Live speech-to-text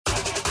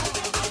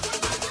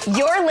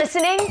You're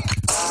listening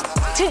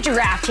to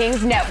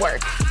DraftKings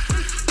Network.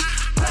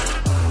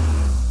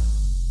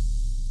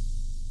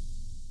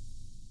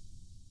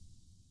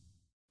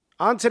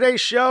 On today's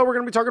show, we're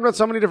going to be talking about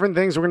so many different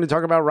things. We're going to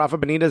talk about Rafa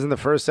Benitez in the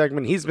first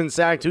segment. He's been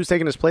sacked. Who's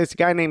taking his place? A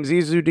guy named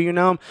Zizou. Do you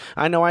know him?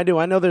 I know I do.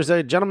 I know there's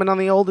a gentleman on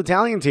the old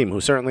Italian team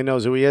who certainly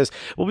knows who he is.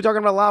 We'll be talking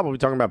about a lot. We'll be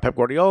talking about Pep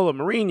Guardiola,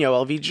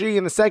 Mourinho, LVG.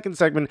 In the second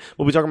segment,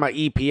 we'll be talking about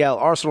EPL.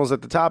 Arsenal's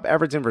at the top.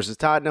 Everton versus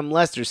Tottenham.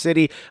 Leicester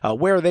City.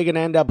 Where are they going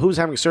to end up? Who's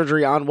having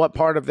surgery on what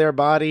part of their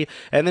body?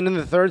 And then in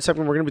the third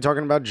segment, we're going to be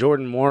talking about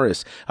Jordan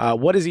Morris.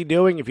 What is he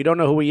doing? If you don't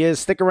know who he is,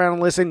 stick around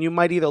and listen. You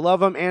might either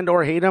love him and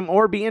or hate him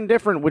or be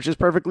indifferent, which is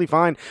perfectly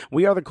fine.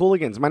 We are the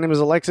Cooligans. My name is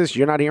Alexis.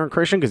 You're not hearing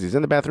Christian because he's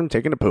in the bathroom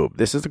taking a poop.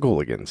 This is the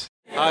Cooligans.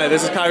 Hi,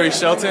 this is Kyrie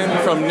Shelton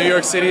from New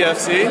York City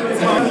FC,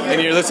 and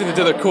you're listening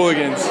to the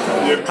Cooligans.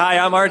 Hi,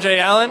 I'm RJ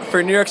Allen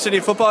for New York City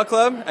Football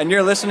Club, and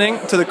you're listening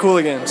to the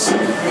Cooligans.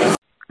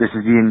 This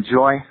is Ian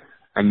Joy,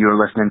 and you're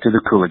listening to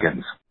the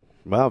Cooligans.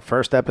 Well,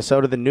 first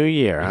episode of the new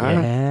year, huh?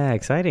 Yeah,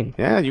 exciting.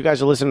 Yeah, you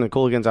guys are listening to the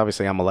Cooligans.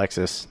 Obviously, I'm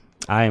Alexis.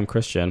 I am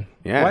Christian.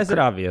 Yeah, why is it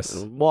obvious?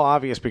 Well,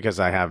 obvious because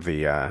I have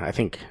the, I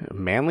think,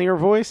 manlier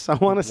voice, I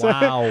want to say.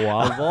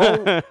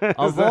 Wow,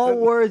 of all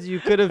words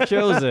you could have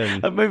chosen.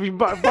 Maybe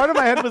part of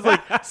my head was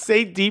like,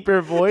 say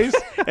deeper voice,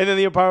 and then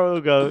the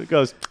apartment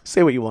goes,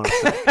 say what you want to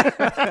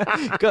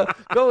say.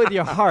 go with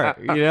your heart,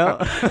 you know?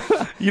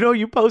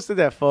 You posted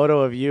that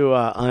photo of you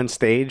on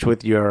stage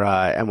with your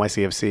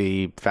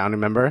NYCFC founding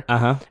member.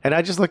 Uh-huh. And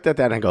I just looked at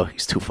that and I go,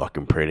 he's too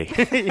fucking pretty.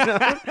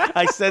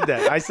 I said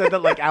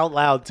that like out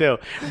loud too.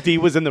 Dee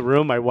was in the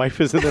room. My wife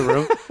was in the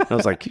room. And I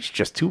was like, he's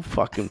just too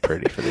fucking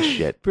pretty for this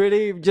shit.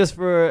 Pretty just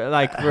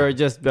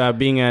for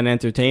being an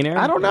entertainer?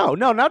 I don't know.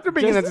 No, not for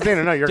being an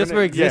entertainer. No, you're just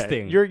for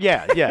existing.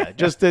 Yeah.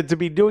 Just to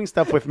be doing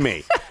stuff with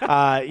me.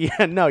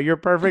 You're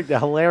perfect. A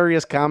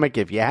hilarious comic.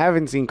 If you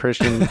haven't seen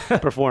Christian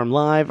perform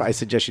live, I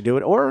suggest you do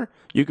it. Or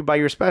you could buy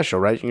your special,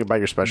 right? You can buy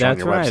your special on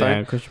your website.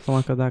 That's right.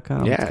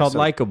 ChristianPolanco.com. Yeah, it's called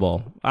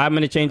Likeable. I'm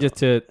going to change it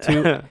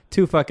to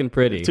too fucking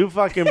pretty. Too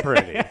fucking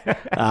pretty.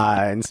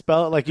 And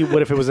spell it like you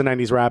would if it was a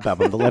 90s rap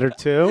album. The letter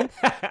 2,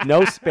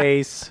 no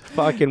space,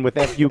 fucking with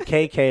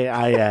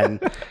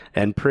Fukkin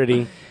and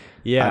pretty.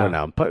 Yeah. I don't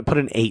know. Put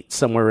an 8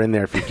 somewhere in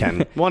there if you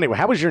can. Well, anyway,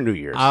 how was your New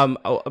Year's?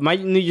 My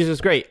New Year's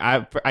was great.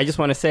 I just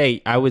want to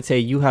say, I would say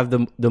you have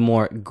the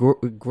more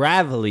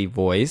gravelly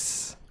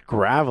voice.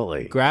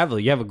 Gravelly.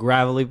 You have a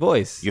gravelly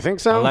voice. You think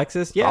so?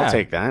 Alexis? Yeah. I'll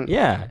take that.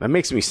 Yeah. That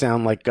makes me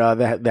sound like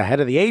the head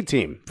of the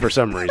A-team for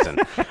some reason.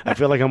 I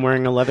feel like I'm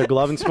wearing a leather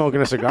glove and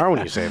smoking a cigar when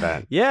you say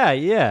that. Yeah.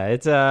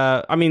 It's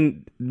I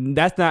mean,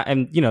 that's not,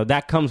 and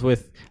that comes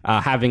with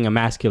having a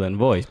masculine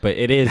voice, but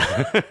it is.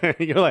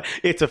 You're like,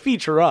 it's a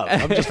feature of.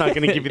 I'm just not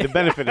going to give you the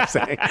benefit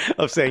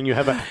of saying you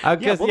have a.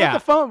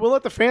 We'll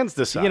let the fans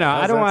decide.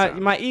 I don't want,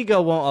 my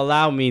ego won't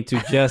allow me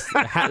to just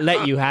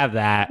let you have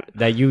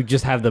that you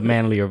just have the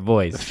manlier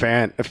voice.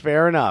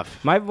 Fair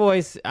enough. My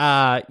voice, it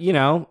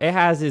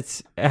has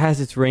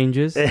its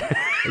ranges.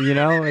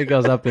 It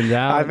goes up and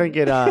down. I think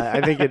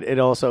it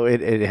also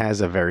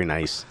has a very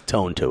nice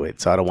tone to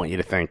it. So I don't want you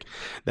to think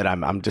that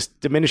I'm just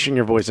diminishing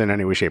your voice in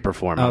any way, shape, or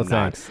form. Oh,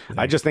 thanks.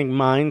 I just think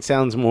mine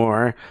sounds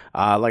more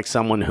like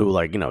someone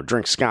who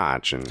drinks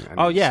scotch and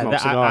smokes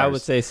cigars. I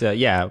would say so.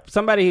 Yeah,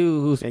 somebody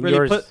who's and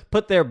really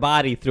put their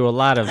body through a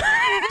lot of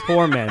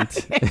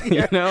torment.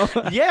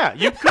 Yeah,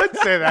 you could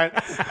say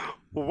that.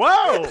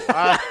 Whoa!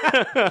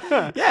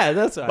 Yeah,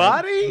 that's right.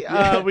 Body.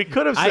 We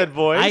could have said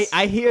voice.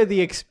 I hear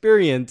the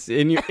experience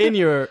in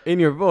your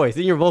voice,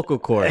 in your vocal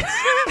cords.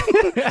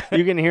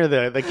 You can hear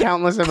the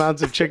countless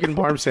amounts of chicken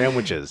parm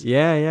sandwiches.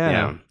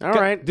 Yeah. All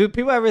right. Do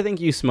people ever think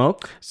you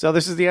smoke? So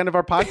this is the end of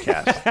our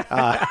podcast.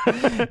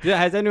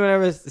 Has anyone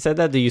ever said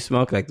that? Do you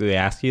smoke? Like, do they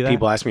ask you that?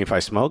 People ask me if I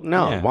smoke.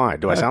 No. Yeah. Why?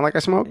 Do I sound like I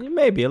smoke?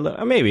 Maybe a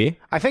little. Maybe.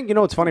 I think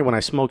it's funny when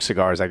I smoke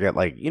cigars. I get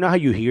how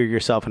you hear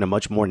yourself in a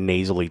much more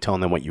nasally tone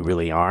than what you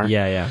really are.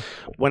 Yeah.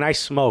 When I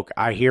smoke,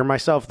 I hear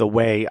myself the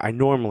way I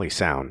normally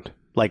sound.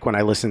 Like when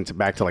I listen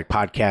back to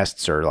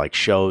podcasts or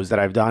shows that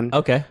I've done.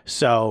 Okay.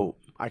 So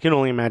I can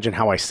only imagine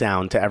how I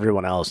sound to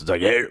everyone else. It's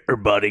like, hey,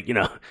 everybody,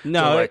 No,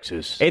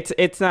 Alexis.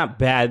 It's not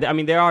bad. I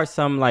mean, there are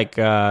some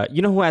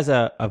who has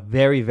a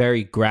very,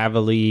 very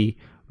gravelly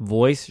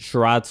voice?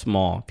 Sherrod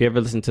Small. If you ever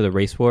listen to the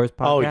Race Wars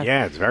podcast. Oh,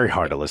 yeah. It's very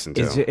hard to listen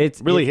to.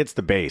 It really hits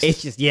the bass.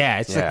 It's just,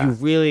 like you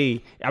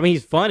really, I mean,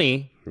 he's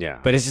funny. Yeah.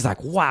 But it's just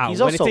like, wow. He's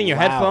when also it's in your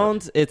loud.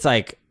 headphones, it's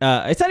like,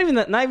 it's not even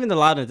the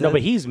loudness. No,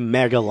 but he's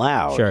mega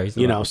loud. Sure. He's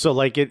loud.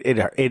 So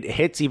it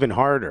hits even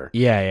harder.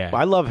 Yeah.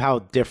 I love how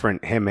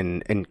different him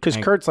and because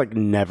Kurt's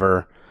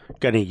never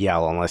gonna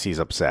yell unless he's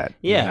upset.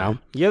 Yeah.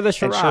 You're the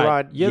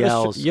Sherrod. You're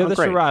the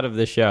Sherrod of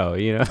the show,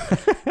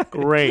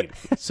 Great.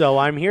 So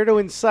I'm here to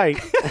incite.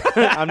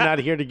 I'm not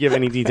here to give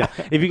any detail.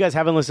 If you guys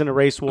haven't listened to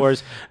Race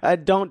Wars,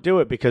 don't do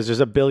it because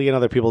there's a billion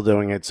other people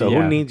doing it. So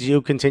who needs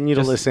you? Continue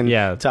to listen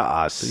to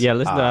us. Yeah,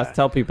 listen to us.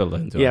 Tell people to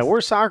listen to us. Yeah,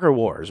 we're Soccer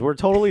Wars. We're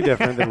totally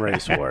different than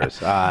Race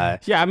Wars.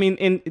 I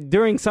mean,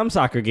 during some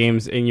soccer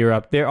games in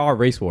Europe, there are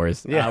race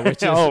wars. Yeah.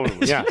 Which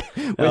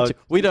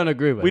we don't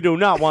agree with. We do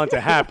not want to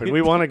happen.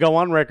 We want to go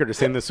on record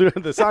record to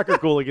saying the soccer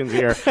hooligans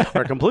here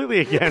are completely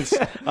against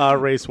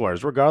race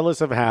wars,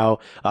 regardless of how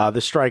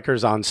the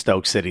strikers on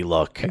Stoke City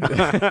look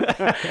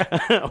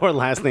or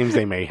last names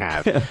they may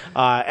have.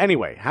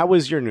 Anyway, how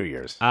was your New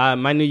Year's?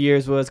 My New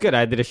Year's was good.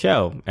 I did a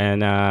show,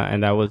 and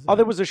that was. Oh,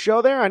 there was a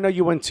show there? I know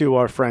you went to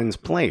our friend's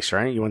place,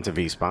 right? You went to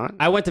V-Spot.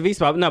 I went to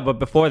V-Spot. No, but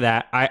before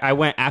that, I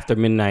went after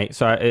midnight.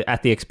 So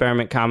at the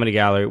Experiment Comedy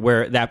Gallery,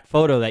 where that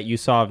photo that you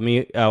saw of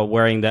me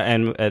wearing the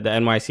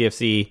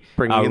NYCFC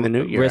bringing in the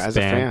new year wristband,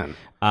 as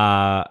a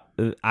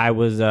fan. I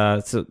was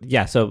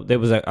so there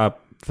was a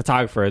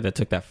photographer that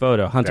took that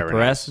photo, Hunter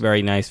Perez.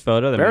 Very nice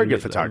photo. Very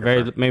good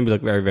photographer. Made me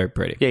look very, very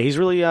pretty. Yeah, he's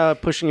really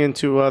pushing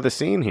into the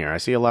scene here. I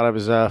see a lot of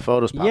his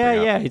photos popping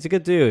up. Yeah, he's a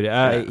good dude.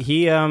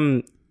 He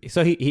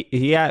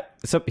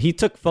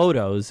took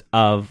photos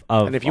of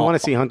and if you want to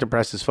see Hunter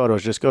Press's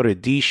photos, just go to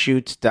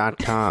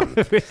dshoots.com.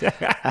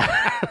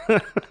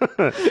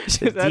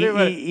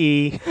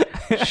 DEE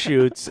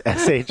shoots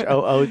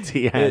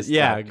SHOOTS.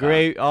 Yeah,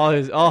 great. All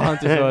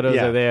Hunter's photos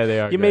are there. They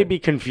are. You may be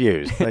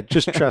confused, but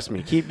just trust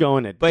me. Keep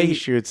going at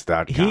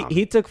dshoots.com.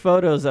 He took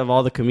photos of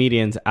all the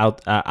comedians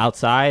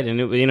outside,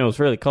 and it was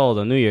really cold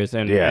on New Year's,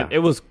 and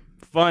it was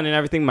fun and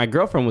everything. My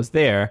girlfriend was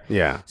there.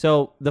 Yeah.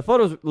 So the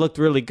photos looked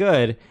really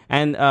good,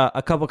 and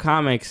a couple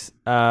comics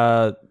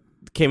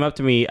came up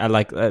to me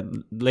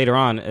later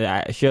on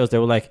at shows. They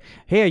were like,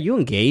 "Hey, are you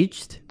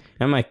engaged?"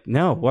 And I'm like,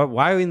 "No.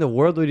 Why in the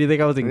world would you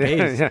think I was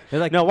engaged?" They're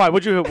like, "No, why?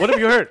 What have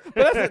you heard?"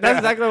 That's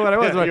exactly what I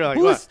was. Like,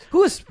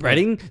 who is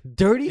spreading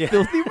dirty,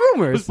 filthy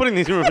rumors? Who's putting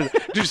these rumors?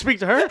 Did you speak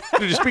to her?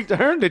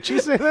 Did she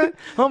say that?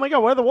 Oh my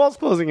God, why are the walls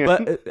closing in?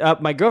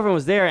 But my girlfriend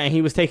was there, and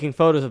he was taking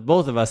photos of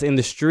both of us in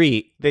the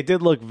street. They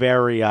did look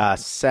very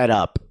set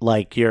up,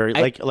 like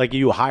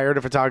you hired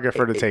a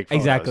photographer to take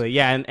photos. Exactly,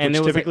 yeah, and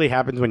which typically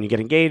happens when you get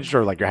engaged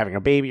or like you're having a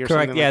baby or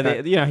correct, something.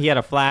 Correct. Yeah, like that. He had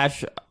a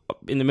flash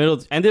in the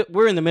middle, and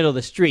we're in the middle of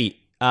the street.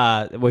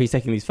 Where he's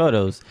taking these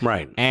photos,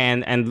 right?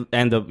 And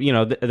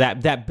the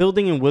that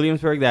building in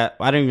Williamsburg, that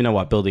I don't even know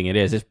what building it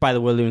is. It's by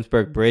the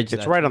Williamsburg Bridge.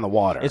 It's right on the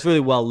water. It's really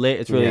well lit.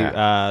 It's really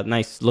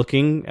nice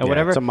looking or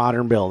whatever. It's a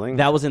modern building.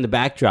 That was in the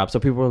backdrop, so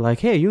people were like,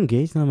 "Hey, are you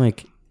engaged?" And I'm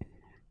like,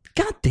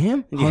 "God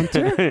damn,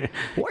 Hunter!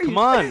 Come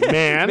on,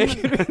 man!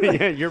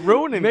 You're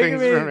ruining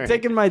things for me.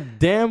 Taking my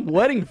damn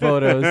wedding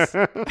photos.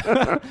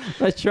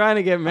 Like trying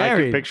to get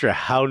married. I can picture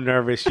how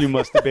nervous you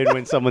must have been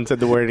when someone said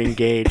the word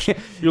engaged.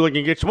 You're like,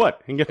 engaged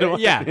what?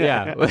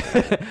 Yeah.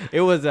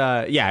 It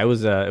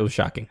was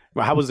shocking.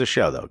 Well, how was the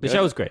show though? The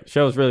show was great. The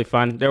show was really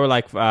fun. There were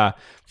like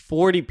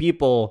 40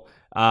 people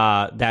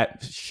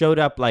that showed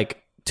up,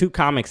 like 2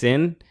 comics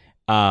in.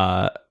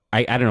 I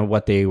don't know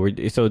what they were.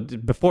 So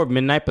before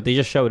midnight, but they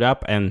just showed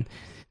up and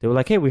they were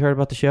like, "Hey, we heard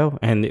about the show,"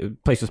 and the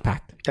place was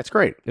packed. That's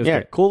great.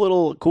 Great. Cool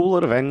little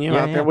venue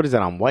out there. What is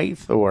that, on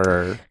Wythe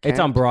or Kent?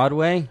 It's on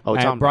Broadway. Oh,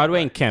 it's on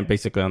Broadway and Kent,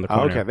 basically on the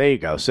corner. Okay, there you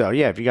go. So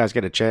yeah, if you guys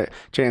get a chance,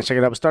 check it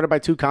out. It was started by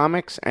 2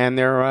 comics, and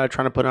they're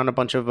trying to put on a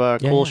bunch of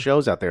cool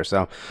shows out there.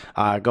 So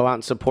go out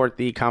and support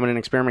the Common and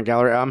Experiment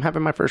Gallery. I'm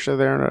having my first show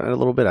there in a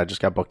little bit. I just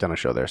got booked on a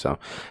show there, so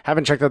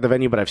haven't checked out the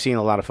venue, but I've seen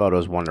a lot of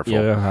photos. Wonderful.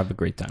 Yeah, have a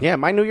great time. Yeah,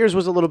 my New Year's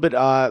was a little bit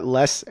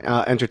less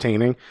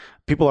entertaining.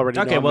 People already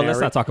know I'm married. Let's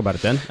not talk about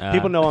it then.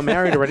 People know I'm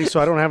married already, so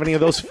I don't have any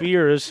of those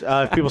fears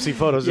if people see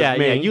photos of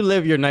me. Yeah, you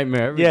live your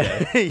nightmare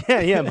every day.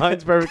 Yeah,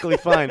 mine's perfectly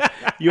fine.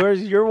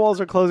 Your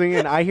walls are closing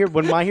in.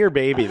 When I hear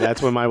baby,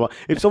 that's when my wall.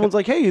 If someone's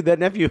like, "Hey, that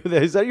nephew,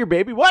 is that your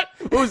baby?" What?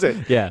 Who is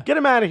it? Yeah. Get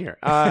him out of here.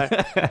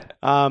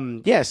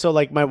 So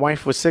like my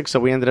wife was sick,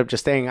 so we ended up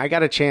just staying. I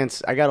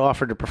got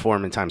offered to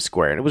perform in Times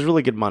Square, and it was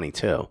really good money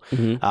too.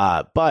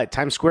 Mm-hmm. But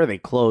Times Square, they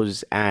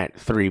close at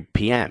 3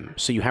 p.m.,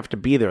 so you have to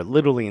be there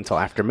literally until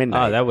after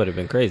midnight. Oh, that would have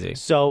been crazy.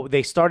 So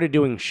they started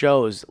doing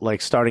shows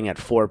like starting at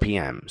 4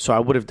 p.m. So I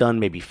would have done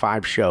maybe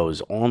 5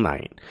 shows all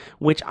night,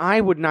 which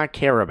I would not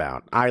care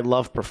about. I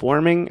love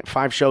performing.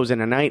 5 shows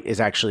in a night is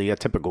actually a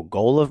typical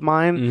goal of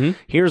mine. Mm-hmm.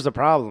 Here's the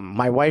problem.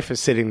 My wife is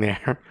sitting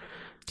there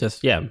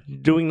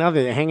doing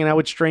nothing, hanging out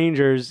with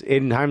strangers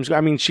in Times Square.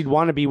 I mean, she'd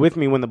want to be with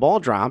me when the ball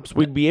drops.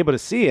 We'd be able to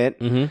see it.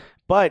 Mm-hmm.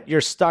 But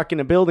you're stuck in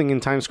a building in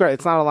Times Square.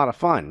 It's not a lot of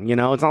fun,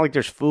 It's not like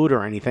there's food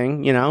or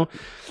anything,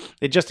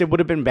 It would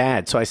have been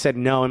bad. So I said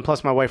no. And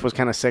plus my wife was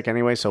kind of sick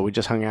anyway, so we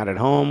just hung out at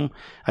home.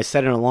 I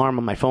set an alarm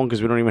on my phone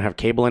because we don't even have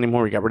cable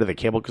anymore. We got rid of the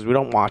cable because we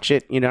don't watch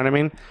it. You know what I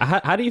mean?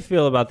 How do you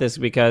feel about this?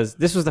 Because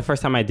this was the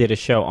first time I did a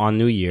show on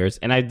New Year's,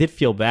 and I did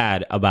feel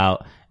bad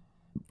about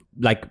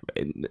like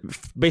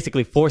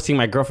basically forcing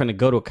my girlfriend to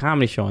go to a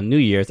comedy show on New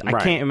Year's. Right. I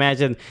can't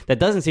imagine. That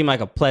doesn't seem like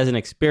a pleasant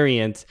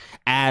experience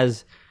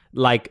as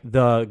like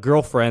the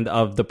girlfriend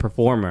of the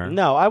performer.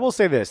 No, I will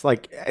say this.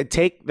 Like,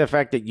 take the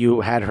fact that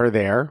you had her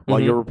there while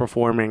you were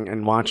performing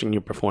and watching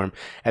you perform,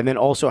 and then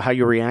also how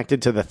you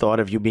reacted to the thought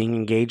of you being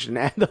engaged, and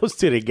add those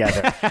 2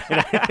 together.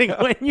 And I think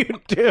when you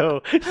do,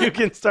 you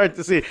can start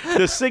to see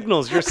the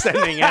signals you're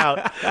sending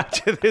out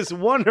to this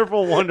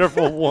wonderful,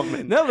 wonderful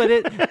woman. No,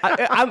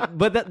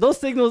 but those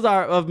signals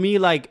are of me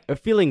like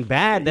feeling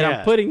bad that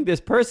I'm putting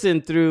this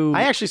person through.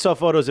 I actually saw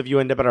photos of you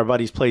end up at our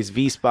buddy's place,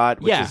 V-Spot,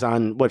 which is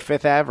on,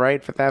 5th Ave,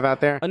 right? 5th Ave? have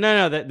out there?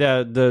 No,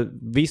 the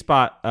V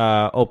Spot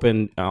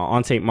opened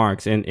on St.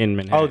 Mark's in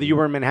Manhattan. Oh, you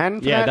were in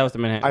Manhattan for that was the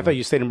Manhattan. I thought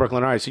you stayed in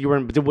Brooklyn. All right, so you were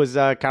in, was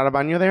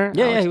Carabano there?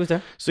 Yeah, he was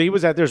there. So he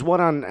was at, there's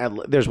one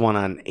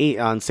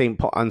on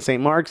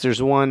St. Mark's,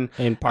 there's one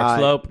in Park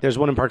Slope. There's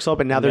one in Park Slope,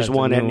 and now there's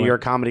one at New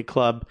York Comedy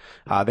Club.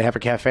 They have a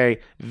cafe,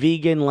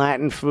 vegan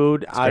Latin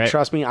food.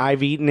 Trust me,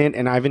 I've eaten it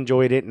and I've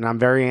enjoyed it, and I'm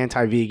very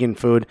anti-vegan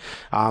food.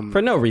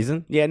 For no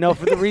reason. Yeah, no,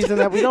 for the reason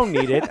that we don't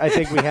need it. I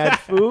think we had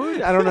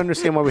food. I don't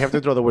understand why we have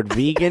to throw the word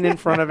vegan in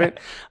front of it.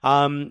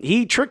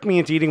 He tricked me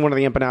into eating one of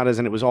the empanadas,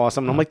 and it was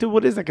awesome. And I'm like, dude,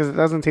 what is that? Because it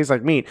doesn't taste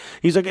like meat.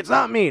 He's like, it's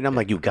not meat. And I'm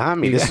like, you got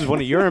me. This is one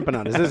of your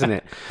empanadas, isn't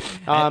it?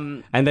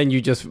 And then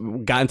you just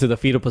got into the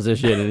fetal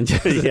position. And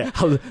just,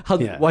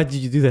 why did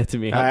you do that to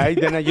me?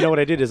 Then you know what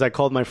I did is I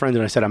called my friend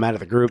and I said, I'm out of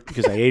the group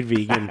because I ate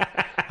vegan.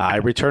 I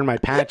returned my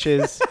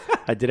patches.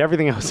 I did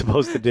everything I was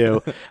supposed to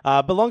do.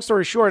 But long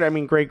story short, I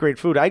mean, great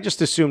food. I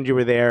just assumed you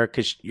were there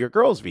because your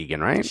girl's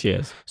vegan, right? She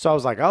is. So I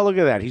was like, oh, look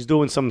at that. He's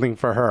doing something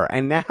for her.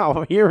 And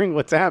now, hearing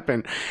what's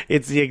happened,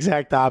 it's the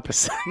exact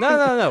opposite.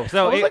 No.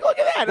 So I was like, look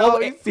at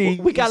that.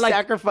 He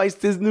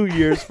sacrificed his New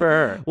Year's for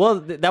her. Well,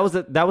 that was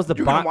the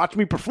You're going to watch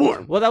me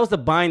perform. Well, that was the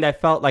bind I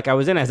felt like I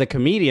was in as a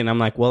comedian. I'm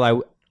like,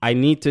 well, I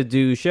need to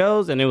do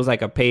shows, and it was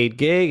like a paid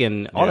gig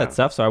and all that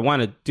stuff. So I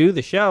want to do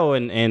the show,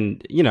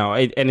 and you know,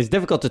 and it's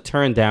difficult to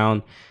turn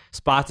down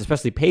spots,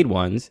 especially paid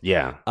ones.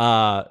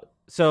 Yeah.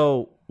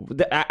 So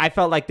I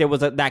felt like there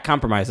was that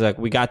compromise. Like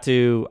I got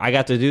to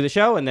do the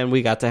show, and then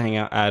we got to hang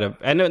out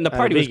and the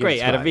party was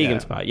great at a vegan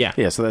spot. Yeah.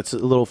 Yeah. So that's a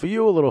little for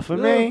you, a little for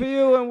me, a little for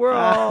you,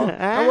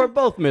 and we're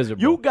both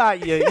miserable. You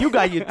got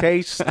your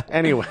taste.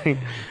 Anyway,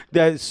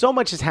 so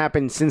much has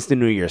happened since the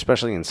New Year,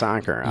 especially in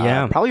soccer.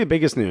 Probably the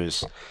biggest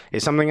news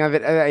is something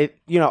that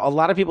a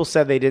lot of people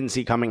said they didn't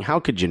see coming. How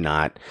could you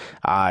not?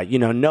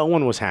 No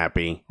one was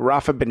happy.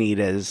 Rafa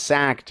Benitez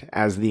sacked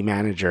as the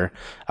manager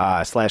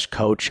 /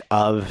 coach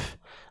of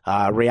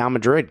Real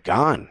Madrid,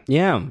 gone.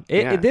 Yeah.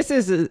 This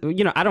is,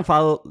 I don't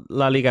follow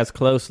La Liga as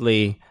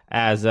closely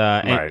as,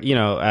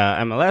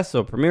 MLS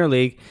or Premier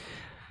League.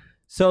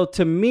 So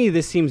to me,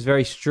 this seems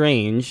very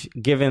strange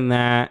given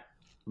that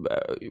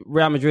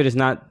Real Madrid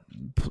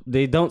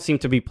they don't seem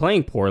to be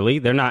playing poorly.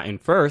 They're not in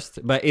first,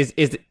 but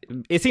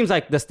it seems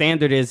like the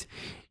standard is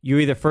you're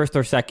either first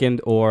or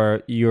second,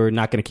 or you're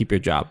not going to keep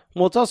your job.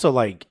 Well, it's also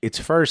like it's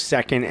first,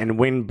 second, and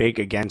win big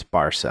against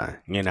Barca,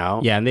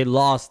 Yeah, and they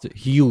lost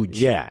huge.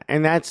 Yeah,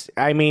 and that's,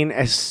 I mean,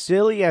 as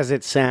silly as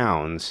it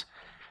sounds,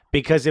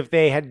 because if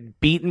they had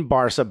beaten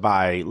Barca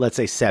by, let's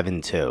say,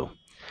 7-2,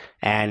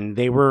 and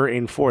they were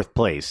in fourth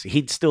place,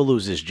 he'd still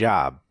lose his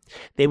job.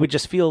 They would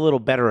just feel a little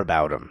better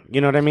about him.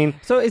 You know what I mean?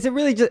 So is it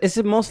really is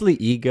it mostly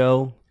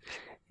ego?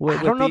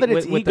 I don't know that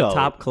it's ego. With the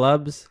top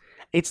clubs?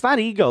 It's not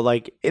ego.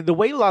 Like, the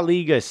way La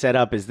Liga is set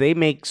up is they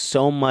make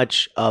so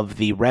much of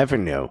the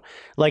revenue.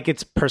 Like,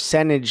 it's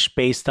percentage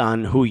based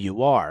on who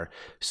you are.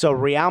 So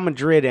Real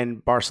Madrid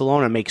and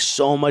Barcelona make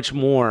so much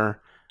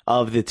more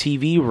of the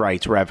TV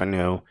rights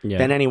revenue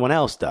than anyone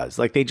else does.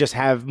 Like, they just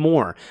have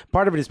more.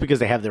 Part of it is because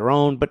they have their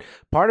own, but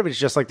part of it is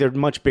just like they're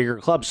much bigger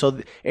clubs. So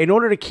in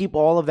order to keep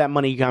all of that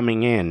money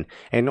coming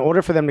in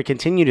order for them to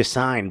continue to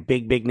sign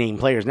big name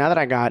players, now that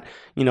I got,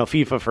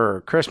 FIFA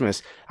for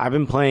Christmas, I've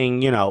been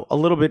playing, a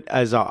little bit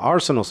as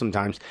Arsenal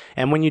sometimes.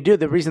 And when you do,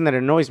 the reason that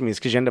annoys me is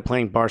because you end up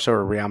playing Barca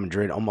or Real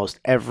Madrid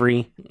almost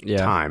every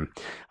time.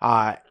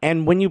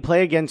 And when you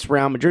play against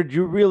Real Madrid,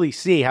 you really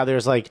see how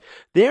there's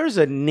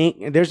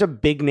a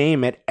big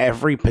name at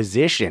every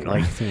position.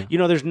 Like,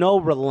 there's no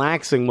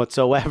relaxing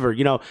whatsoever.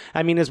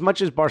 I mean, as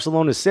much as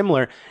Barcelona is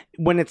similar,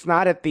 when it's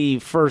not at the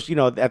first,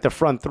 at the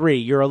front three,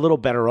 you're a little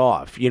better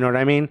off. You know what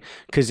I mean?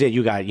 Because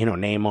you got,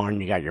 Neymar,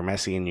 and you got your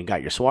Messi, and you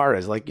got your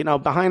Suarez. Like,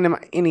 behind them,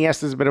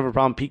 Iniesta's a bit of a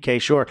problem.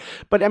 PK, sure.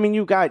 But I mean,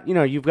 you've got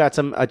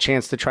a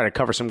chance to try to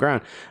cover some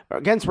ground.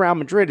 Against Real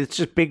Madrid, it's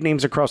just big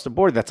names across the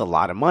board. That's a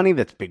lot of money.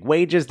 That's big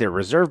wages. Their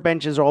reserve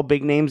benches are all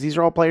big names. These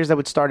are all players that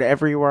would start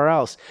everywhere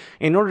else.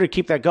 In order to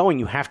keep that going,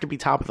 you have to be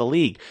top of the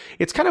league.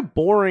 It's kind of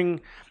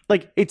boring.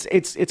 Like,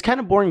 it's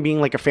kind of boring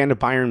being like a fan of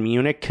Bayern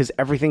Munich because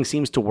everything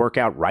seems to work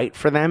out right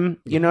for them.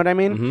 You know what I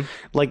mean? Mm-hmm.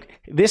 Like,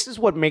 this is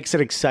what makes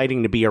it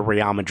exciting to be a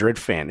Real Madrid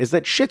fan, is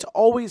that shit's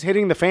always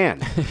hitting the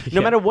fan.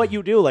 No matter what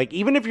you do. Like,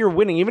 even if you're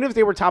winning, even if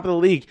they were top of the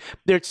league,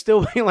 they're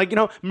still like,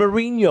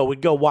 Mourinho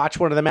would go watch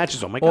one of the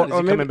matches. Oh my God, is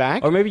he coming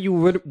back? Or maybe you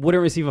wouldn't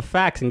receive a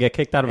fax and get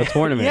kicked out of a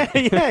tournament.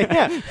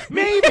 yeah.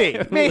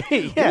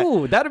 Maybe. Yeah.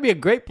 Ooh, that'd be a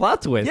great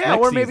plot twist. Yeah,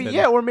 or maybe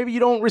you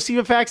don't receive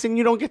a fax and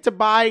you don't get to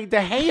buy De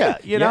Gea.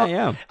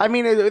 Yeah. I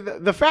mean,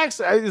 the fax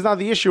is not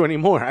the issue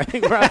anymore. I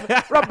think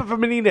Rafa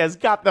Benitez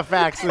got the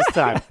fax this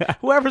time.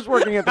 Whoever's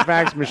working at the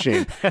fax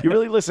machine. You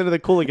really listen to the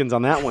Cooligans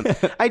on that one.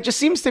 It just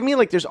seems to me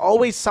like there's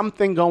always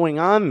something going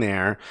on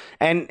there.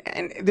 And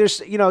there's,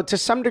 to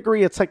some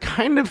degree, it's like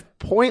kind of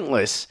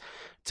pointless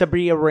to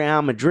be a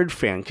Real Madrid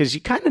fan because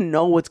you kind of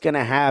know what's going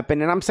to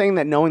happen. And I'm saying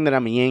that knowing that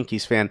I'm a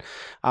Yankees fan,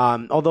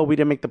 although we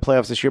didn't make the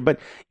playoffs this year. But,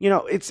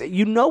 it's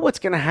what's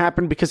going to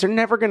happen because they're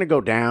never going to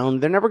go down.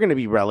 They're never going to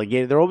be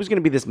relegated. They're always going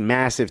to be this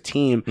massive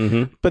team.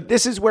 Mm-hmm. But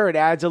this is where it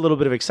adds a little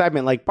bit of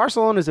excitement. Like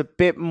Barcelona is a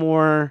bit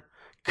more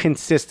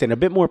consistent, a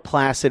bit more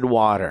placid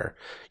water.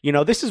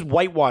 This is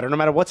white water. No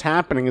matter what's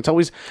happening, it's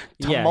always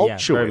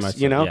tumultuous.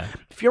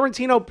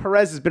 Fiorentino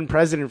Perez has been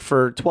president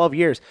for 12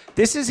 years.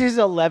 This is his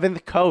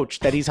 11th coach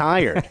that he's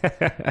hired.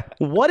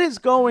 What is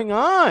going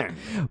on?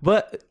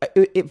 But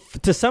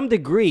to some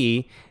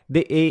degree,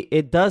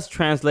 it does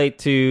translate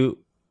to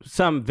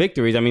some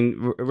victories. I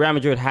mean, Real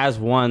Madrid has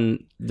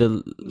won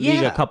the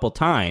league a couple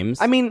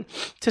times. I mean,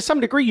 to some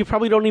degree, you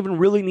probably don't even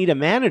really need a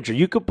manager.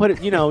 You could put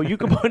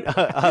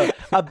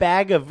a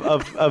bag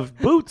of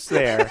boots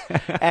there,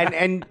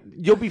 and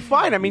you'll be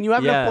fine. I mean, you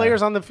have enough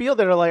players on the field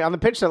that are like on the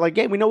pitch that are like,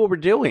 "Hey, we know what we're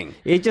doing."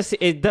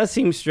 It does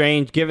seem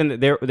strange given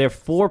that they're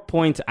 4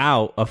 points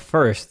out of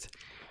first.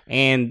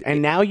 And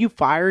now you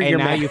fire your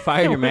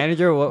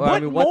manager.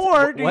 What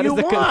more do you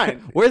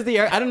want? Where's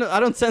the? I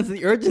don't sense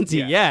the urgency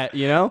yet.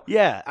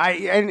 Yeah.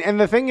 And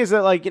the thing is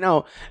that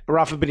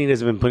Rafa Benitez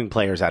has been putting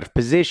players out of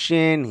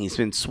position. He's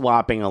been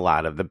swapping a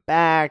lot of the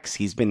backs.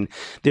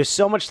 There's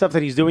so much stuff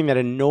that he's doing that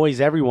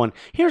annoys everyone.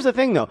 Here's the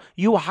thing though: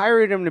 you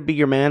hired him to be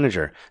your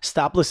manager.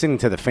 Stop listening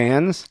to the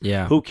fans.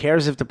 Yeah. Who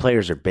cares if the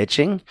players are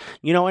bitching?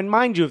 And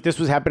mind you, if this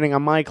was happening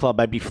on my club,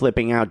 I'd be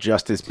flipping out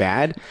just as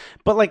bad.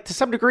 But to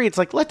some degree, it's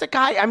like let the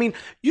guy. I mean,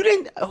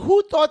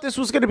 who thought this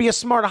was going to be a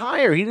smart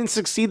hire? He didn't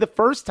succeed the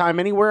first time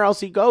anywhere else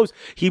he goes.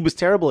 He was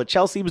terrible at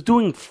Chelsea. He was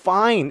doing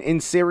fine in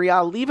Serie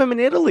A. Leave him in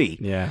Italy.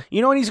 Yeah.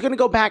 And he's going to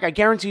go back. I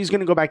guarantee he's going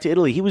to go back to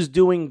Italy. He was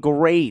doing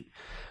great.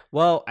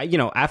 Well,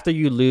 after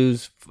you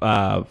lose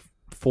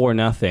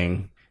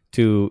 4-0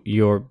 to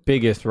your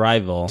biggest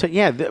rival. So,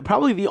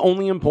 probably the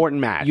only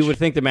important match. You would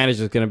think the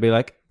manager's going to be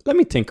like, let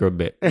me tinker a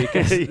bit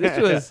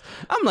because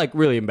I'm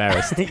really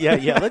embarrassed.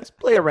 Let's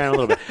play around a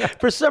little bit.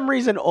 For some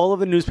reason, all of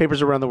the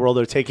newspapers around the world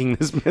are taking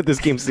this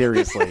game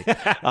seriously.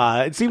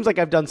 It seems like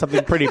I've done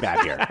something pretty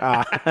bad here.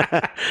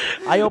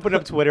 I opened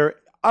up Twitter.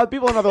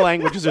 People in other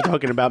languages are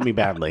talking about me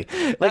badly.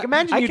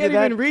 Imagine you did that.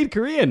 I can't even read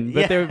Korean,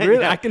 but they're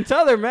really. I can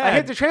tell they're mad. I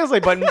hit the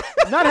translate button.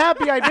 Not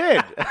happy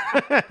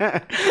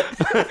I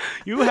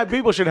did.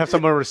 People should have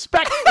some more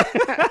respect.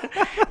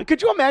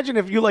 Could you imagine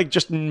if you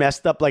just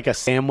messed up a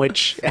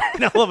sandwich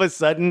and all of a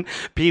sudden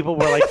people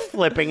were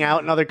flipping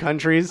out in other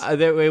countries?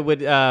 They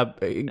would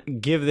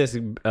give this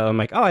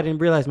I didn't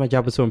realize my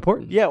job was so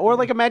important. Yeah, or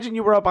imagine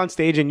you were up on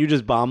stage and you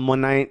just bombed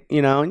one night,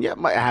 and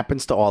it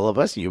happens to all of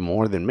us. You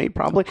more than me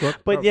probably,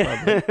 but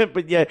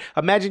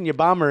imagine you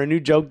bomb or a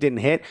new joke didn't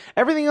hit.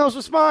 Everything else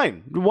was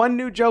fine. One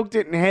new joke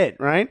didn't hit,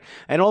 right?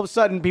 And all of a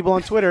sudden, people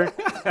on Twitter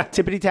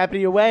tippity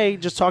tappity away,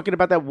 just talking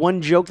about that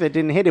one joke that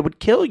didn't hit. It would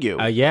kill you.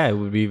 It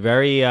would be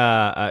very.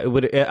 It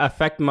would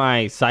affect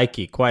my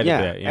psyche quite a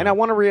bit. And I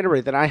want to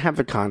reiterate that I have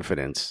the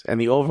confidence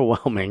and the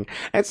overwhelming,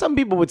 and some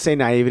people would say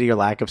naivety or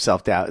lack of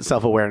self-doubt,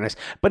 self-awareness,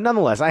 but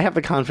nonetheless, I have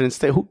the confidence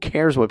that who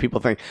cares what people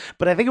think.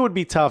 But I think it would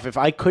be tough if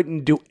I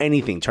couldn't do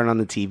anything. Turn on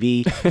the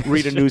TV,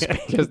 read a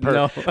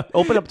newspaper.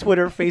 Open up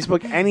Twitter,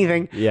 Facebook,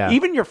 anything. Yeah.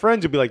 Even your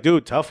friends would be like,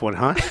 dude, tough one,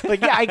 huh?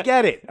 I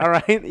get it. All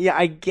right. Yeah,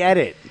 I get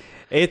it.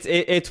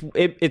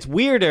 It's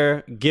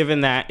weirder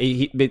given that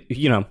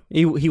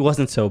he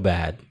wasn't so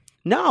bad.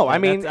 No, I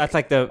mean that's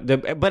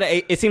but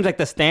it seems like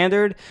the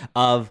standard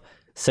of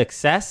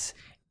success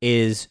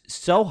is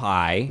so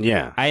high.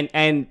 Yeah.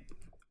 And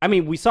I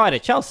mean we saw it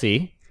at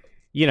Chelsea.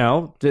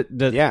 But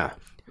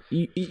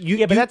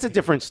that's a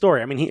different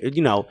story. I mean,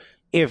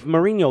 if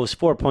Mourinho was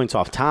 4 points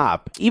off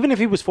top, even if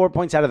he was 4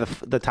 points out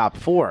of the top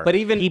four, but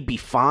he'd be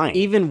fine.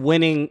 Even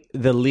winning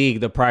the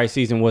league the prior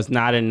season was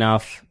not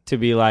enough to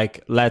be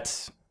like,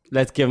 let's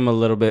give him a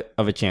little bit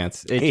of a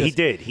chance. He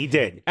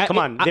did. Come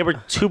on, they were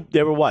 2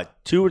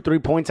 or 3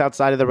 points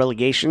outside of the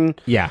relegation.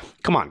 Yeah,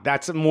 come on,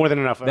 that's more than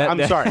enough.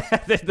 I'm sorry,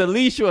 the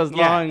leash was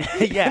long.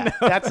 Yeah,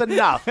 that's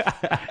enough.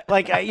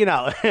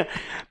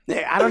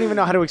 I don't even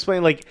know how to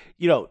explain.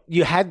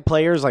 You had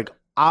players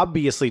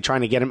obviously trying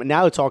to get him.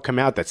 Now it's all come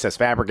out that says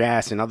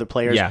Fabregas and other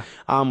players. Yeah.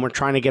 We're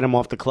trying to get him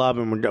off the club,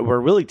 and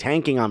we're really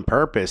tanking on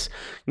purpose.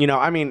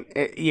 I mean,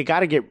 you got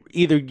to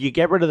either you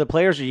get rid of the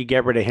players or you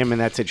get rid of him in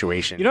that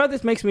situation. You know what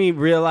this makes me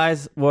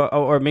realize,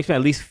 or makes me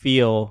at least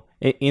feel,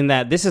 in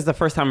that this is the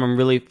first time I'm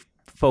really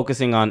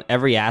focusing on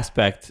every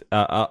aspect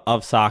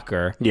of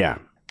soccer. Yeah.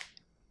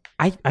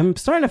 I'm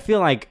starting to feel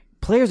like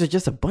players are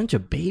just a bunch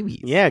of babies.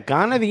 Yeah,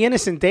 gone are the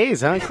innocent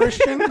days, huh,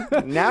 Christian?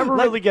 Now we're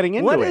really getting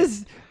into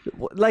it.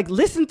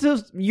 Listen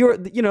to your,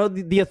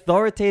 the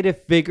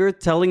authoritative figure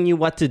telling you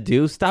what to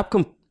do. Stop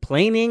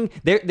complaining.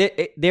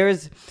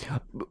 There's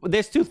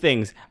two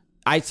things.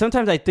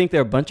 Sometimes I think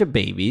they're a bunch of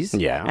babies.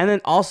 Yeah. And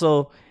then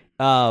also,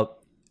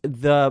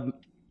 the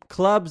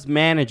club's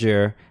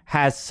manager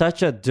has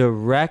such a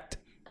direct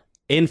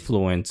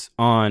influence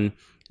on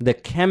the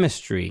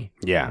chemistry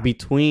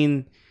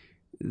between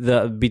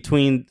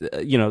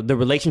the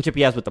relationship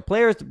he has with the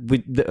players,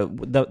 with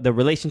the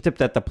relationship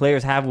that the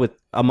players have with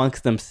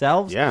amongst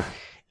themselves. Yeah.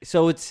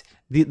 So it's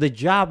the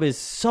job is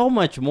so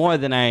much more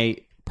than I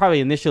probably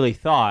initially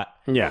thought.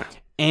 Yeah.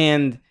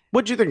 And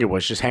what'd you think it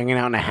was? Just hanging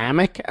out in a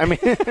hammock? I mean,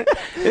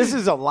 this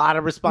is a lot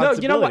of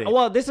responsibility. No, you know what?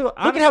 Well,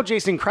 look at how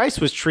Jason Christ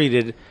was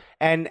treated.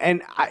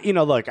 And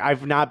look,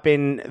 I've not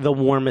been the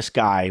warmest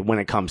guy when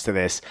it comes to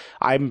this.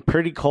 I'm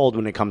pretty cold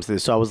when it comes to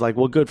this. So I was like,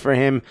 well, good for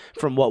him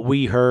from what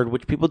we heard,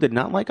 which people did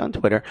not like on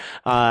Twitter.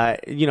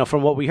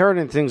 From what we heard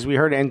and things we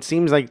heard, and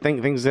seems like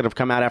things that have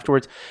come out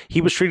afterwards, he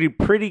was treated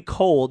pretty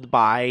cold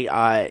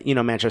by,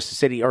 Manchester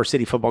City or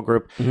City Football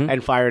Group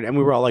and fired. And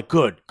we were all like,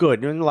 good.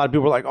 And a lot of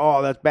people were like,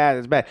 oh, that's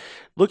bad.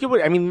 Look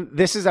at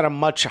this is at a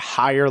much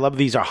higher level.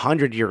 These are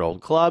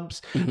 100-year-old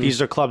clubs. Mm-hmm.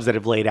 These are clubs that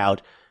have laid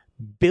out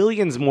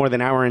billions more than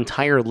our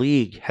entire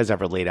league has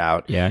ever laid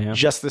out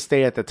just to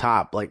stay at the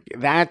top. Like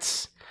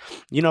that's,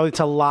 it's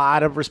a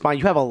lot of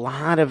you have a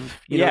lot of,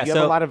 you have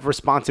a lot of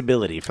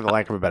responsibility, for the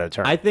lack of a better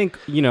term. I think,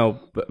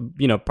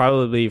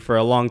 probably for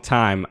a long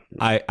time,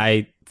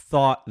 I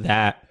thought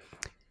that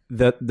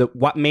the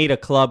what made a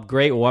club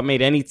great, or what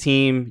made any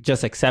team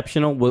just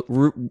exceptional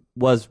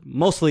was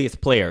mostly its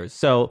players.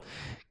 So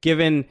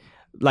given,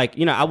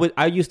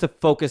 I used to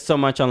focus so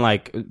much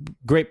on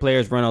great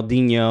players,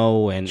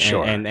 Ronaldinho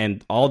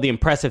and all the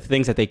impressive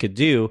things that they could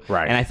do.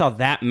 Right. And I thought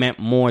that meant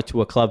more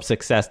to a club's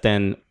success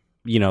than,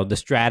 the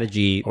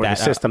strategy or the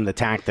system, the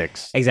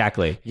tactics.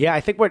 Exactly. Yeah,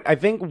 I think what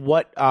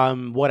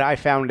I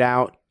found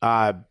out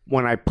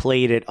when I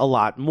played it a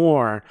lot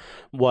more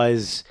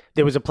was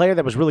there was a player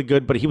that was really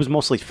good, but he was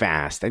mostly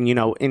fast. And,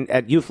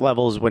 at youth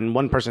levels, when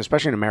one person,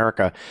 especially in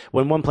America,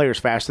 when one player is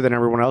faster than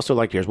everyone else, they're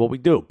like, here's what we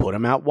do. Put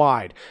him out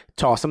wide.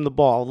 Toss him the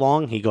ball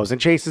long. He goes and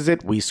chases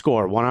it. We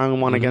score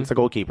one-on-one against the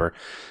goalkeeper.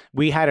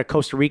 We had a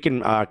Costa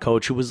Rican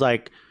coach who was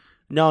like,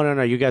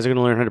 no, you guys are going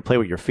to learn how to play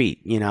with your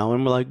feet,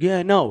 And we're like,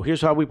 yeah, no, here's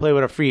how we play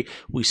with our feet.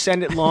 We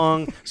send it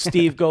long.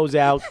 Steve goes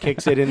out,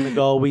 kicks it in the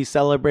goal. We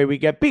celebrate. We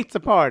get pizza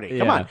party.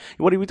 Come on.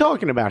 What are we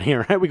talking about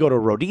here? Right? We go to a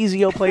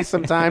Rodizio place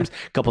sometimes.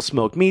 A couple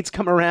smoked meats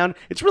come around.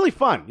 It's really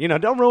fun.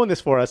 Don't ruin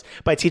this for us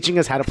by teaching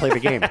us how to play the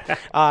game.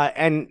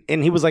 And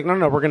he was like,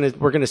 no, we're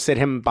going to sit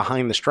him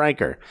behind the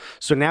striker.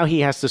 So now he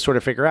has to sort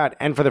of figure out.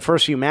 And for the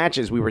first few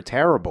matches, we were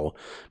terrible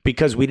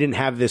because we didn't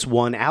have this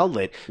one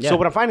outlet. Yeah. So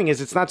what I'm finding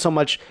is it's not so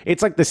much,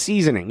 it's like the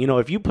seasoning.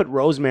 If you put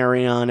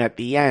rosemary on at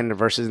the end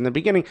versus in the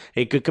beginning,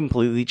 it could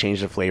completely change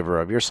the flavor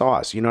of your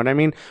sauce. You know what I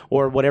mean?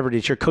 Or whatever it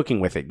is you're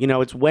cooking with it.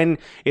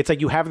 It's like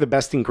you have the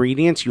best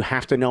ingredients, you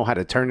have to know how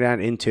to turn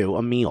that into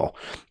a meal.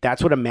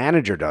 That's what a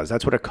manager does.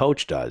 That's what a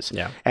coach does.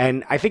 Yeah.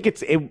 And I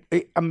think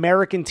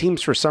American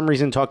teams, for some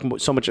reason, talk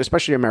so much,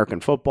 especially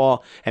American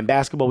football and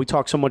basketball, we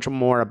talk so much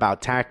more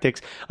about tactics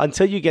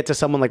until you get to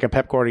someone like a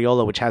Pep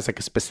Guardiola, which has like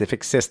a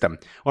specific system,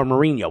 or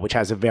Mourinho, which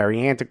has a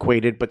very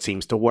antiquated but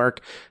seems to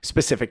work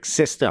specific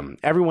system.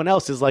 Everyone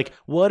else is like,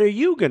 what are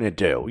you going to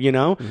do?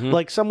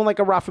 Like someone like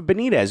a Rafa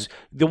Benitez.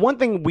 The one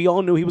thing we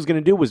all knew he was going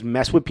to do was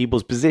mess with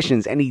people's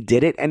positions, and he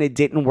did it, and it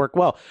didn't work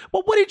well.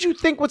 But what did you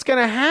think was going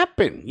to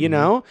happen?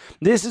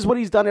 This is what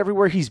he's done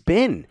everywhere he's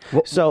been.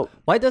 So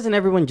why doesn't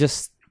everyone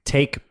just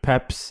take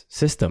Pep's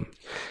system?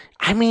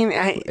 I mean,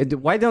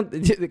 why don't?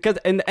 Because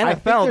in the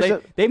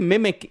NFL, they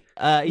mimic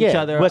each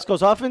other. West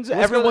Coast offense.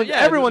 Everyone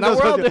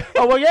does.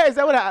 Oh well, yeah. Is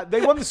that what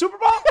they won the Super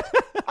Bowl?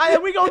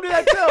 We gonna do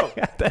that too.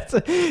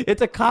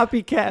 It's a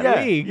copycat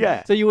league.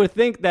 Yeah. So you would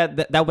think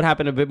that would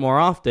happen a bit more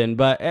often,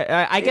 but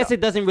I guess it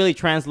doesn't really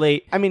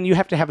translate. I mean, you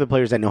have to have the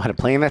players that know how to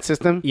play in that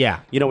system. Yeah.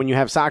 When you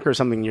have soccer or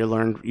something, you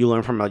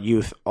learn from a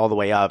youth all the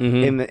way up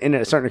in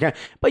a certain account.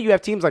 But you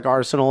have teams like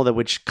Arsenal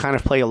which kind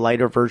of play a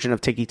lighter version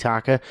of tiki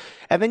taka,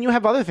 and then you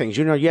have other things.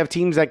 You have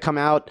teams that come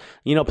out,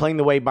 playing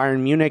the way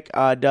Bayern Munich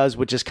does,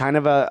 which is kind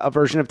of a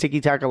version of tiki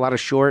taka, a lot of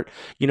short,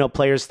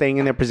 players staying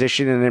in their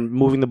position and then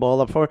moving the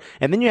ball up forward.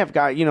 And then you have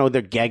guys,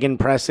 the Gegen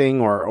pressing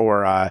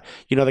or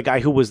the guy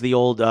who was the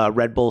old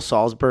Red Bull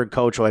Salzburg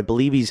coach, who I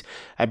believe he's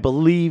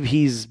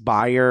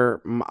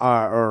Bayer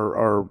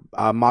or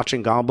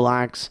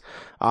Mönchengladbach's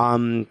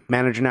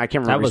manager now. I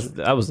can't remember.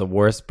 That was the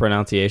worst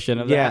pronunciation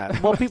of that. Yeah,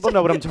 well, people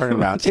know what I'm talking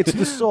about. It's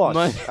the sauce,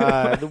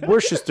 the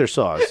Worcestershire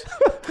sauce,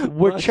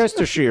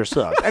 Worcestershire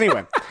sauce.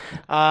 Anyway,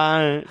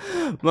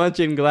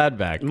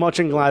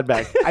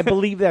 Mönchengladbach. I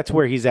believe that's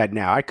where he's at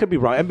now. I could be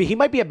wrong. I mean, he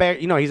might be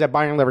he's at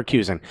Bayern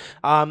Leverkusen,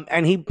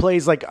 and he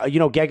plays like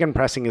Gegen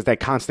pressing is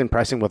that constant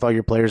pressing with all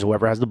your players,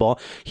 whoever has the ball.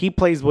 He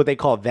plays what they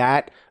call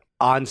that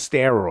on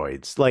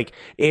steroids. Like,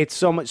 it's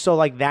so much so,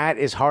 like, that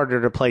is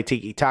harder to play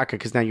tiki-taka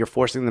because now you're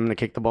forcing them to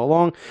kick the ball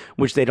long,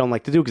 which they don't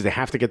like to do because they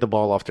have to get the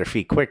ball off their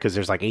feet quick because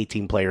there's like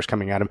 18 players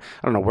coming at them.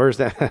 I don't know, where's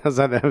that? Is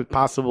that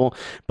possible?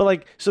 But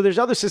like, so there's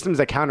other systems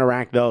that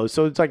counteract those.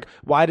 So it's like,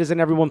 why doesn't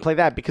everyone play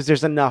that? Because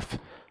there's enough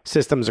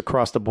systems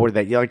across the board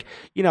that you're like,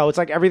 it's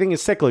like everything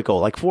is cyclical.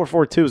 Like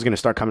 4-4-2 is going to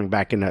start coming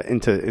back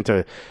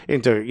into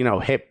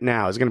hip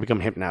now. It's going to become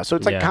hip now. So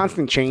it's like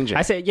constant changing.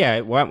 I say,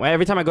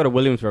 every time I go to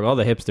Williamsburg, all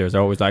the hipsters are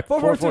always like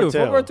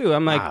 4-4-2.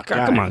 I'm like,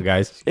 come on,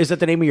 guys. Is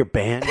that the name of your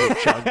band? Your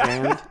chug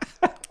band?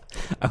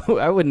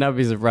 I would not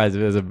be surprised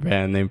if there's a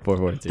band named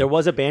 442. There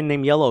was a band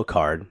named Yellow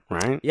Card,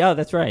 right? Yeah,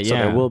 that's right. So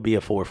yeah, there will be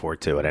a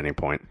 442 at any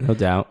point. no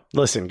doubt.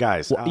 Listen,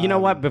 guys. You know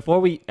what? Before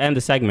we end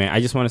the segment, I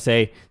just want to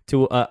say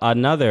to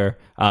another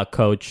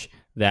coach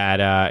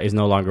that is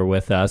no longer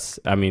with us.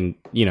 I mean,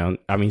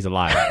 he's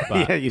alive.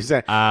 But, yeah, you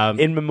said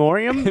in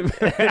memoriam,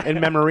 in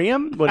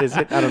memoriam. What is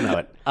it? I don't know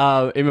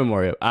it. In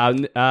memoriam.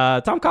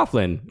 Tom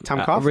Coughlin. Tom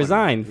Coughlin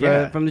resigned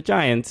from the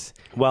Giants.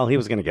 Well, he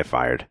was going to get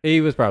fired.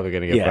 He was probably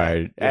going to get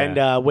fired. Yeah.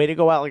 And way to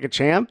go out like a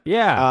champ.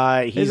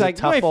 Yeah. He's like, a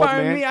tough you old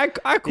firing man. me.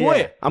 I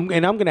quit. Yeah. I'm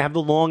going to have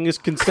the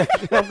longest I'm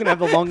going to have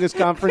the longest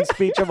conference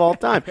speech of all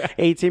time.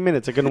 18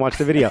 minutes. I couldn't watch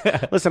the video.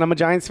 Listen, I'm a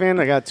Giants fan.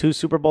 I got 2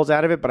 Super Bowls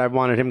out of it, but I've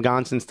wanted him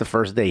gone since the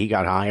first day he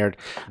got hired.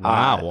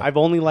 Wow. I've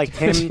only liked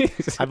him.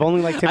 I've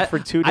only liked him for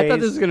 2 days. I thought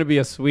this was going to be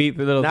a sweet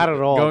little. Not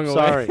at all. Going I'm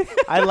sorry.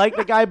 I like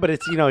the guy, but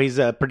it's he's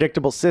a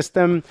predictable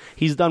system.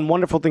 He's done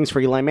wonderful things for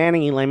Eli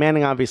Manning. Eli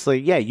Manning, obviously,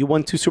 you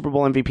won 2 Super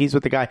Bowl MVPs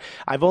with the guy.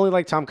 I've only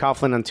liked Tom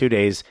Coughlin on 2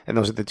 days, and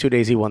those are the 2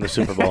 days he won the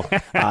Super Bowl.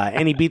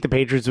 And he beat the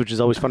Patriots, which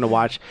is always fun to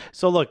watch.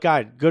 So look,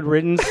 God, good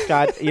riddance.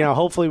 God,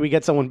 hopefully we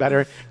get someone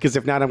better, because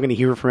if not, I'm going to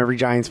hear from every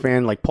Giants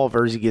fan. Like Paul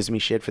Verzi gives me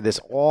shit for this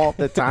all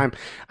the time.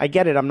 I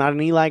get it. I'm not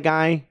an Eli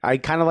guy. I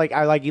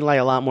like Eli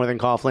a lot more than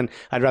Coughlin.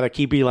 I'd rather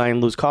keep Eli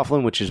and lose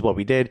Coughlin, which is what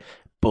we did.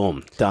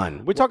 Boom,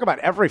 done. We talk about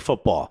every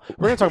football.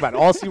 We're going to talk about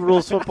Aussie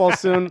rules football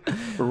soon,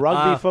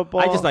 rugby football.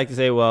 I just like to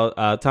say,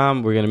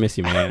 Tom, we're going to miss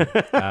you, man.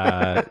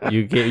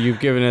 You've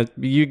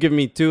given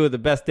me 2 of the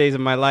best days of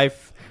my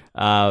life.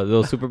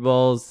 Those Super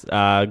Bowls,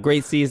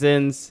 great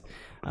seasons.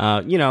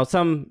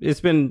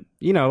 It's been,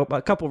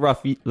 a couple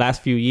rough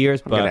last few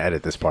years, but I'm going to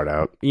edit this part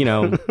out.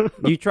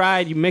 You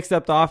tried, you mixed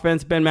up the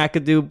offense. Ben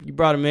McAdoo, you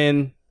brought him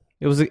in.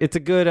 It's a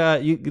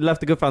good, you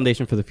left a good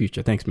foundation for the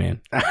future. Thanks,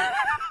 man.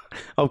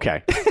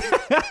 Okay.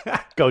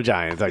 Go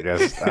Giants, I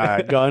guess.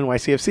 Go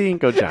NYCFC and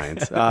go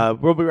Giants.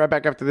 We'll be right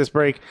back after this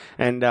break,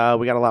 and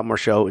we got a lot more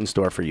show in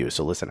store for you,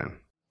 so listen in.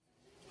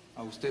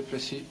 Wants to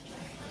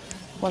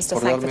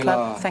thank the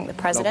club, thank the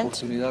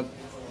president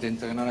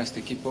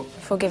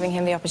for giving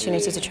him the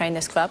opportunity to train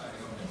this club.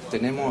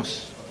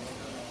 Tenemos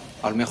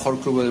al mejor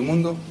club del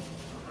mundo,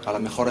 a la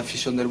mejor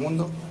afición del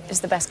mundo.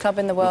 It's the best club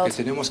in the world, with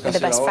the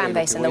best fan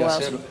base in the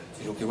world.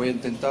 Lo que voy a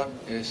intentar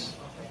es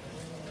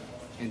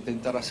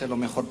intentar hacer lo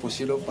mejor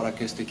posible para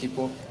que este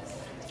equipo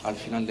al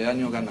final de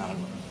año gane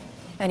algo.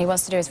 And he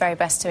wants to do his very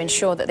best to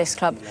ensure that this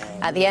club,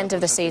 at the end of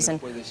the season,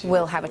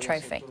 will have a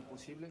trophy.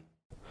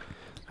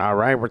 All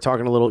right, we're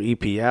talking a little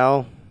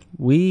EPL.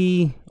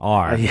 We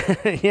are.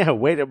 Yeah,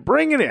 way to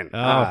bring it in.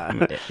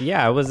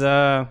 Yeah, it was,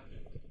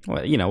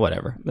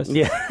 whatever.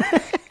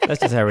 Let's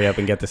just hurry up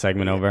and get the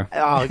segment over.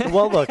 Oh,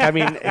 well, look, I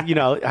mean,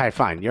 all right,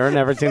 fine. You're an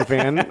Everton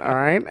fan, all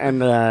right?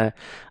 And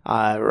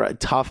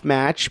tough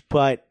match,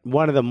 but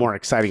one of the more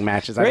exciting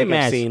matches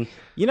I've seen.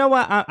 You know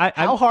what?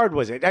 How hard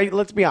was it?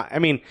 Let's be honest. I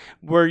mean,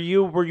 were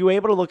you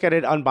able to look at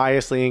it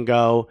unbiasedly and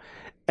go,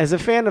 as a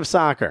fan of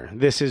soccer,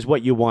 this is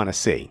what you want to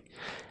see?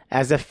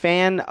 As a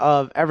fan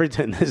of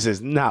Everton, this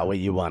is not what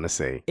you want to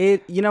see.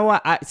 You know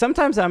what?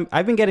 Sometimes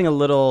I've been getting a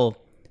little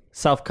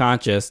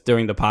self-conscious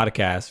during the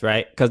podcast,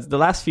 right? Because the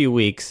last few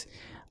weeks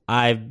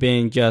I've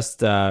been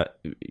just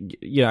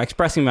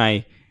expressing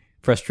my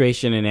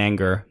frustration and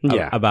anger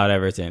about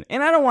Everton,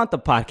 and I don't want the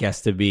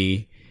podcast to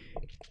be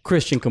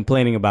Christian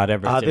complaining about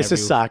Everton. This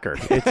is soccer.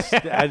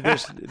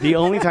 It's the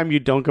only time you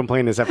don't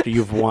complain is after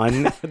you've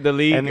won the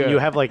league, and then you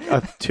have like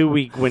a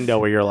 2-week window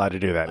where you're allowed to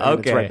do that. And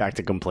okay, it's right back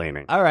to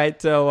complaining. All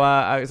right, so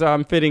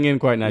I'm fitting in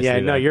quite nicely.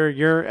 Yeah, no,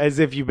 you're as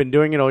if you've been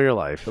doing it all your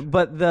life.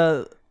 But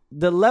the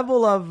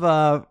level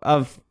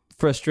of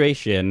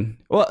frustration.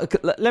 Well,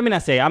 let me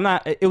not say I'm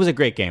not. It was a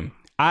great game.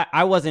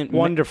 I wasn't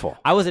wonderful.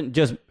 I wasn't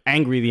just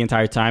angry the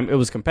entire time. It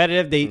was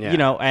competitive.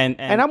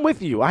 And I'm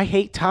with you. I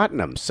hate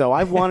Tottenham, so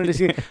I wanted to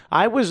see.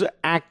 I was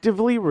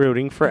actively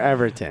rooting for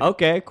Everton.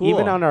 Okay, cool.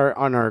 Even on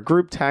our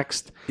group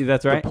text.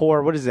 That's right.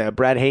 What is that?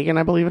 Brad Hagen,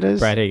 I believe it is.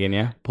 Brad Hagen,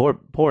 yeah.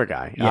 Poor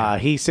guy. Yeah.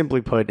 He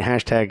simply put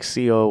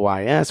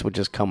 #COYS, which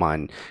is come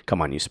on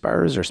you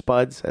Spurs, or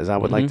Spuds, as I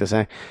would like to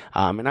say.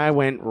 And I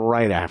went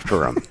right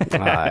after him.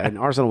 And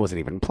Arsenal wasn't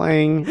even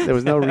playing. There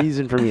was no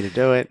reason for me to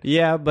do it.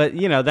 Yeah, but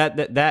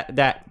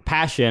that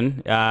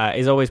passion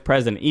is always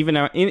present, even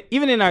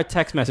in our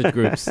text message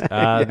groups.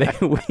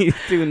 We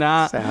do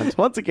not. Sounds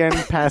once again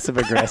passive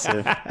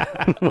aggressive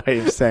way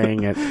of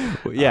saying it.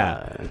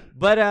 Yeah,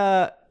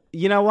 but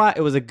you know what?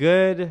 It was a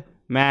good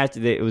match.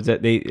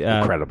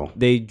 Incredible.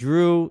 They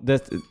drew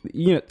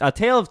a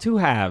tale of two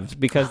halves,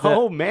 because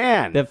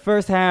the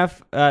first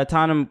half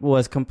Tottenham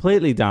was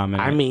completely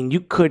dominant. I mean,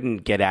 you couldn't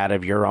get out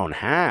of your own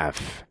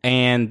half,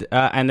 and then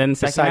the second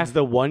besides half,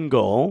 the one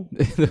goal,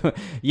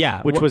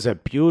 which was a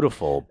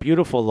beautiful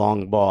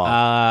long ball.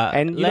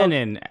 And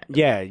Lennon,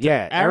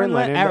 Aaron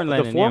Lennon,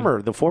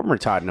 the former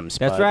Tottenham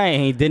Spud. That's right.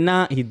 And he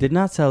did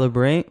not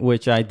celebrate,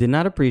 which I did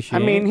not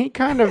appreciate. I mean, he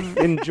kind of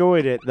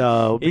enjoyed it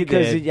though,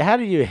 because how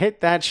do you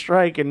hit that strike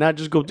strike and not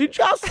just go, did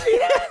y'all see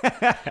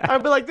that?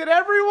 I'd be like, did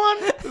everyone?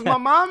 Is my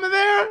mama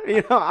there?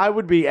 You know,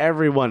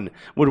 everyone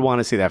would want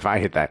to see that if I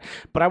hit that.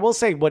 But I will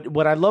say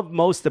what I love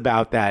most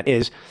about that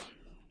is,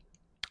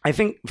 I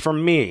think for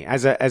me,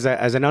 as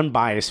an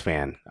unbiased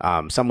fan,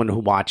 someone who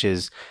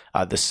watches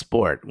the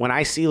sport, when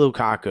I see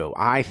Lukaku,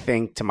 I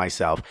think to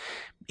myself,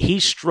 he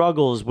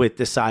struggles with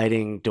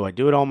deciding, do I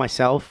do it all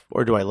myself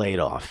or do I lay it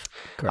off?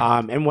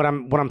 And what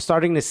I'm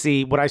starting to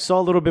see, what I saw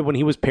a little bit when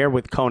he was paired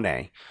with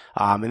Kone,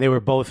 and they were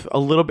both a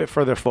little bit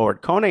further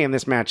forward. Kone in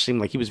this match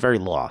seemed like he was very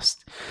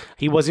lost.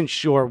 He wasn't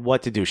sure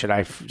what to do. Should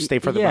I stay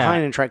further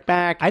behind and track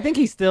back? I think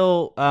he's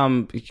still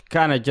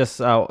kind of just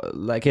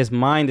like his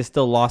mind is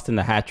still lost in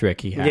the hat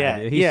trick he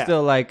had. He's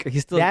still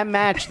that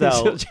match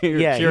though.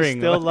 Cheering.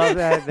 He still loved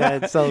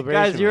that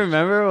celebration. Guys, you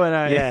remember when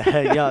I?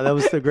 Yeah, that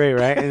was so great,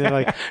 right? And they're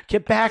like,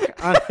 get back.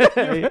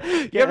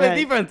 You play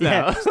defense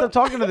now. Stop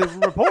talking to the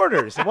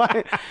reporters.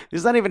 Why?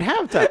 It's not even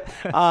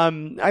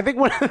halftime. I think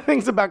one of the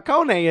things about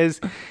Kone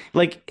is,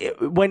 like,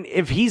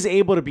 if he's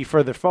able to be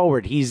further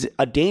forward, he's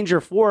a danger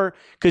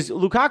because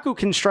Lukaku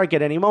can strike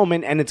at any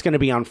moment and it's going to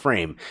be on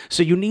frame.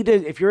 So you need to,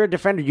 if you're a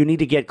defender, you need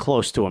to get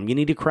close to him. You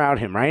need to crowd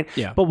him, right?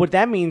 Yeah. But what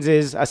that means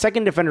is a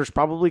second defender is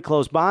probably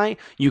close by.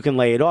 You can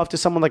lay it off to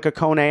someone like a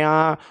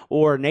Kone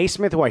or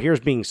Naismith, who I hear is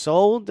being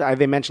sold.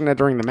 They mentioned that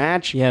during the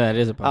match. Yeah, that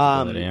is a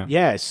possibility.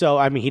 Yeah. So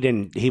I mean,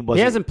 he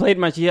hasn't played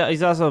much.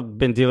 He's also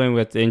been dealing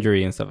with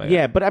injury and stuff like that.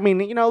 Yeah, but I mean,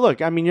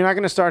 look, I mean, you're not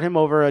going to start him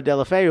over a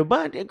Deulofeu,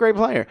 but a great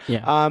player.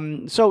 Yeah.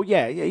 So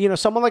yeah,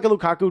 someone like a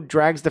Lukaku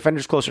drags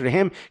defenders closer to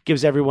him,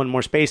 gives everyone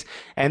more space,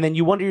 and then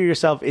you wonder to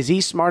yourself, is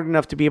he smart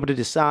enough to be able to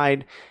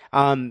decide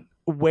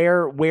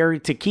where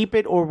to keep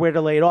it or where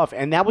to lay it off?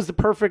 And that was the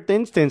perfect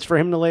instance for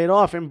him to lay it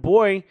off. And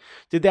boy,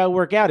 did that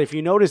work out. If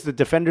you notice, the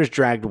defenders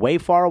dragged way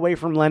far away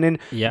from Lennon.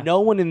 Yeah.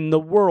 No one in the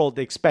world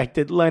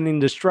expected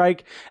Lennon to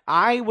strike.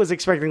 I was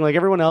expecting, like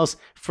everyone else,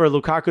 for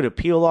Lukaku to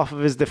peel off of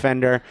his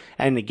defender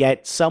and to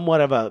get somewhat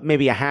of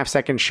maybe a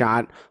half-second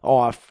shot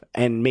off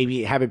and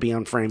maybe have it be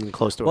on frame and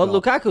close to a goal.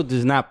 Well, Lukaku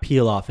does not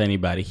peel off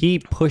anybody. He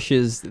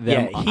pushes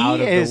them out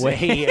of the way.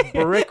 He is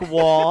a brick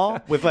wall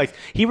with, like,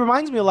 he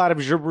reminds me a lot of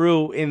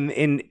Giroud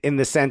in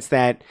the sense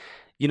that,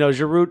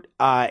 Giroud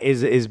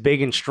is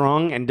big and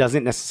strong and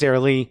doesn't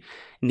necessarily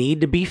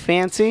need to be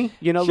fancy.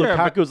 Sure,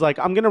 Lukaku's like,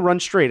 I'm going to run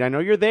straight. I know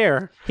you're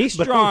there. He's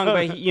strong,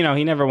 but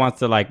he never wants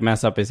to, like,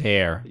 mess up his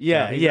hair.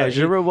 Yeah,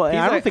 Giroud. Well,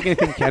 I don't think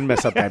anything can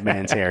mess up that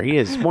man's hair. He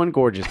is one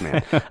gorgeous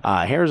man.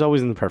 Hair is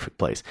always in the perfect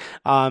place.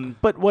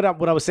 But what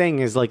I was saying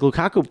is, like,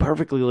 Lukaku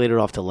perfectly laid it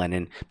off to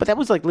Lennon, but that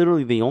was, like,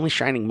 literally the only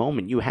shining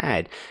moment you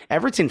had.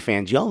 Everton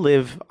fans, y'all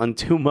live on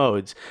two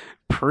modes.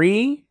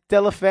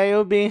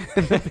 Deulofeu being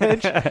in the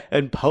pitch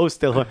and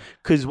post Deulofeu,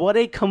 because what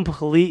a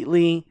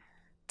completely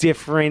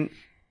different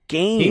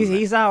game.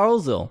 He's our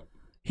Ozil.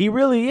 He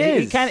really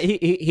is.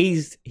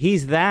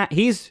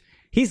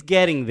 He's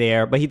getting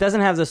there, but he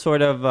doesn't have the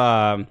sort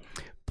of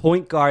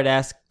point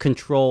guard-esque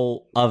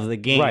control of the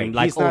game. Right.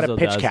 Like he's not Ozil a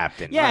pitch does.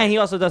 captain. Yeah, right. And he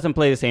also doesn't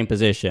play the same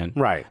position.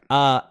 Right.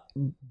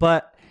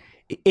 But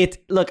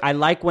I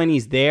like when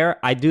he's there.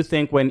 I do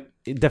think when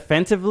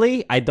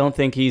defensively, I don't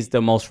think he's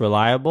the most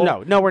reliable.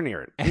 No, nowhere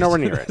near it.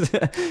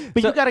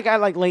 But you got a guy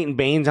like Leighton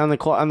Baines on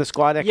the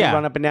squad that can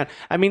run up and down.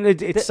 I mean,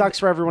 it sucks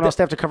for everyone else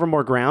to have to cover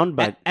more ground.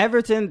 But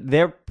Everton,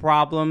 their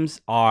problems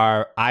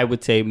are, I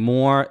would say,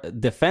 more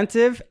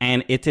defensive,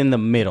 and it's in the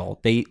middle.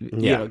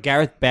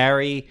 Gareth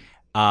Barry,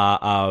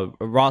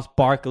 Ross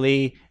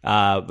Barkley,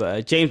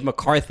 James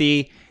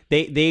McCarthy.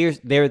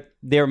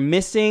 They're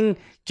missing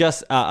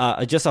just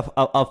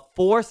a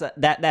force,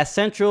 that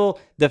central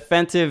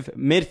defensive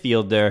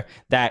midfielder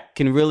that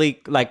can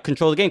really, like,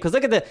 control the game. Because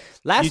look at the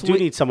last week. You do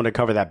need someone to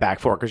cover that back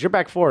four, because your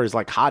back four is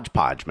like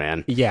hodgepodge,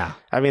 man. Yeah.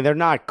 I mean, they're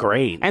not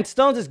great. And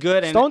Stones is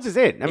good. Stones is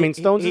it. I mean,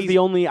 Stones is the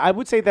only, I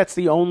would say that's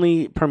the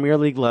only Premier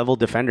League level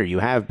defender you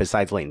have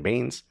besides Leighton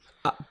Baines.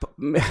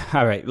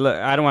 All right, look,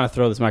 I don't want to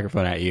throw this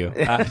microphone at you.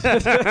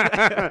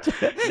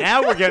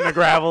 Now we're getting a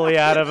gravelly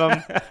out of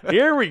him.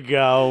 Here we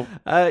go.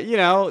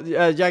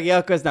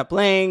 Jagielka's not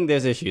playing.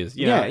 There's issues.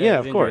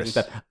 Of course.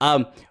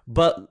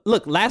 But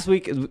look, last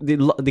week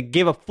they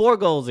gave up 4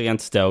 goals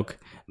against Stoke,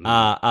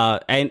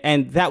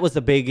 and that was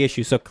the big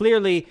issue. So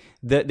clearly,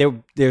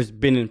 there's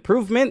been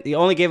improvement. They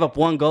only gave up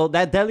 1 goal.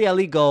 That Dele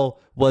Alli goal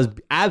was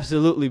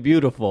absolutely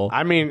beautiful.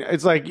 I mean,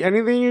 it's like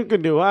anything you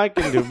can do, I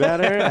can do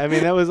better. I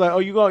mean, that was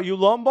like, you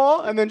long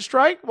ball and then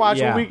strike. Watch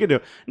what we can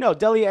do. No,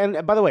 Dele,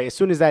 and by the way, as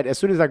soon as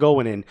that goal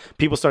went in,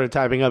 people started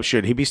typing up,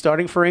 should he be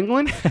starting for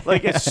England?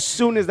 Like, as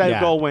soon as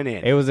that goal went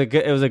in, it was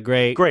a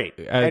great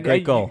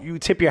goal. You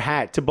tip your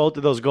hat to both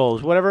of those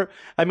goals. Whatever.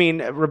 I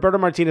mean, Roberto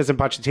Martinez and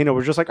Pochettino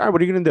were just like, all right,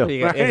 what are you going to do?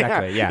 Yeah,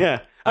 exactly.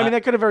 Yeah. I mean,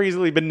 that could have very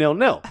easily been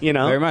 0-0.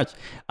 Very much.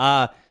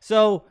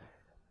 So.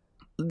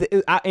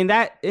 In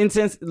that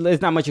instance, there's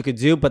not much you could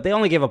do, but they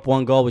only gave up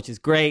 1 goal, which is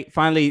great.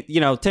 Finally,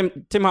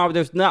 Tim Howard,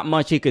 there's not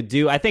much he could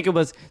do. I think it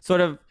was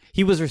sort of,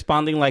 he was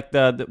responding like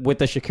with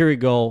the Shaqiri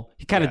goal.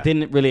 He kind of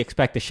didn't really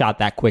expect the shot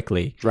that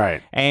quickly.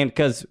 Right. And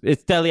because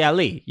it's Dele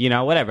Alli,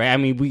 whatever. I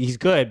mean, he's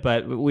good,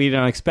 but we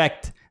don't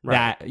expect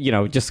that,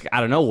 just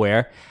out of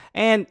nowhere.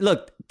 And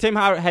look, Tim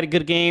Howard had a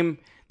good game.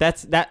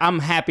 I'm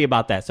happy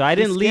about that. So I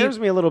didn't leave. He scares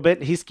me a little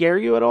bit. He scare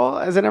you at all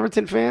as an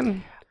Everton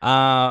fan?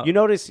 You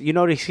notice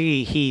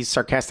he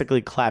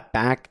sarcastically clapped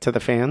back to the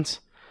fans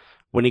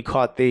when he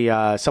caught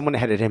someone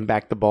headed him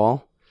back the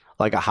ball,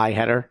 like a high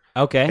header.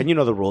 Okay. And you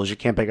know the rules. You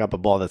can't pick up a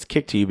ball that's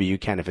kicked to you, but you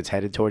can if it's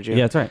headed towards you.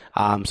 Yeah, that's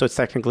right. So it's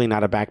technically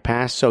not a back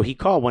pass. So he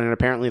caught one, and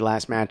apparently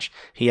last match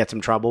he had some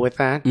trouble with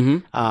that. Mm-hmm.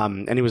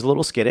 And he was a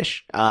little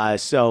skittish.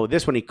 So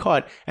this one he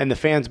caught, and the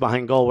fans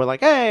behind goal were like,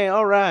 "Hey,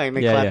 all right!" And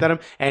they clapped at him,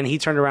 and he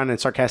turned around and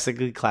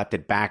sarcastically clapped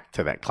back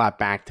to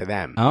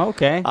them. Oh,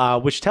 okay.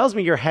 Which tells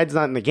me your head's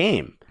not in the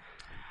game.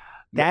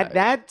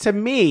 That to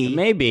me,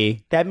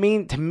 maybe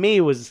to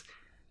me was.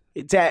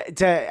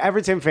 To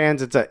Everton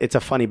fans, it's a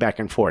funny back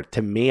and forth.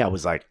 To me, I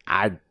was like,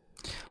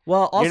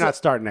 also, you're not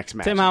starting next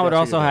match. Tim Howard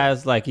also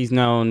has he's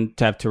known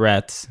to have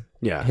Tourette's.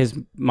 Yeah, his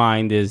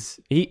mind is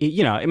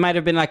it might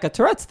have been like a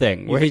Tourette's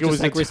thing where he's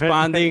just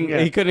responding.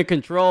 Yeah. He couldn't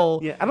control.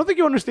 Yeah, I don't think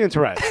you understand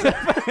Tourette's.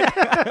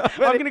 I'm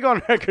going to go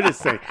on record as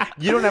saying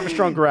you don't have a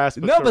strong grasp.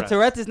 Of Tourette's. But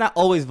Tourette's is not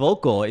always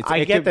vocal.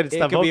 I get that it's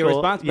not vocal. It could be a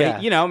response,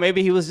 but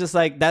maybe he was just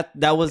like that.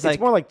 That was it's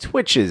more like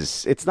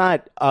twitches. It's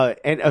not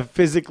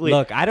physically.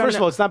 Look, I don't. First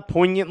of all, it's not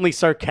poignantly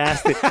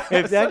sarcastic.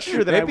 If that's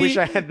true, then I wish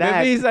I had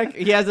that.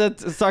 Maybe he has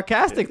a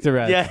sarcastic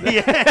Tourette's.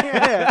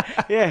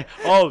 Yeah.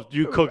 Oh,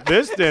 you cooked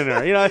this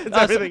dinner? It's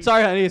everything.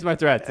 Sorry, honey, it's my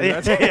Tourette's.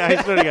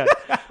 I swear to God.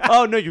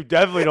 Oh, no, you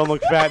definitely don't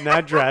look fat in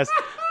that dress.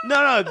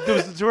 No, it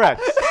was the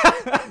Tourette's.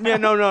 Yeah,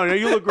 no,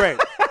 you look great.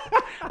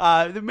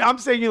 I'm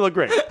saying you look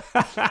great.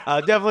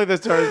 Definitely the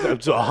Tourette's.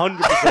 It's 100%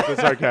 the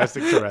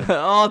sarcastic Tourette's.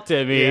 Oh,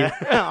 Timmy.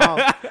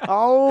 Yeah.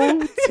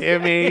 Oh,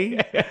 Timmy.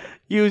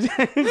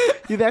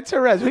 That's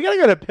Tourette's. We gotta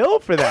get a pill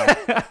for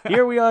that.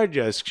 Here we are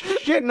just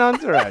shitting on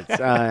Tourette's.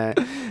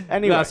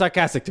 Anyway, no,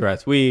 sarcastic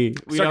Tourette's. We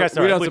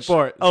don't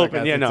support.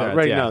 Open,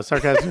 no,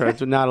 sarcastic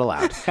Tourette's are not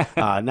allowed.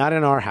 Not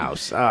in our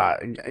house.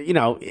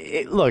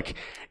 Look,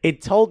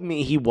 it told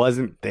me he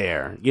wasn't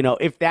there.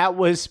 If that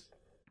was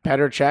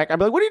Petr Cech, I'd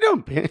be like, what are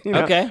you doing?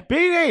 Okay.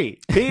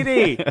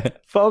 PD.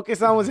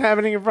 Focus on what's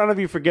happening in front of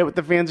you. Forget what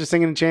the fans are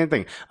singing and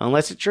chanting.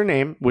 Unless it's your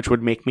name, which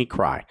would make me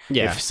cry.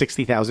 Yeah. If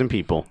 60,000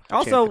 people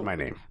chanted my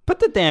name. Put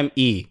the damn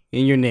E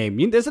in your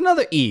name. There's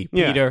another E,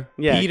 Peter.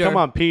 Yeah. Peter. Come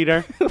on,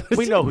 Peter.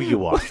 We know who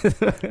you are.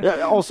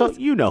 Also,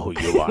 you know who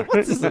you are.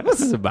 What's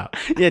this about?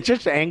 Yeah,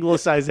 just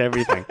anglicize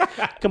everything.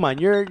 Come on,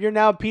 you're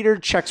now Peter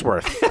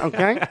Checksworth,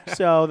 okay?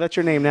 So that's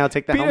your name now.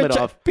 Take the helmet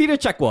off. Peter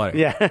Checkwater.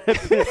 Yeah.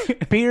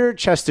 Peter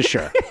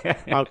Chestershire,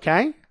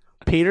 okay?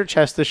 Peter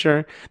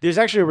Chestershire. There's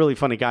actually a really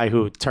funny guy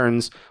who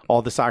turns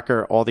all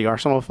the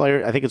Arsenal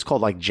players. I think it's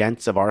called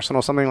Gents of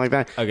Arsenal, something like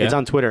that. Okay. It's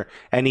on Twitter,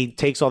 and he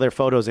takes all their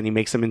photos and he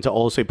makes them into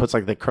old. So he puts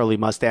the curly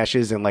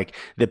mustaches and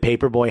the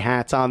paperboy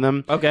hats on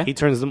them. Okay. He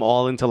turns them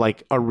all into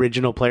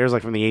original players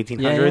from the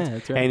 1800s, yeah,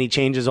 that's right. and he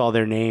changes all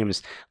their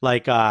names.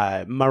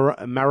 Marwan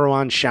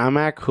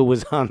Shamak, who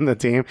was on the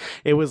team,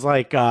 it was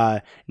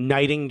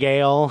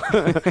Nightingale,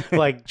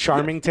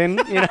 Charmington.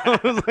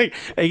 It was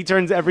he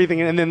turns everything,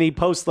 and then he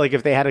posts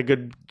if they had a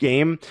good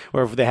game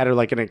or if they had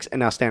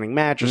an outstanding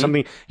match or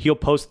something, he'll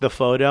post the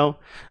photo.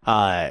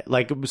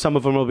 Some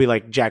of them will be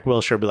Jack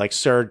Wilshere, be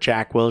Sir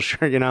Jack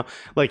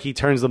Wilshere, he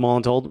turns them all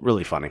into old.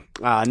 Really funny.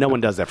 No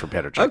one does that for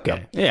Petr Cech.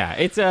 Okay. Yeah.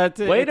 It's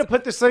way to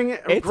put this thing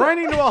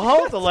grinding to a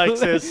halt,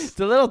 Alexis. It's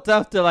a little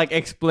tough to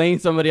explain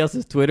somebody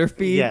else's Twitter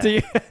feed to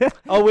you.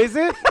 Oh, is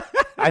it?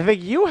 I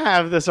think you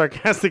have the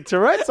sarcastic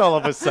Tourette's all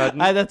of a sudden.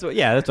 That's what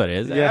it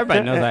is. Yeah.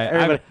 Everybody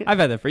knows I've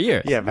had that for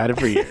years. Yeah, I've had it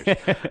for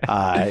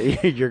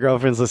years. Your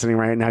girlfriend's listening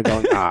right now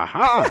going,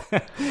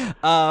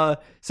 aha.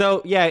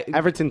 So, yeah.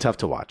 Everton, tough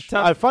to watch.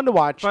 Fun to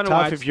watch. Tough to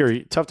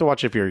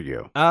watch if you're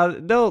you.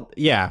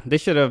 They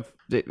should have.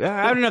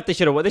 I don't know if they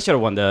should have. They should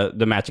have won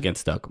the match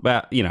against Stoke,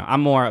 but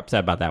I'm more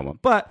upset about that one.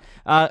 But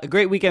a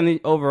great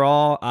weekend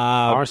overall.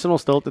 Arsenal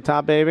still at the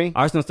top, baby.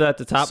 Arsenal still at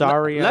the top.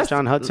 Sorry,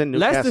 John Hudson.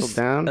 Newcastle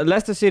down.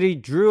 Leicester City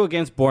drew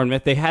against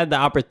Bournemouth. They had the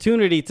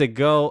opportunity to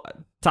go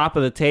top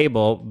of the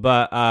table,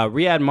 but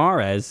Riyad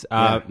Mahrez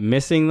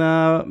missing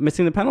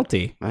the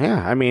penalty.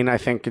 Yeah, I mean, I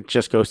think it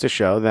just goes to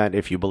show that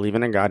if you believe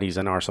in a God, he's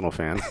an Arsenal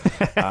fan.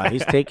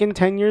 He's taken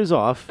 10 years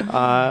off.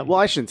 Well,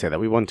 I shouldn't say that.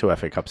 We won 2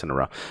 FA Cups in a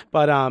row.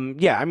 But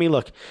yeah, I mean,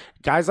 look,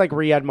 guys like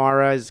Riyad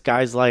Mahrez,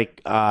 guys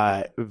like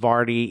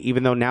Vardy,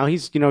 even though now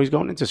he's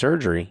going into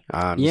surgery.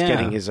 He's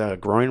getting his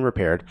groin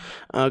repaired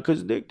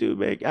because dick too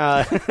big.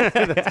 That's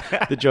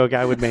the joke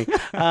I would make.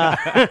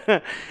 Guy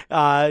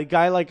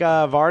like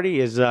Vardy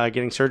is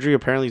getting surgery.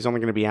 Apparently, he's only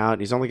going to be out.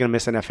 He's only going to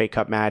miss an FA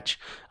Cup match.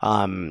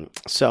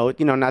 So,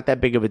 not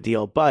that big of a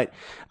deal. But,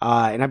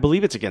 and I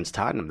believe it's against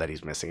Tottenham that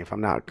he's missing, if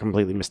I'm not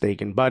completely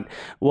mistaken. But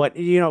what's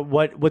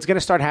going to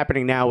start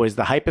happening now is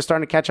the hype is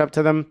starting to catch up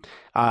to them.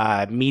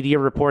 Media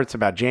reports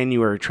about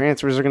January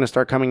transfers are going to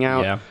start coming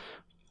out. Yeah.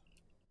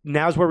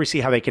 Now's where we see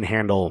how they can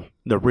handle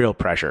the real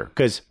pressure.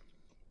 Because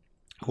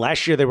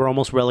last year, they were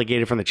almost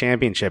relegated from the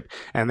championship,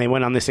 and they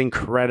went on this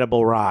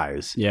incredible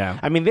rise. Yeah.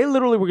 I mean, they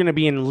literally were going to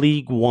be in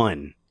League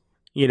One,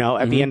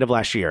 at the end of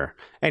last year.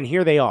 And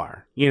here they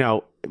are,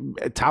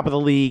 top of the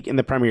league in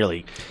the Premier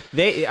League.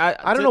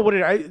 I don't know what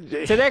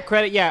it. To their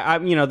credit,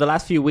 the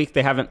last few weeks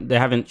they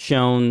haven't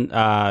shown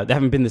they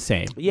haven't been the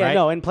same. Yeah, right?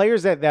 no, and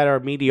players that are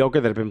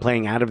mediocre that have been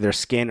playing out of their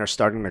skin are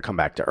starting to come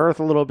back to earth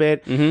a little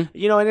bit.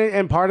 Mm-hmm.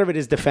 And part of it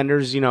is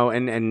defenders,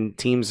 and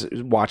teams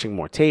watching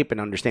more tape and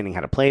understanding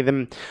how to play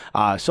them.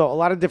 So a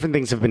lot of different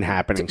things have been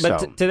happening.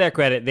 But to their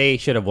credit, they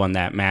should have won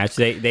that match.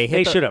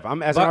 They should have.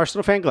 I'm as an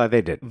Arsenal fan glad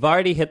they did.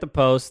 Vardy hit the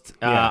post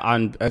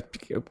on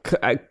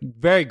a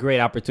very great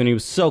opportunity. He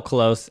was so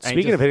close.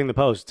 Speaking of hitting the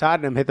post,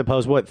 Tottenham hit the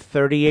post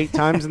 38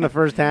 times in the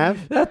first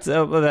half. That's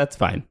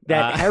fine.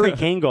 That Harry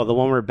Kane goal, the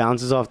one where it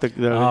bounces off the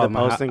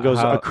post and goes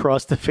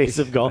across the face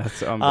of goal.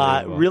 That's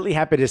unbelievable. Really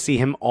happy to see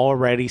him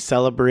already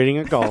celebrating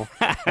a goal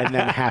and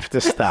then have to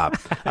stop.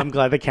 I'm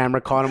glad the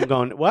camera caught him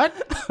going, "What?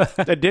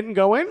 That didn't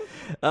go in?"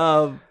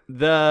 Vardy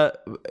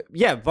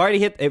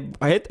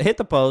hit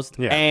the post,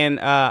 and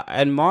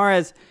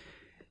Mahrez,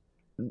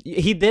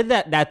 he did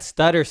that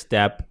stutter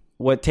step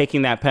with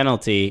taking that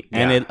penalty,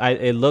 and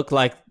it looked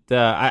like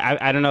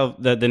I don't know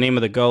the name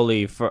of the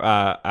goalie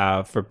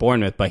for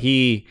Bournemouth, but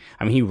he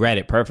read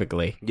it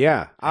perfectly.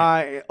 Yeah,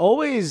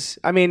 it's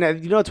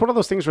one of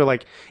those things where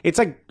it's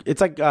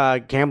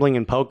like gambling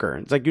and poker.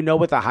 It's like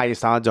what the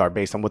highest odds are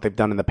based on what they've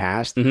done in the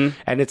past, and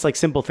it's like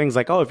simple things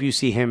like, if you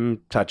see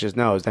him touch his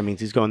nose, that means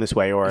he's going this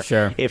way, or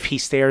if he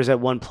stares at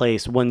one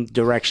place, one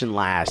direction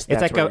last.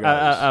 It's like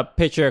a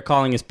pitcher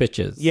calling his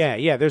pitches.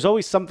 Yeah. There's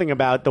always something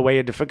about the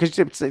way because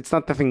it's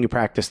not the thing you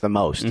practice the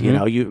most.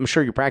 I'm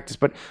sure you practice,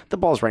 but the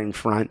ball's right in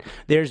front.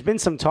 There's been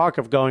some talk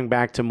of going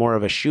back to more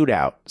of a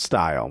shootout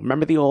style.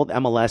 Remember the old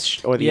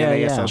MLS or the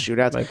NASL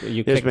shootouts? Like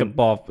you kick the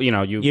ball, you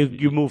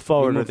move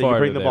forward, or you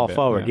bring the ball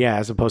forward. Yeah,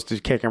 as opposed to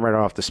kicking right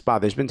off the spot.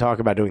 There's been talk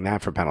about doing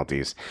that for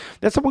penalties.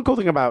 That's the one cool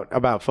thing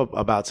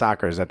about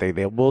soccer is that they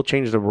will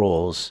change the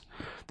rules.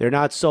 They're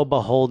not so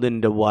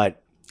beholden to what.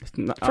 First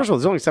of all,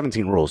 there's only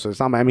 17 rules, so it's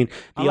not. The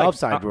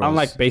offside rules.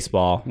 Unlike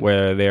baseball,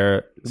 where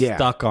they're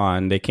stuck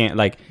on, they can't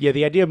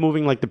the idea of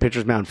moving the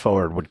pitcher's mound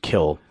forward would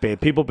kill.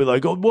 People be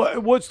like, "Oh,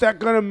 what's that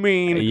gonna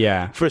mean?"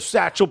 For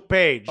Satchel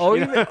Paige. Oh,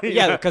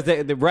 because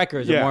the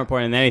records are more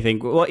important than anything.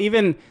 Well,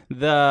 even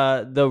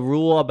the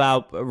rule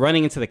about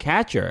running into the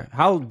catcher.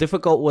 How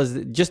difficult was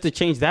it just to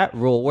change that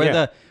rule?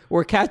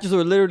 Where catchers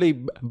were literally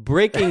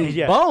breaking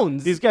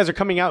bones. These guys are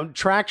coming out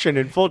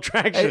in full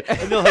traction.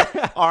 And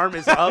they're arm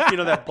is up,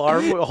 that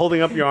bar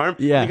holding up your arm.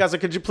 Yeah. And the guy's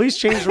like, could you please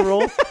change the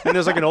rule? And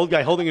there's an old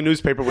guy holding a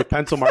newspaper with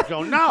pencil marks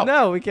going,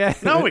 no, we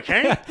can't. No, we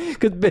can't.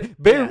 Because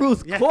Babe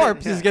Ruth's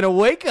corpse is going to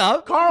wake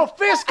up. Carl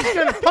Fisk is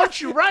going to punch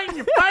you right in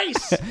your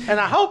face. And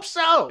I hope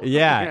so.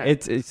 Yeah.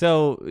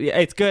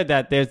 It's good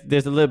that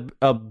there's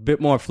a bit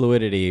more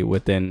fluidity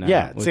within the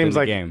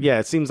game. Yeah,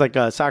 it seems like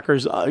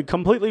soccer's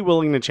completely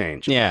willing to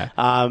change. Yeah.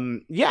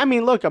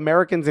 Look,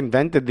 Americans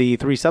invented the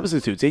 3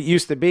 substitutes. It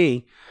used to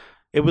be,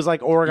 it was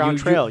like Oregon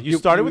Trail. You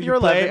started with your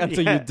 11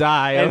 until you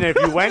die, and if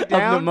you went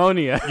down, of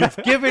pneumonia, you've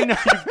given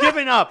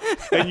up,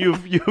 and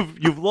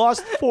you've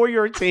lost for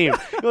your team.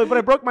 You're like, but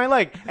I broke my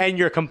leg, and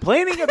you're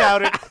complaining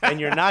about it,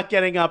 and you're not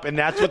getting up, and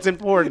that's what's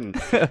important.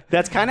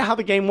 That's kind of how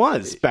the game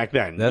was back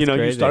then. That's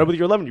crazy. You started with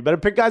your 11. You better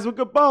pick guys with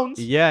good bones.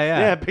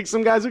 Yeah. Pick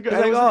some guys with good.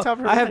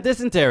 I have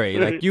dysentery.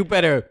 You're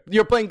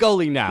playing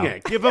goalie now. Yeah,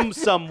 give them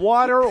some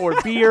water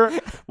or beer,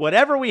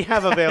 whatever we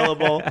have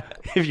available.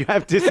 If you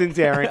have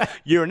dysentery,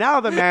 you're now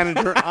the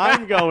manager.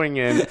 I'm going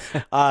in.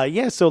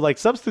 So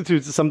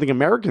substitutes is something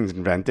Americans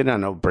invented. I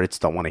know Brits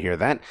don't want to hear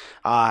that,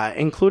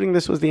 including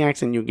this was the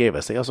accent you gave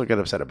us. They also get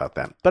upset about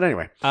that. But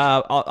anyway.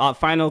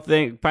 Final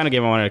game I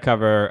wanted to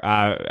cover,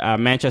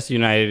 Manchester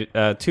United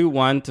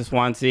 2-1 to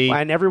Swansea.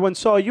 And everyone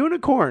saw a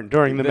unicorn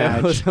during the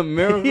match. That was a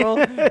miracle.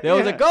 There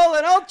was a goal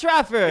at Old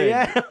Trafford.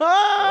 Yeah.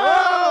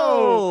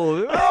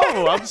 Oh,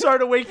 I'm sorry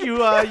to wake you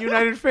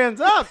United fans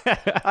up.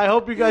 I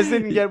hope you guys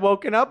didn't get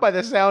woken up by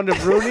the sound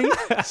of Rooney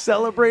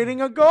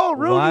celebrating a goal.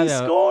 Rooney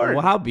scored.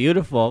 Well, how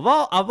beautiful!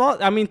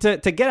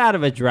 To get out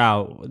of a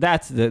drought,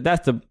 that's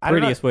the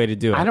prettiest way to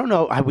do it. I don't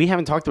know. We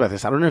haven't talked about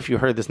this. I don't know if you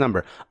heard this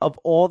number of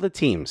all the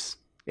teams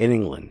in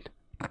England.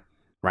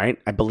 Right,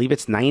 I believe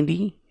it's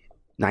 90,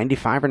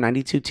 95 or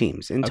 92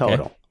 teams in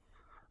total. Okay.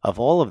 Of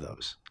all of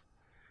those,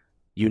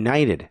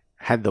 United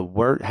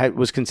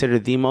was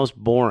considered the most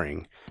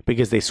boring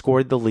because they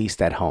scored the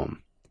least at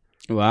home.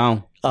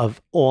 Wow!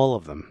 Of all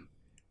of them.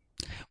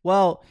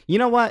 Well, you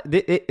know what?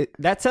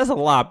 That says a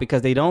lot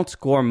because they don't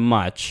score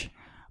much,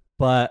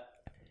 but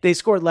they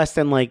scored less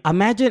than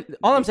Imagine.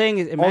 All I'm saying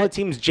is all the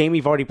teams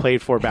Jamie Vardy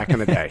played for back in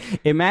the day.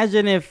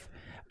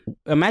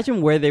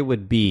 Imagine where they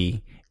would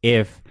be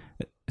if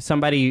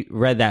somebody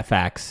read that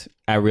fax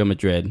at Real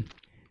Madrid.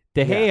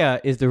 De Gea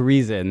is the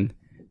reason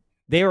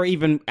they were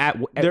even at.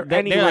 They're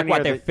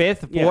like their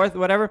 5th, 4th,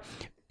 whatever.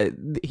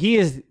 He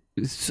is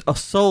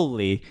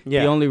solely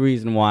Yeah. the only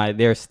reason why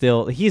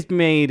he's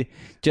made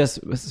just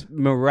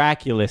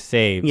miraculous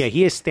saves. Yeah,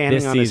 he is standing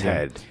this on his season.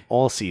 head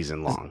all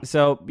season long.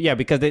 So, yeah,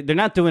 because they're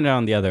not doing it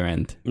on the other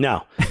end.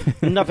 No,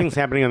 nothing's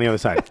happening on the other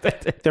side.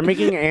 They're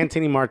making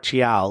Anthony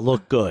Martial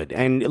look good.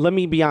 And let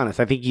me be honest,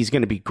 I think he's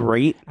going to be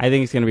great. I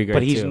think he's going to be great,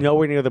 but he's too.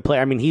 nowhere near the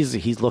player. I mean,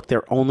 he's looked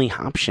their only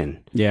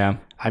option. Yeah.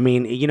 I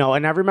mean,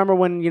 and I remember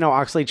when,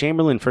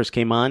 Oxlade-Chamberlain first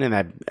came on and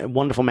that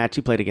wonderful match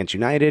he played against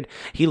United.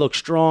 He looked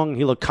strong.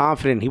 He looked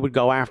confident. He would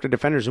go after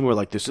defenders and we were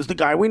like, this is the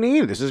guy we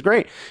need. This is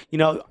great.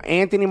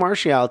 Anthony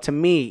Martial, to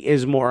me,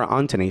 is more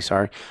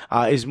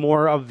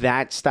of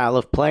that style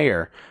of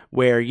player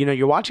where,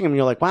 you're watching him and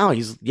you're like, wow,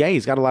 he's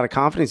got a lot of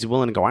confidence. He's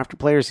willing to go after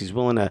players. He's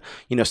willing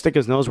to, stick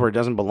his nose where it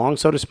doesn't belong,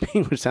 so to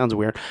speak, which sounds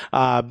weird.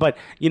 But,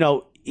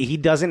 he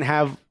doesn't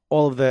have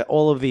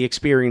all of the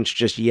experience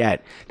just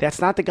yet. That's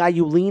not the guy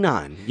you lean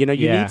on. You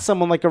need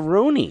someone like a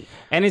Rooney.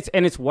 And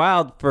it's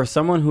wild for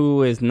someone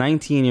who is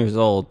 19 years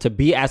old to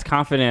be as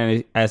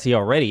confident as he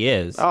already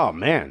is. Oh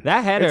man,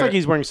 that header! It's like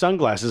he's wearing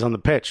sunglasses on the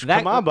pitch.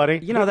 Come on, buddy.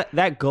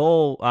 That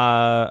goal.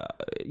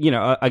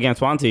 Against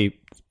Swansea.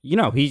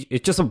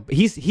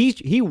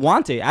 He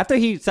wanted after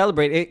he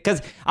celebrated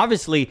because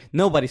obviously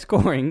nobody's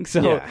scoring,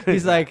 so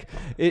he's like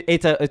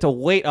it's a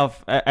weight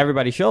off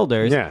everybody's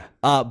shoulders. Yeah.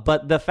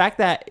 But the fact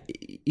that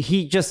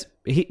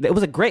it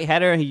was a great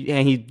header and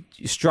he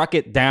struck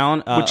it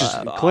down, which is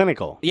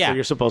clinical. Yeah, so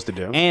you're supposed to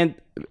do. And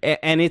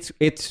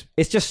it's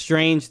just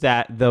strange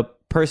that the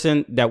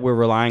person that we're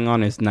relying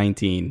on is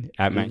 19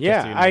 at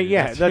Manchester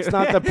United. That's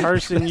not the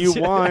person you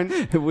want.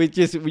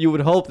 You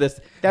would hope this.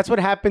 That's what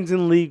happens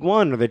in League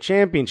One or the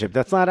Championship.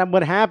 That's not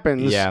what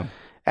happens. Yeah.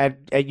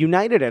 At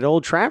United at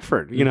Old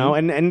Trafford,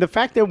 and the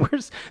fact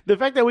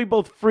that we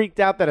both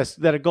freaked out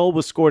that a goal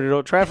was scored at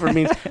Old Trafford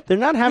means they're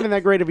not having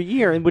that great of a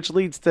year, and which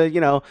leads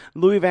to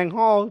Louis van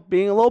Gaal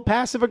being a little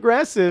passive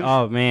aggressive.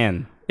 Oh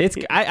man.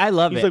 I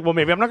love it. He's like, well,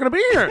 maybe I'm not going to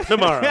be here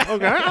tomorrow.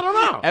 Okay, I don't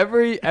know.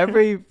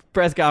 Every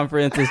press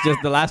conference is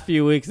just the last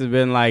few weeks have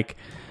been like,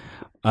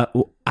 I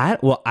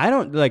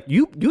don't like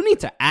you. You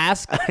need to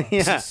ask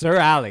Sir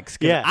Alex.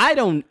 Yeah, I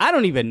don't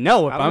even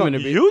know if I'm going to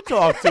be. You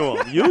talk to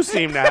him. You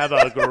seem to have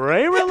a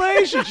great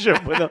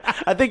relationship with him.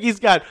 I think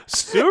he's got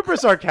super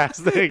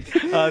sarcastic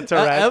Tourette.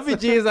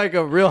 LVG is like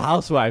a real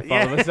housewife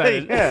all of a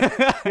sudden.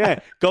 Yeah.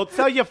 Go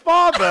tell your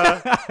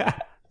father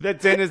that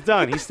dinner's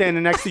done. He's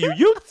standing next to you.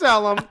 You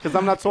tell him, because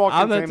I'm not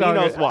talking to him. He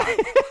knows why.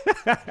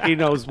 He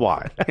knows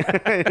why.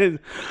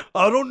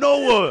 I don't know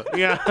what.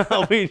 Yeah,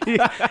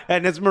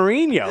 and it's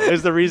Mourinho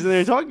is the reason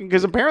they're talking,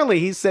 because apparently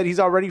he said he's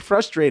already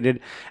frustrated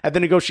at the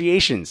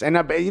negotiations, and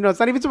it's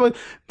not even supposed.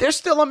 There's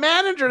still a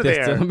manager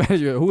there. Still a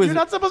manager who is you're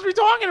not supposed to be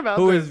talking about.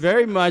 Who is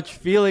very much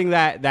feeling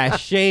that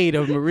shade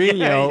of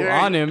Mourinho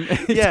on him.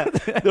 Yeah,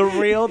 the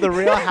real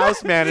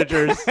house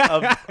managers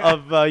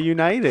of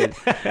United.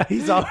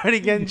 He's already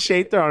getting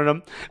shade thrown at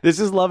him. This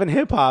is love and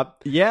hip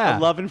hop. Yeah,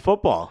 love and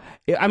football.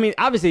 I mean,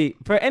 obviously,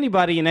 for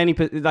anybody in any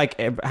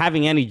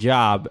having any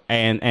job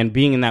and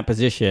being in that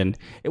position,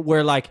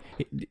 where like,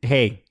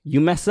 hey,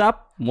 you mess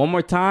up one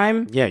more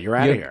time, you're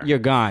out of here. You're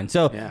gone.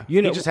 So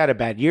he just had a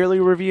bad yearly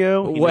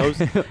review.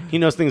 He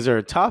knows things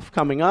are tough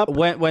coming up.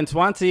 When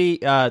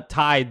Swansea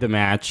tied the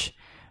match,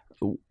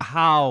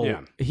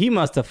 he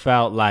must have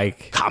felt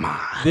like, come on,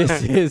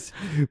 this is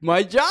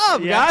my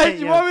job, guys.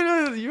 You want me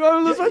to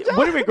lose my job?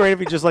 Wouldn't it be great if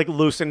he just like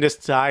loosened his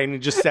tie and he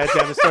just sat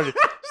down and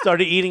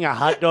started eating a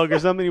hot dog or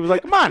something? He was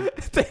like, come on,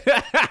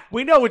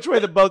 we know which way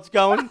the boat's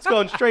going. It's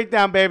going straight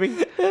down, baby.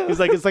 He's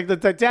like, it's like the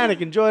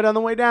Titanic. Enjoy it on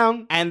the way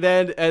down. And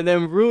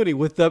then Rooney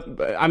with the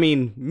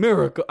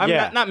miracle.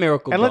 Not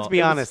miracle. And let's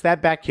be honest,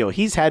 that back heel,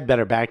 he's had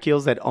better back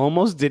heels that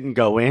almost didn't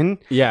go in.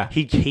 Yeah,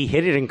 he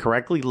hit it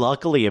incorrectly.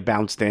 Luckily, it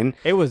bounced in.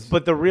 It was.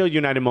 But the real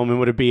United moment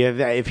would be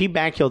if he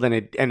backheeled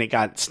and it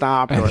got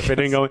stopped, or if it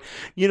didn't go,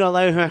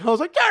 like I was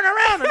like, turn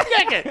around and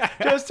kick it.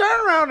 Just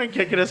turn around and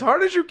kick it as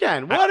hard as you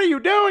can. What are you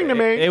doing to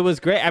me? It was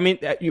great. I mean,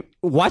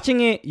 watching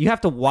it, you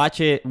have to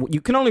watch it.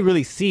 You can only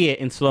really see it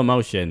in slow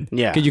motion.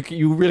 Yeah, because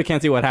you really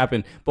can't see what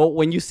happened. But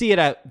when you see it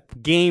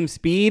at game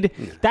speed,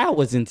 that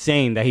was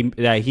insane. That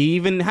he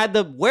even had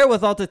the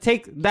wherewithal to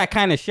take that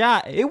kind of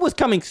shot. It was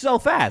coming so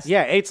fast.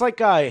 Yeah, it's like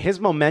his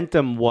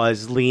momentum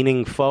was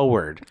leaning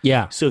forward.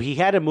 Yeah, so he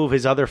had to move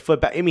his other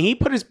foot back. I mean, he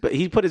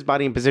put his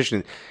body in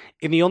position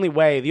in the only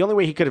way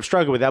he could have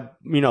struggled without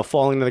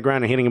falling to the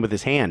ground and hitting him with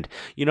his hand.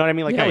 You know what I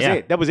mean? Like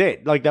that was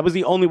it. Like that was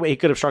the only way he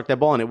could have struck that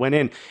ball, and it went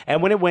in.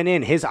 And when it went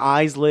in, his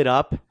eyes lit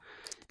up.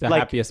 The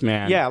happiest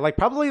man. Yeah, like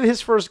probably his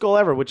first goal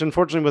ever, which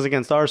unfortunately was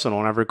against Arsenal,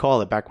 and I recall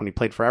it back when he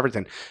played for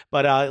Everton.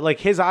 But like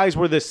his eyes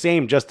were the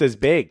same, just as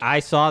big. I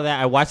saw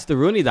that. I watched the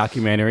Rooney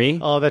documentary.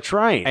 Oh, that's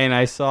right. And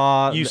I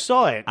saw... You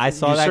saw it. I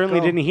saw that. You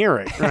certainly didn't hear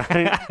it,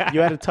 right?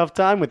 You had a tough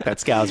time with that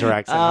Scouser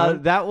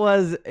accent.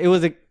 It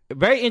was a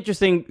very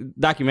interesting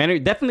documentary.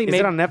 Definitely. Is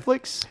it on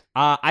Netflix?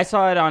 I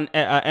saw it on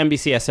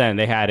NBCSN.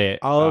 They had it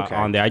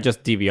on there. I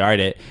just DVR'd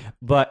it.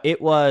 But it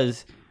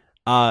was...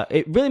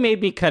 it really made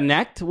me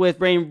connect with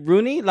Wayne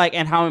Rooney,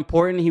 and how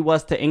important he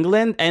was to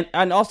England,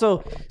 and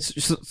also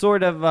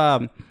sort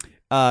of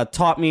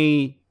taught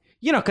me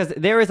you know, because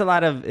there is a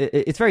lot of,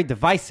 it's very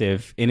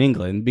divisive in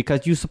England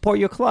because you support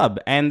your club,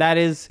 and that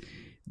is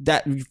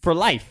that for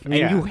life, and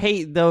you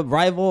hate the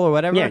rival or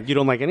whatever. Yeah, you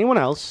don't like anyone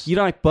else. You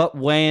don't like, but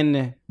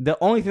when the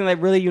only thing that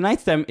really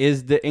unites them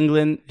is the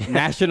England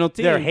national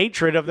team. Their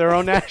hatred of their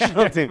own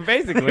national team.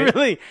 Basically.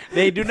 Really,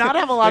 they do not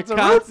have a lot to root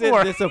constant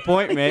for.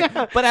 disappointment.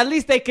 But at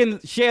least they can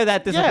share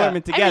that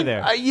disappointment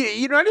together. I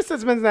mean, United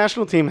States men's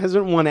national team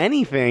hasn't won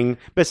anything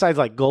besides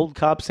like Gold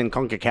Cups and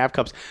CONCACAF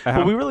Cups.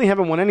 But we really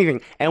haven't won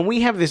anything. And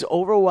we have this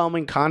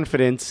overwhelming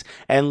confidence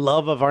and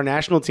love of our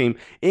national team.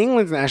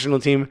 England's national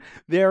team,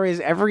 there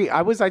is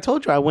I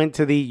told you I went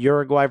to the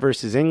Uruguay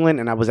versus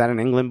England, and I was at an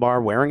England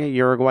bar wearing a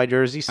Uruguay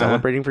jersey,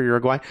 celebrating for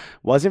Uruguay.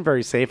 Wasn't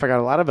very safe. I got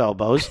a lot of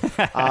elbows.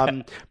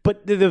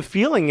 But the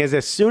feeling is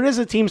as soon as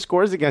a team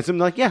scores against them,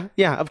 like, yeah,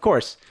 of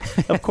course.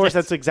 Of course,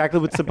 that's exactly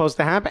what's supposed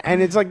to happen.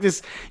 And it's like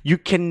this, you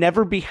can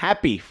never be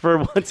happy for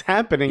what's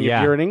happening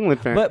if you're an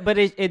England fan. But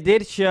it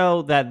did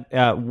show that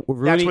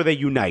Rooney, that's where they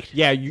unite.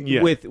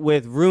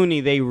 With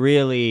Rooney, they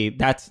really,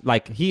 that's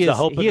like, he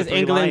is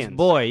England's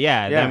boy.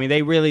 Yeah. I mean,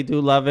 they really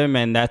do love him.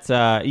 And that's,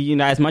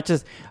 as much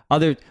as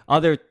other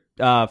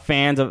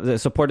fans of the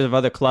supporters of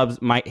other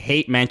clubs might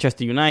hate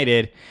Manchester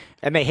United,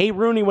 and they hate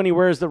Rooney when he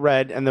wears the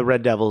red and the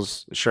Red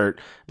Devils shirt.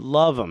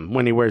 Love him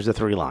when he wears the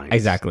 3 lines.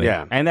 Exactly.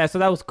 Yeah, and so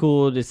that was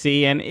cool to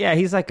see. And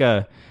he's like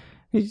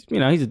he's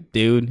a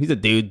dude. He's a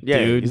dude. Yeah,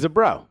 dude. He's a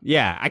bro.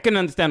 Yeah, I couldn't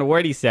understand a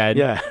word he said.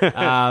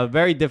 Yeah.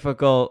 Very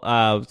difficult.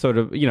 Sort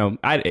of.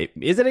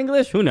 Is it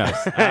English? Who knows?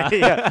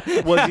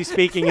 Was he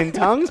speaking in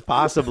tongues?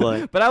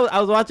 Possibly. But I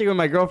was watching with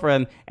my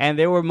girlfriend, and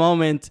there were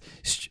moments.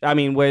 I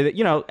mean, where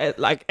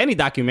like any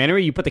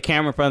documentary, you put the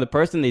camera in front of the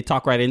person, they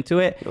talk right into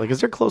it. Like,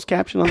 is there closed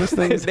caption on this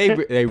thing?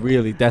 they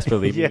really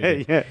desperately.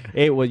 Yeah.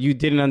 It was, you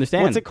didn't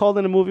understand. What's it called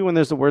in a movie when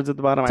there's the words at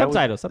the bottom?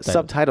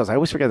 Subtitles. I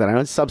always forget that. I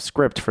know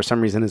subscript for some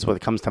reason is what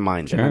comes to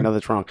mind. Sure. I know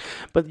that's wrong,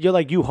 but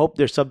you hope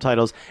there's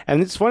subtitles,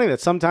 and it's funny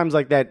that sometimes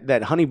like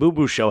that Honey Boo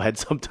Boo show had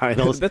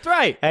subtitles. That's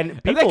right, and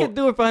they could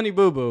do it for Honey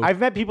Boo Boo. I've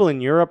met people in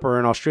Europe or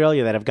in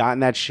Australia that have gotten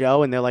that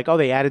show, and they're like, "Oh,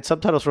 they added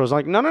subtitles for us." I'm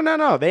like,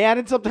 no, they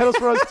added subtitles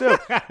for us too.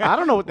 I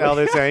don't know what the hell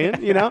they're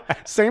saying.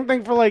 Same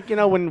thing for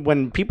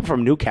when people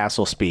from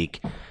Newcastle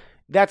speak.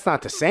 That's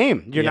not the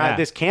same. You're not.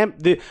 This can't.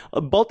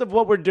 Both of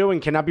what we're doing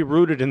cannot be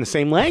rooted in the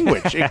same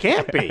language. It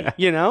can't be.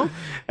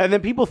 And then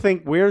people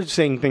think we're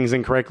saying things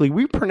incorrectly.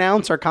 We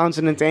pronounce our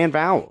consonants and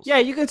vowels. Yeah,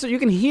 you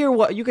can hear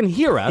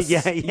us.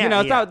 Yeah.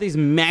 It's not these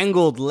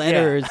mangled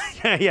letters.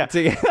 Yeah.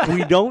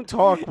 We don't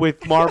talk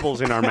with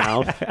marbles in our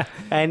mouth.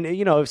 And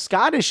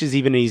Scottish is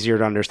even easier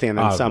to understand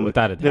than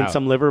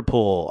some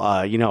Liverpool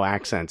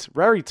accents.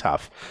 Very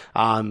tough.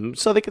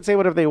 So they can say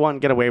whatever they want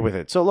and get away with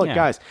it. So look,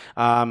 guys,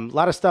 a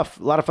lot of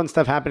fun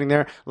stuff happening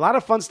there. A lot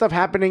of fun stuff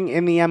happening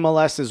in the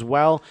MLS as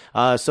well.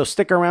 So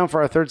stick around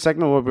for our third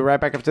segment. We'll be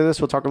right back after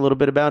this. We'll talk a little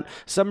bit about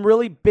some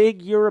really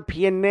big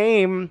European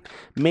name.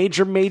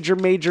 Major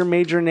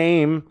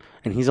name.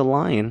 And he's a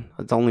Lion.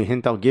 That's the only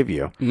hint I'll give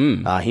you.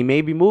 He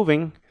may be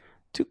moving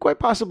to quite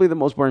possibly the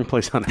most boring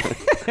place on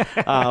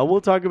earth.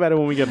 We'll talk about it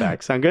when we get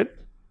back. Sound good?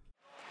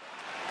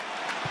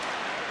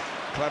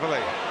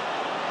 Cleverly.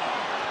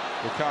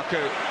 Lukaku.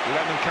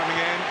 Lennon coming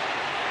in.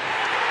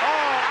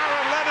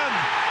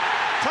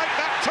 Take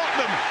that,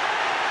 Tottenham,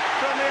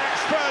 from the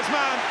ex-Spurs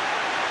man.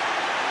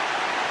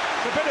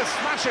 It's a bit of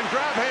smash and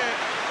grab here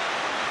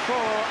for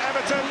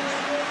Everton.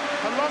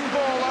 A long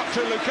ball up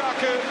to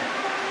Lukaku.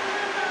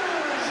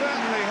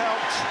 Certainly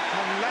helped,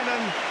 and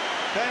Lennon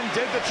then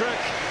did the trick.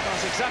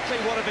 That's exactly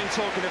what I've been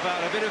talking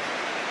about. A bit of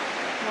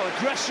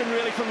aggression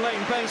really from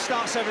Leighton Baines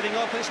starts everything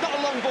off. And it's not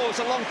a long ball, it's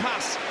a long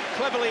pass.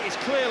 Cleverly is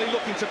clearly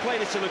looking to play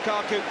this to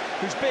Lukaku,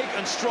 who's big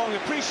and strong,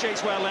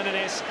 appreciates where Lennon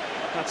is.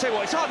 I'll tell you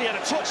what, he's hardly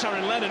had a touch,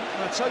 Aaron Lennon.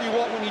 And I'll tell you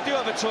what, when you do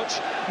have a touch,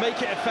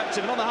 make it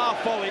effective. And on the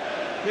half volley,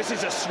 this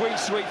is a sweet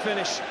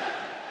finish.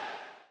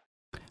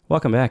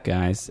 Welcome back,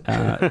 guys.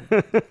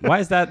 Why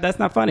is that? That's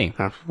not funny.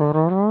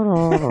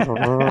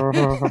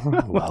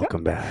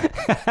 Welcome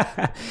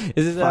back.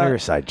 This is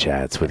Fireside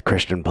Chats with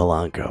Christian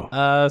Polanco.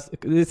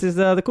 This is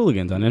the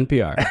Cooligans on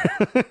NPR.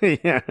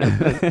 Yeah.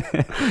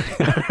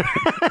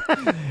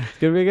 It's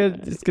gonna be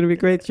good. It's gonna be a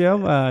great show.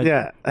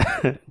 Yeah.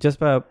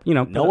 Just no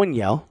one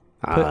yell.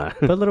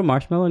 Put a little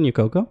marshmallow in your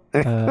cocoa.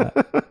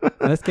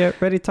 Let's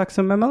get ready to talk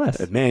some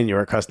MLS. Man,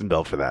 you're a custom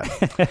built for that.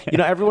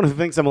 Everyone who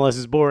thinks MLS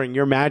is boring,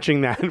 you're matching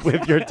that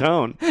with your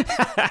tone.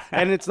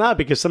 And it's not,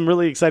 because some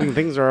really exciting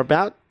things are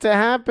about to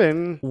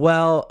happen.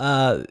 Well,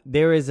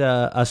 there is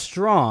a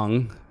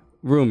strong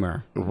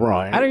rumor.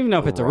 Right. I don't even know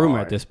if it's a rumor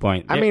at this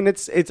point. I mean,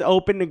 it's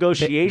open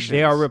negotiations.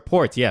 They are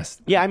reports,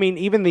 yes. Yeah, I mean,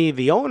 even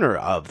the owner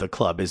of the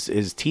club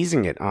is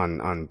teasing it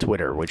on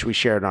Twitter, which we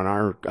shared on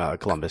our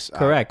Columbus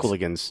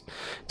Cooligans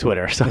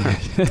Twitter. So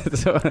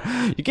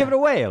you give it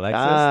away,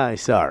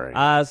 Alexis.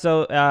 Sorry.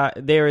 So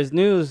there is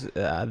news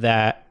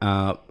that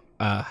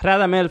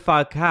Radamel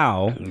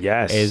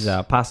Falcao is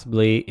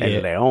possibly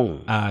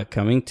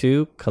coming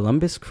to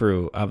Columbus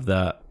Crew of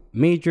the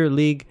Major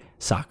League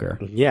Soccer.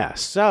 Yeah,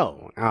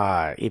 so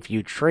if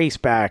you trace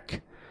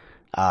back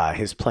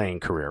his playing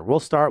career. We'll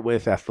start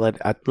with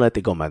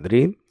Atletico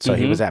Madrid. So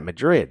he was at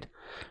Madrid.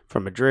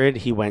 From Madrid,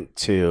 he went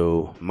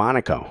to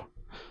Monaco.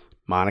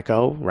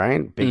 Monaco,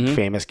 right? Big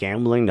famous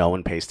gambling. No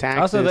one pays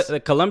taxes. Also, the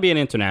Colombian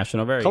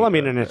international, very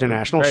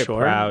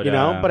sure. Proud,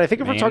 but I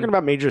think if we're talking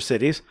about major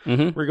cities,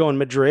 we're going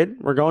Madrid.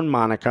 We're going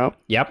Monaco.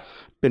 Yep.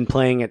 Been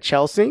playing at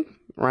Chelsea,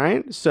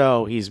 right?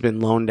 So he's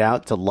been loaned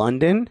out to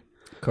London.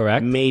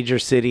 Correct. Major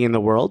city in the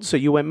world. So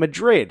you went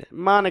Madrid,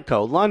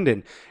 Monaco,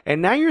 London,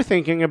 and now you're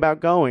thinking about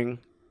going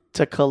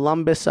to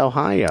Columbus,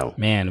 Ohio.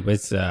 Man,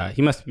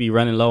 he must be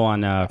running low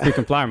on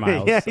frequent flyer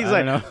miles. Yeah, he's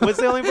like, what's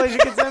the only place you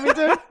can send me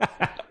to?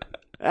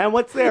 And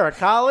what's there? A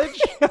college?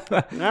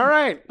 All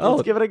right.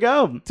 Let's give it a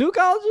go. 2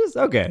 colleges?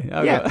 Okay.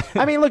 Yeah.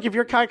 I mean, look, if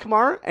you're Kai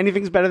Kamara,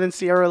 anything's better than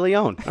Sierra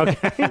Leone.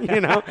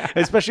 Okay.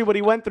 Especially what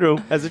he went through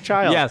as a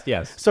child.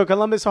 Yes. So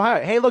Columbus,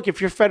 Ohio. Hey, look,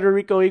 if you're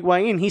Federico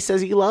Higuain, he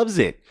says he loves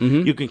it.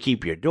 You can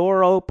keep your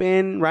door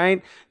open,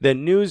 right? The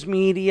news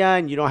media,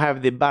 and you don't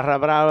have the barra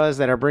bravas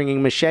that are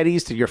bringing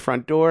machetes to your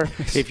front door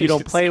if you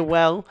don't play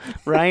well,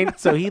 right?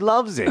 So he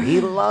loves it. He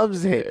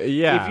loves it.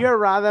 Yeah. If you're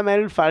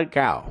Radamel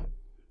Falcao,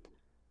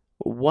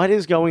 what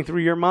is going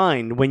through your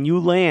mind when you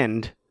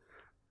land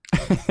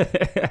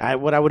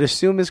what I would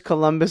assume is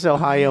Columbus,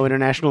 Ohio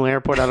International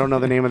Airport? I don't know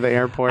the name of the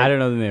airport. I don't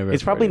know the name of it.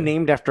 It's probably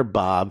named after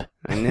Bob,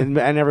 and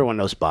everyone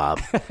knows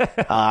Bob.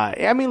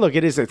 I mean, look,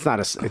 it's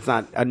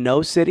not a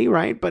no city,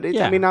 right? But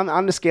I mean,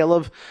 on the scale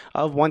of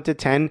 1 to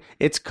 10,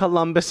 it's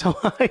Columbus,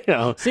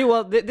 Ohio. See,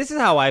 well, this is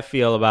how I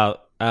feel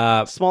about.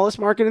 Smallest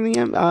market in the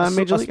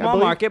Major League. A small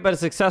market, but a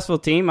successful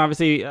team.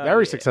 Obviously,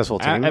 very successful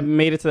team. I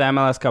made it to the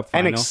MLS Cup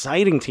final. An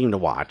exciting team to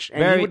watch,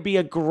 and he would be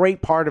a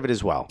great part of it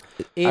as well.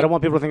 I don't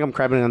want people to think I'm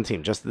crabbing on the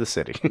team, just the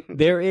city.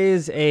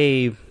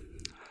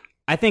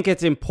 I think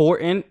it's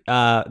important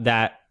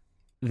that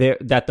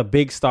the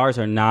big stars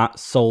are not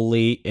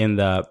solely in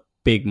the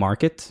big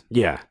markets.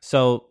 Yeah.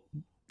 So.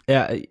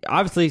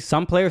 Obviously,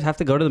 some players have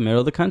to go to the middle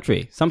of the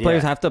country. Some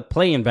players have to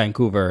play in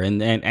Vancouver and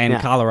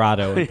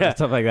Colorado and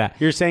stuff like that.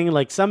 You're saying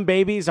like some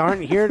babies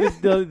aren't here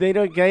to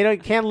they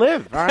can't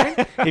live. All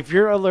right, if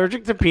you're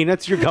allergic to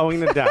peanuts, you're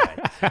going to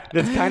die.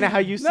 That's kind of how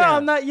you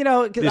sound. No, I'm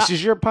not. This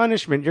is your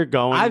punishment. You're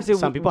going.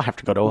 Some people have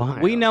to go to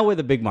Ohio. We know where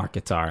the big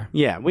markets are.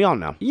 Yeah, we all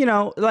know.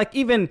 Like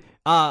even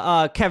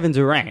Kevin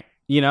Durant.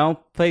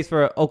 Plays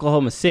for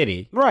Oklahoma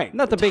City. Right,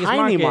 not the biggest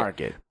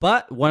market,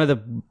 but one of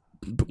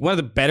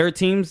the better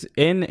teams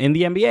in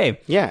the NBA.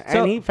 Yeah,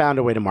 and he found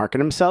a way to market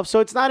himself, so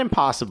it's not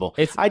impossible.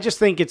 I just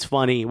think it's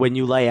funny when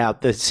you lay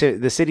out the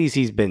cities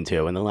he's been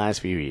to in the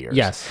last few years.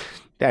 Yes.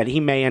 That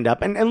he may end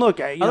up, and look,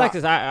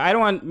 Alexis, I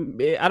don't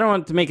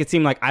want to make it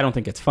seem like I don't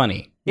think it's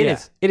funny. It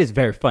is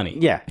very funny.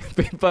 Yeah,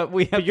 but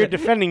you're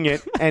defending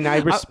it, and I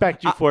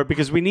respect you for it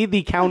because we need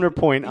the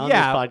counterpoint on this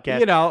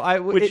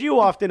podcast. Which you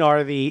often are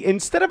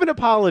instead of an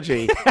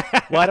apology,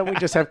 why don't we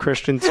just have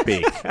Christian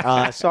speak?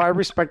 So I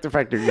respect the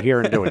fact that you're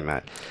here and doing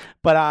that.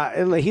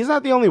 But he's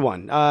not the only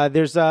one.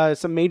 There's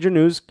some major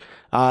news.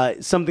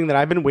 Something that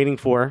I've been waiting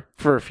for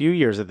a few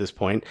years at this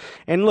point.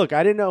 And look,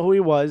 I didn't know who he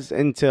was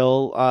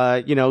until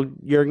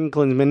Jurgen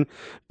Klinsmann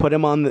put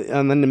him on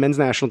the men's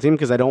national team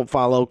because I don't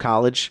follow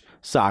college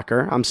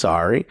soccer. I'm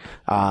sorry.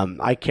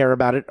 I care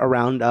about it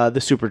around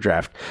the Super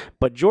Draft.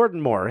 But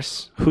Jordan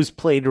Morris, who's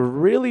played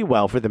really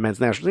well for the men's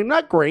national team,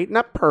 not great,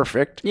 not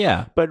perfect,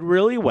 but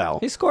really well.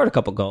 He scored a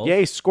couple goals. Yeah,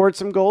 he scored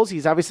some goals.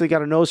 He's obviously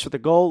got a nose for the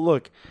goal.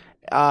 Look,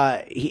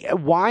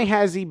 why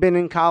has he been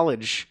in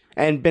college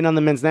and been on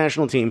the men's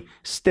national team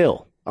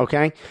still?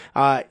 Okay.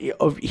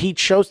 He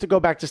chose to go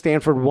back to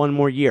Stanford one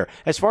more year.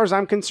 As far as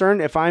I'm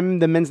concerned, if I'm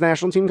the men's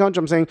national team coach,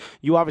 I'm saying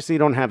you obviously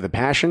don't have the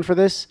passion for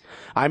this.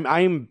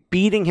 I'm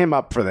beating him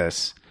up for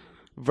this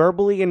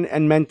verbally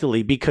and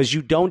mentally because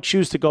you don't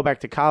choose to go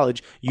back to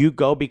college. You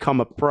go become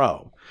a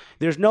pro.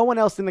 There's no one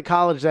else in the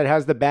college that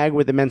has the bag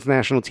with the men's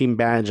national team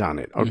badge on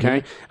it,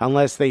 okay?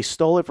 Unless they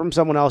stole it from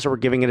someone else or were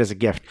giving it as a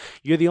gift.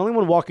 You're the only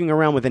one walking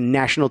around with a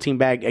national team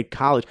bag at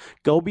college.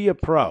 Go be a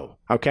pro,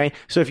 okay?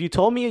 So if you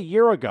told me a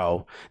year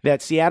ago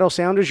that Seattle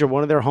Sounders, you're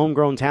one of their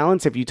homegrown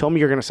talents, if you told me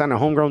you're going to sign a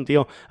homegrown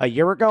deal a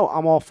year ago,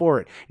 I'm all for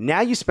it.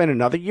 Now you spend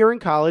another year in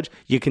college,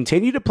 you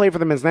continue to play for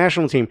the men's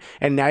national team,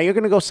 and now you're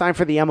going to go sign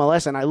for the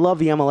MLS, and I love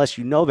the MLS,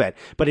 you know that.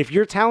 But if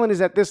your talent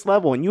is at this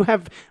level and you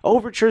have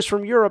overtures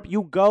from Europe,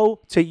 you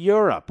go to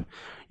Europe.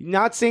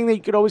 Not saying that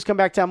you could always come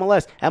back to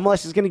MLS.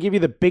 MLS is going to give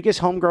you the biggest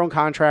homegrown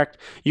contract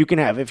you can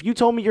have. If you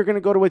told me you're going to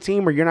go to a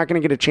team where you're not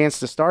going to get a chance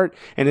to start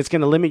and it's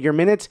going to limit your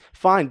minutes,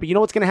 fine. But you know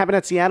what's going to happen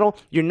at Seattle?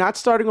 You're not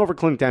starting over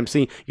Clint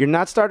Dempsey. You're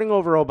not starting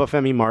over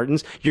Obafemi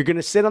Martins. You're going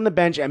to sit on the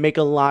bench and make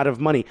a lot of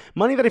money.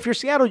 Money that if you're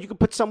Seattle, you could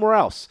put somewhere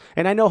else.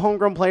 And I know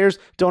homegrown players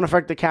don't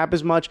affect the cap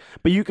as much,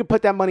 but you could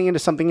put that money into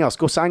something else.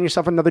 Go sign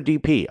yourself another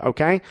DP,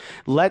 okay?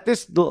 Let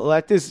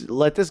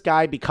this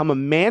guy become a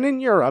man in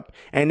Europe,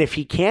 and if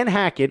he can't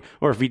hack it,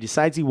 or if he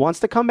decides he wants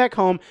to come back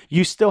home,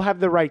 you still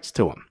have the rights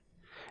to him,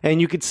 and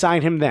you could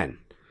sign him then.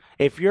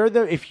 If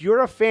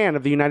you're a fan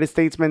of the United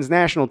States men's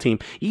national team,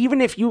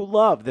 even if you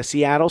love the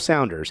Seattle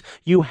Sounders,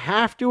 you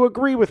have to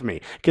agree with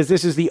me because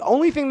this is the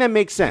only thing that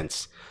makes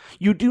sense.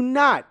 You do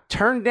not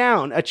turn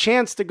down a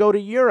chance to go to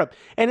Europe.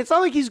 And it's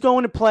not like he's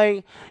going to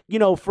play,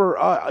 for,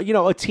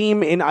 a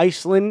team in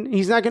Iceland.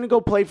 He's not going to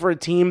go play for a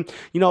team,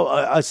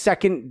 a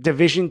second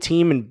division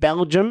team in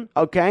Belgium,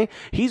 okay?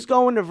 He's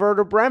going to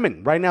Werder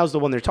Bremen. Right now is the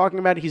one they're talking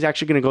about. He's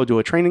actually going to go do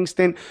a training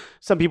stint.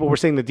 Some people were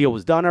saying the deal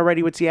was done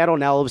already with Seattle.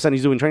 Now all of a sudden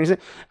he's doing training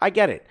stint. I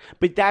get it.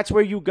 But that's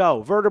where you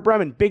go. Werder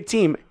Bremen, big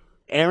team.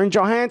 Aaron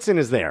Johansson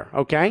is there,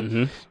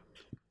 okay?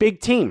 Big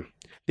team.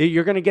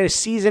 You're going to get a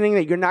seasoning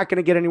that you're not going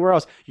to get anywhere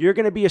else. You're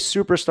going to be a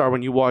superstar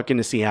when you walk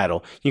into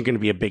Seattle. You're going to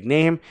be a big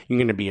name. You're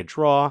going to be a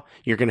draw.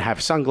 You're going to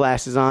have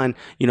sunglasses on.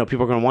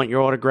 People are going to want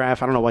your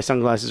autograph. I don't know why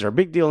sunglasses are a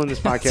big deal in this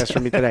podcast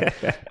for me today.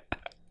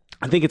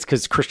 I think it's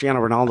because Cristiano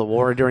Ronaldo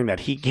wore it during that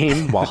Heat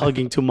game while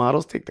hugging two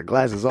models. Take the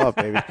glasses off,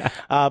 baby.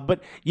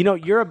 But,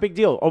 you're a big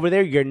deal. Over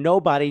there, you're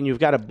nobody, and you've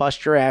got to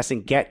bust your ass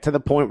and get to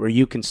the point where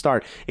you can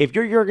start. If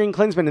you're Jurgen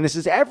Klinsmann, and this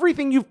is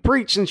everything you've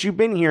preached since you've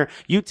been here,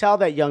 you tell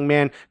that young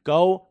man,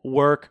 go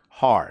work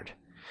hard.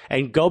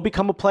 And go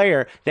become a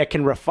player that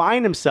can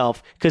refine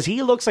himself, because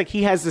he looks like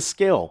he has the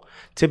skill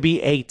to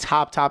be a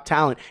top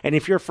talent. And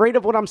if you're afraid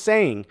of what I'm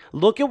saying,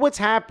 look at what's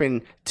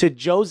happened to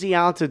Josie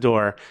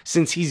Altidore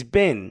since he's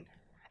been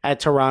at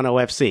Toronto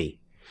FC.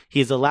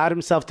 He's allowed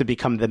himself to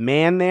become the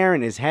man there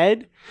in his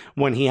head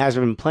when he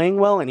hasn't been playing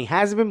well, and he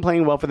hasn't been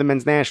playing well for the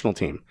men's national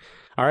team.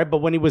 All right, but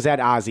when he was at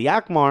Ozzy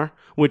Akmar,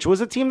 which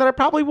was a team that I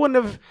probably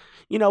wouldn't have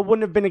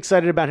been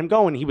excited about him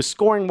going. He was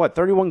scoring,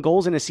 31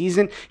 goals in a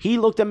season? He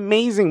looked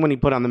amazing when he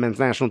put on the men's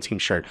national team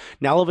shirt.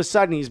 Now, all of a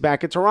sudden, he's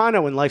back at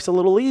Toronto, and life's a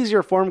little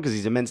easier for him because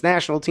he's a men's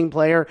national team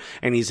player,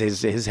 and his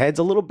head's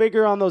a little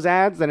bigger on those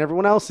ads than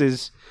everyone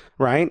else's,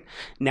 right?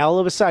 Now, all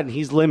of a sudden,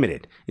 he's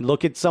limited. You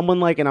look at someone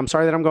like, and I'm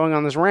sorry that I'm going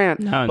on this rant,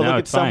 but look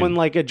at someone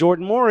like a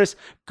Jordan Morris.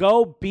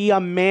 Go be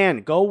a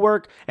man. Go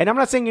work. And I'm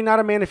not saying you're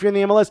not a man if you're in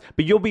the MLS,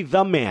 but you'll be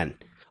the man.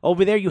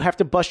 Over there, you have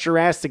to bust your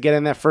ass to get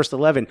in that first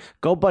 11.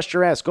 Go bust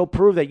your ass. Go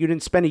prove that you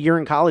didn't spend a year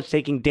in college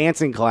taking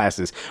dancing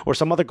classes or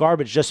some other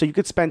garbage just so you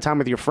could spend time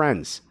with your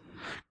friends.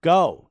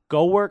 Go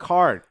work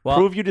hard.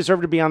 Prove you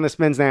deserve to be on this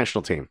men's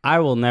national team. I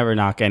will never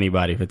knock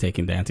anybody for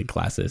taking dancing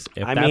classes.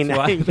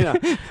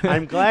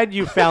 I'm glad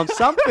you found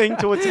something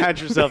to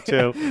attach yourself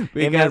to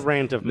in that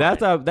rant of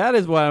mine. That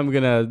is why I'm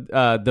going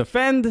to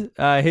defend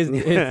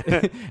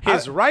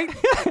his right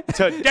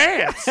to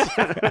dance.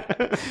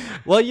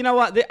 Well, you know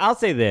what? I'll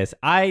say this.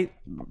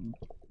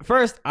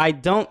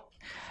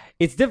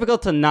 It's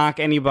difficult to knock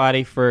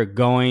anybody for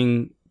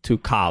going to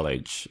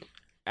college.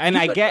 And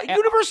I get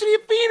University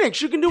of Phoenix.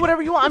 You can do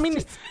whatever you want. I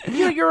mean,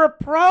 you're a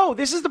pro.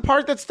 This is the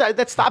part that's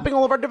stopping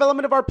all of our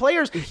development of our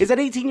players. Is at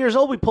 18 years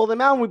old, we pull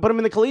them out and we put them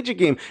in the collegiate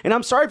game. And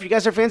I'm sorry if you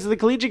guys are fans of the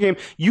collegiate game.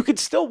 You could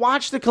still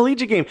watch the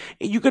collegiate game.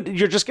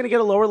 You're just going to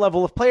get a lower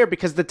level of player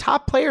because the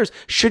top players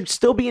should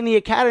still be in the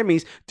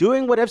academies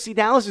doing what FC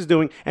Dallas is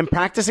doing and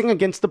practicing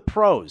against the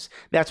pros.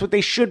 That's what they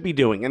should be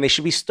doing, and they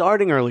should be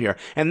starting earlier.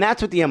 And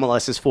that's what the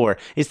MLS is for,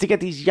 is to get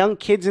these young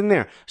kids in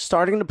there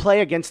starting to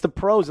play against the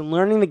pros and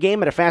learning the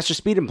game at a faster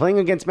speed and playing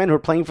against men who are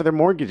playing for their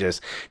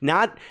mortgages,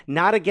 not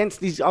against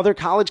these other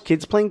college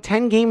kids playing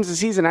 10 games a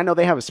season. I know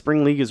they have a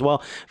spring league as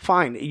well.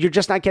 Fine. You're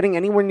just not getting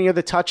anywhere near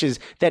the touches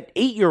that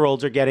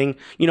 8-year-olds are getting,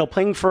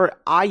 playing for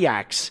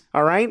Ajax.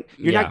 All right.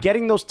 You're not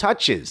getting those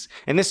touches.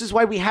 And this is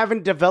why we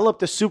haven't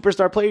developed a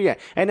superstar player yet.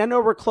 And I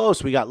know we're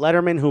close. We got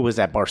Letterman, who was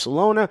at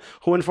Barcelona,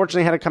 who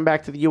unfortunately had to come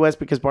back to the U.S.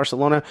 because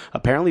Barcelona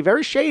apparently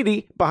very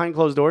shady behind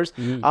closed doors.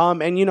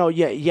 Mm-hmm. And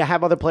you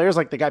have other players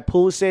like the guy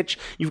Pulisic.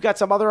 You've got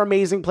some other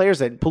amazing players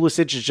that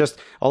Pulisic is just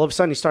all of a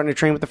sudden he's starting to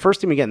train with the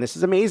first team again. This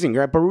is amazing.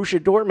 You're at Borussia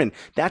Dortmund.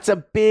 That's a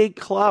big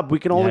club. We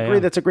can all agree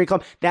that's a great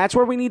club. That's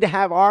where we need to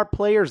have our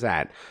players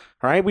at.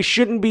 All right, we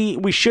shouldn't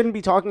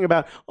be talking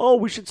about,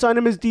 we should sign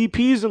them as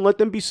DPs and let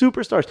them be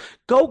superstars.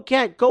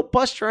 Go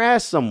bust your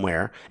ass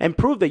somewhere and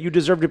prove that you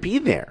deserve to be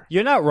there.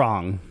 You're not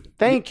wrong.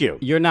 Thank you.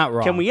 You're not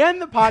wrong. Can we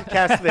end the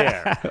podcast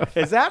there?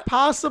 Is that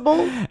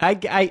possible? I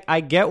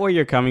get where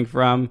you're coming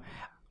from.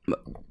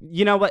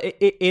 You know what?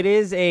 It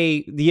is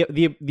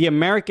the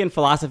American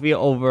philosophy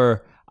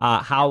over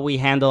how we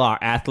handle our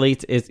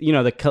athletes is,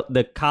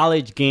 the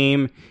college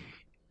game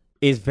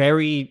is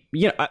very,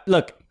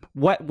 look,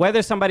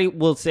 whether somebody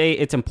will say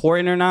it's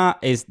important or not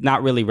is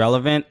not really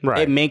relevant.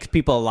 Right. It makes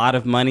people a lot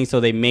of money, so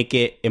they make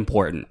it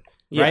important.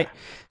 Yeah. Right.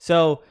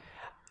 So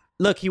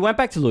look, he went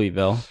back to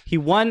Louisville. He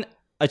won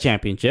a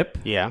championship.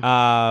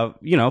 Yeah.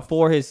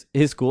 For his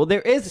school.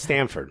 There is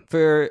Stanford.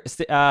 Stanford.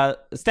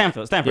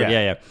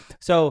 Yeah.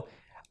 So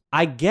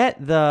I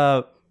get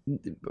the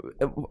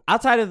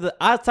outside of the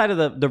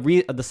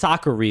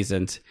soccer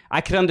reasons, I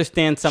could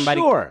understand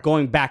somebody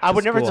going back to I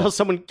would school. never tell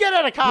someone, get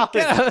out of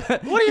college.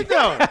 What are you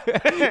doing?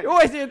 You're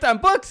wasting your time.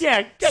 Books?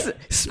 Yeah.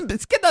 Get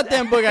that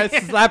damn book. I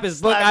slap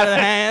his book out of the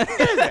hand.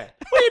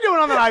 What are you doing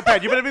on the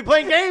iPad? You better be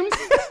playing games.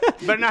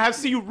 You better not have to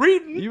see you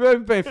reading. You better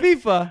be playing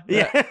FIFA.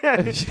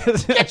 Yeah.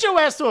 Get your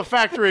ass to a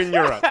factory in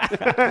Europe.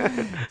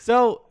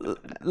 So,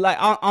 like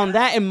on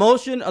that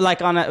emotion,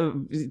 like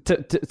on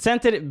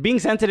being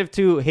sensitive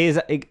to his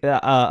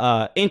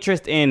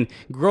interest in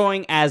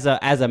growing as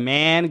a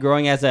man,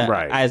 growing as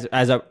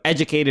a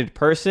educated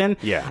person.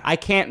 Yeah, I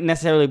can't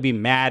necessarily be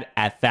mad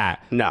at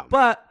that. No,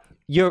 but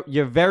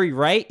you're very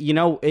right. You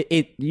know,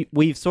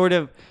 we've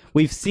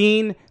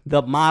seen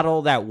the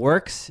model that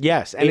works.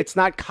 Yes, and it's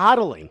not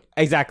coddling.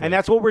 Exactly. And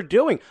that's what we're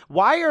doing.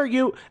 Why are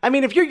you... I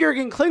mean, if you're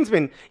Jurgen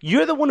Klinsmann,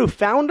 you're the one who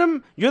found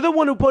him. You're the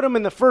one who put him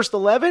in the first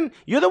 11.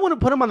 You're the one who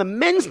put him on the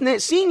men's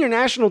senior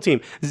national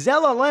team.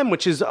 Zelalem,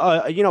 which is,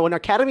 an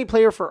academy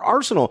player for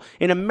Arsenal,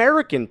 an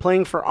American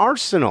playing for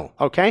Arsenal,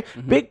 okay?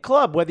 Mm-hmm. Big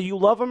club, whether you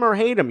love him or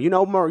hate him. You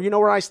know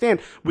where I stand.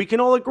 We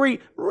can all agree,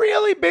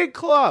 really big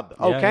club,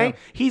 okay? Yeah.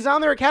 He's on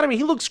their academy.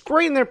 He looks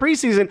great in their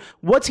preseason.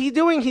 What's he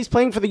doing? He's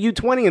playing for the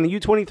U20 and the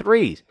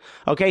U23s,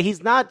 okay?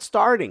 He's not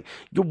starting.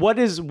 What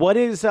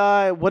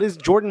is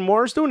Jordan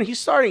Morris doing? He's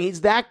starting.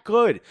 He's that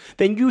good.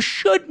 Then you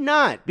should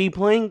not be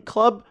playing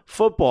club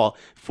football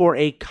for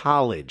a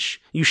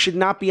college. You should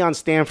not be on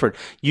Stanford.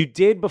 You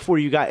did before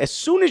you got... As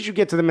soon as you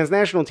get to the men's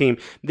national team,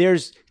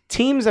 there's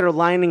teams that are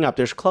lining up.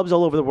 There's clubs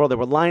all over the world that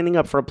were lining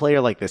up for a player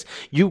like this.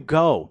 You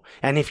go.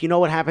 And if you know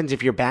what happens,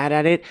 if you're bad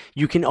at it,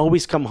 you can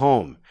always come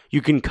home.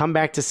 You can come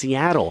back to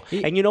Seattle.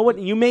 And you know what?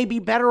 You may be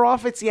better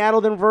off at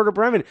Seattle than Werder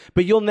Bremen,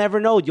 but you'll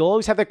never know. You'll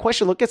always have that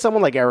question. Look at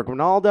someone like Eric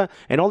Ronaldo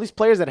and all these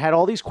players that had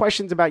all these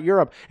questions about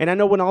Europe. And I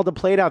know Ronaldo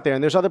played out there,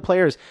 and there's other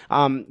players.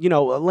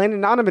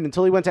 Landon Donovan,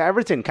 until he went to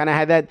Everton, kind of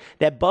had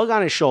that bug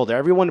on his shoulder.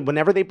 Everyone,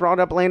 whenever they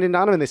brought up Landon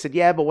Donovan, they said,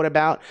 yeah, but what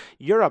about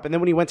Europe? And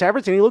then when he went to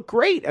Everton, he looked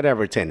great at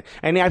Everton.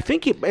 And I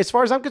think, as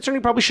far as I'm concerned,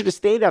 he probably should have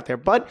stayed out there,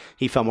 but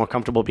he felt more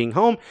comfortable being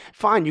home.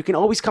 Fine, you can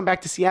always come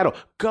back to Seattle.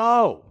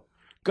 Go.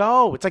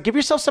 It's like, give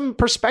yourself some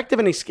perspective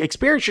and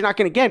experience you're not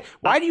going to get.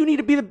 Why do you need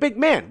to be the big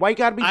man? Why you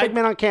got to be big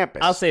man on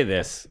campus? I'll say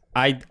this.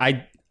 I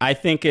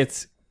think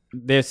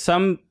there's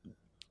some...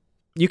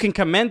 You can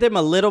commend them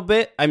a little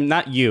bit. I'm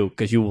not you,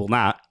 because you will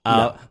not.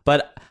 No.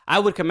 But I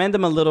would commend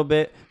them a little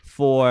bit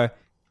for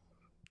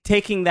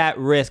taking that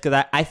risk.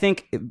 Because I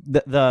think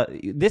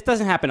this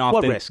doesn't happen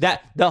often. What risk?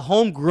 That the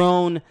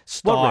homegrown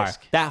star, what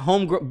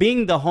risk?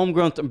 Being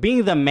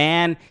the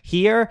man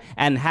here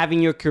and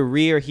having your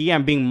career here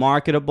and being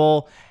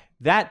marketable,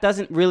 that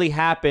doesn't really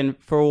happen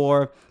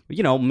for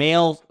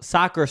male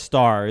soccer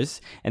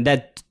stars, and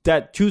that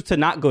choose to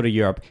not go to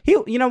Europe.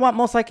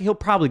 Most likely he'll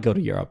probably go to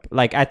Europe,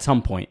 like at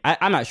some point.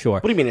 I'm not sure.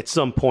 What do you mean at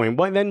some point?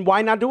 Then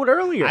why not do it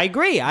earlier? I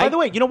agree. By the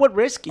way, you know what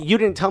risk? You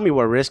didn't tell me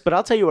what risk, but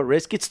I'll tell you what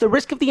risk. It's the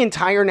risk of the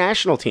entire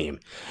national team.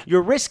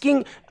 You're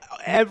risking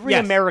every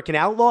American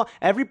outlaw,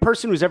 every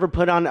person who's ever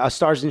put on a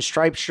Stars and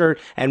Stripes shirt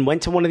and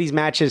went to one of these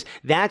matches.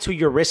 That's who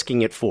you're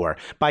risking it for.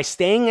 By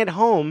staying at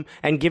home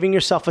and giving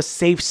yourself a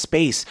safe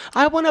space.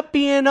 I want to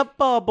be in a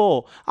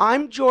bubble.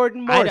 I'm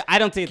Jordan Morris. I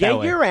don't see it that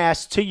way. Get your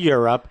ass to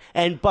Europe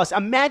and bust.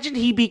 Imagine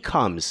he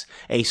becomes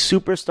a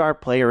superstar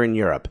player in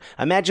Europe.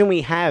 Imagine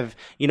we have,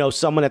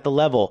 someone at the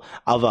level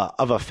of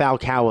a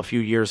Falcao a few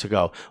years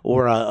ago,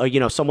 or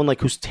someone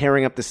like who's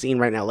tearing up the scene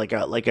right now, like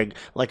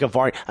a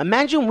Vari.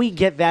 Imagine we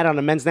get that on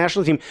a men's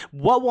national team.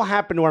 What will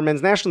happen to our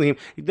men's national team?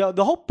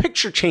 The whole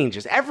picture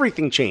changes.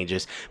 Everything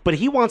changes. But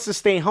he wants to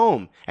stay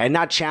home and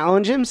not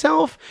challenge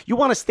himself. You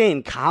want to stay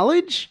in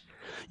college?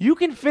 You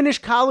can finish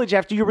college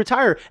after you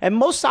retire. And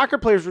most soccer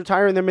players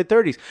retire in their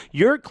mid-30s.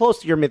 You're close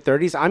to your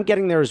mid-30s. I'm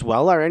getting there as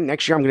well. All right,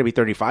 next year I'm going to be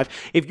 35.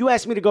 If you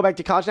asked me to go back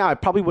to college now, I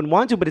probably wouldn't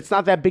want to, but it's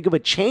not that big of a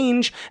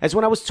change as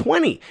when I was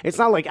 20. It's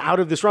not like out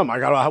of this realm.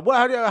 How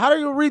do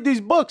you read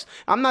these books?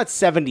 I'm not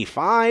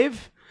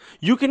 75.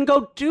 You can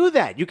go do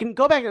that. You can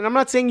go back, and I'm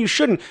not saying you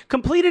shouldn't.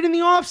 Complete it in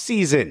the off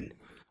season.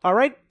 All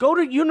right? Go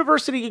to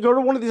university. Go to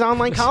one of these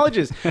online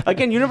colleges.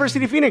 Again,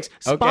 University of Phoenix.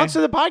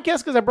 Sponsor the podcast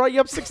because I brought you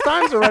up 6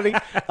 times already.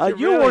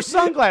 You or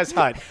Sunglass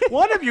Hut.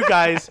 One of you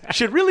guys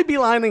should really be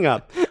lining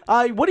up.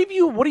 What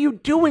are you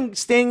doing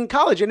staying in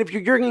college? And if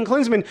you're Jurgen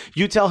Klinsmann,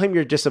 you tell him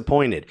you're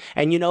disappointed.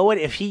 And you know what?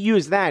 If he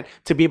used that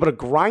to be able to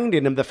grind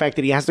in him the fact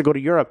that he has to go to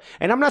Europe,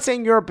 and I'm not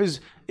saying Europe is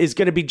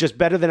going to be just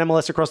better than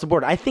MLS across the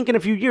board. I think in a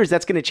few years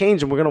that's going to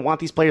change, and we're going to want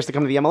these players to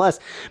come to the MLS.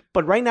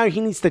 But right now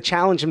he needs to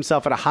challenge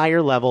himself at a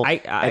higher level,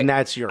 and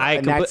that's Europe.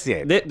 That's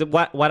it.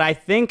 What I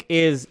think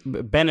is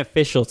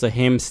beneficial to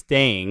him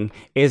staying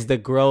is the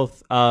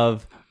growth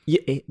of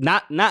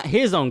not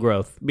his own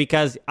growth,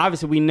 because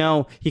obviously we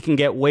know he can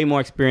get way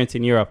more experience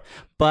in Europe,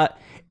 but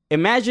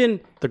imagine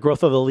the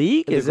growth of the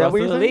league. Is that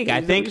what you're saying?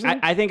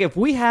 I think if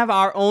we have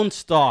our own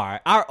star,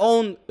 our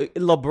own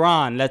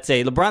LeBron, let's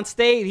say LeBron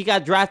stayed, he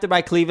got drafted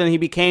by Cleveland, he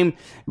became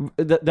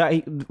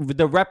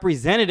the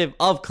representative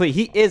of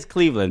Cleveland. He is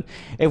Cleveland.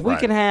 If we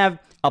can have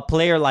a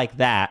player like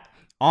that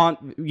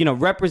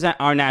represent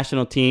our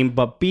national team,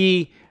 but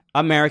be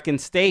American,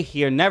 stay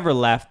here, never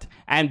left,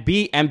 and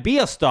be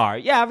a star.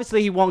 Yeah,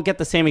 obviously he won't get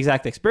the same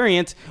exact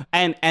experience,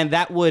 and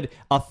that would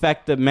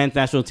affect the men's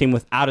national team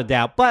without a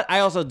doubt. But I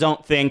also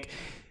don't think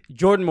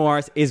Jordan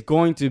Morris is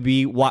going to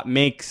be what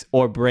makes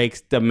or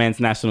breaks the men's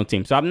national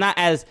team. So I'm not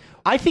as...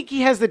 I think he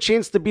has the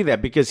chance to be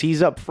that because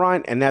he's up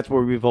front, and that's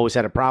where we've always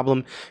had a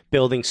problem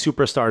building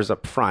superstars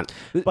up front.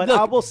 But Look,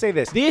 I will say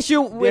this. The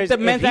issue with the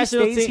men's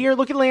national team... here,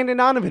 look at Landon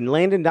Donovan.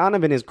 Landon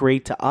Donovan is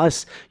great to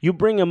us. You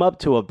bring him up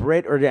to a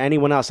Brit or to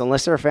anyone else,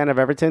 unless they're a fan of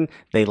Everton,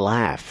 they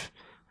laugh.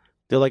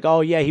 They're like,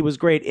 oh, yeah, he was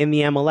great in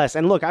the MLS.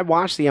 And look, I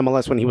watched the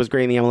MLS when he was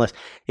great in the MLS.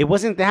 It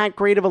wasn't that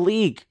great of a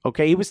league,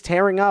 okay? He was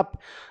tearing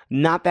up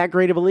not that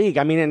great of a league.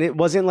 I mean, and it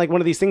wasn't like one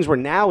of these things where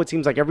now it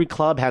seems like every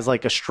club has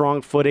like a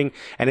strong footing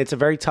and it's a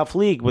very tough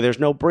league where there's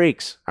no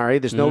breaks, all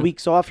right? There's no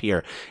weeks off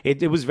here.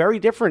 It was very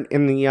different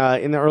in the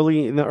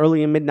early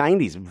and mid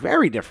 90s.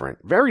 Very different.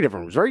 Very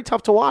different. It was very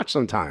tough to watch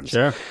sometimes.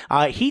 Sure.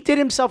 He did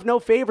himself no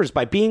favors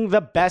by being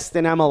the best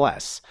in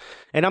MLS.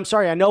 And I'm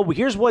sorry, I know,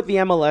 here's what the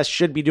MLS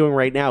should be doing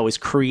right now is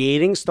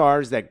creating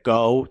stars that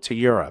go to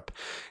Europe.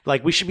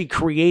 Like, we should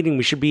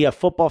be a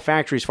football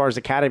factory as far as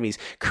academies,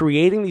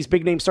 creating these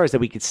big name stars that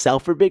we could sell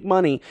for big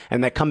money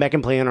and that come back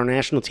and play on our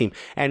national team.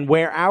 And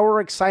where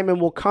our excitement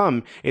will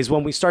come is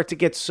when we start to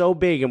get so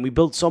big and we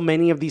build so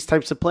many of these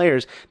types of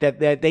players that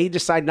they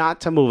decide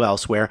not to move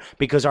elsewhere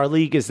because our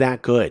league is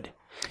that good.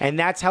 And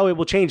that's how it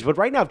will change. But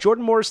right now, if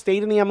Jordan Morris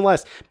stayed in the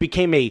MLS,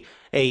 became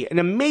an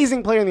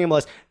amazing player in the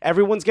MLS,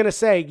 everyone's going to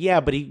say, yeah,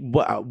 but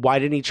why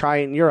didn't he try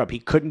it in Europe? He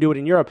couldn't do it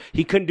in Europe.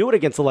 He couldn't do it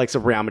against the likes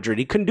of Real Madrid.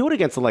 He couldn't do it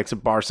against the likes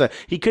of Barca.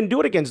 He couldn't do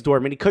it against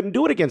Dortmund. He couldn't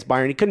do it against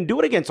Bayern. He couldn't do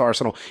it against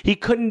Arsenal. He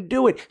couldn't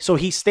do it. So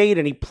he stayed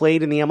and he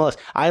played in the MLS.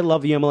 I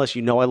love the MLS.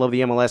 You know I love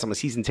the MLS. I'm a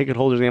season ticket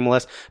holder of the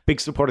MLS.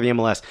 Big supporter of the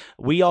MLS.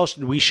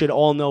 We should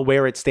all know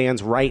where it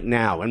stands right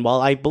now. And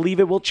while I believe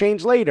it will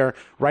change later,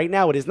 right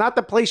now it is not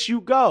the place you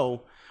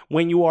go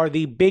when you are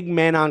the big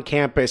man on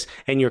campus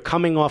and you're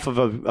coming off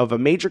of a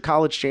major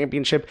college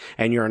championship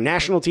and you're a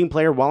national team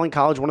player while in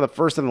college, one of the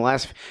first in the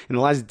last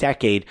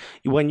decade.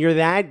 When you're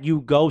that, you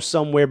go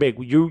somewhere big.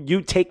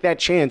 You take that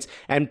chance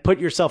and put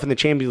yourself in the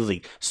Champions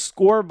League.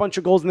 Score a bunch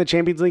of goals in the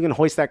Champions League and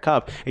hoist that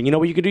cup. And you know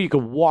what you could do? You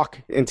could walk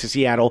into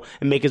Seattle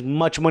and make as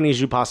much money as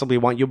you possibly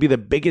want. You'll be the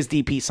biggest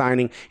DP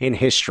signing in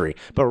history.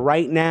 But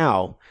right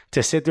now,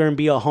 to sit there and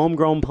be a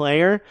homegrown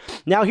player.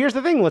 Now, here's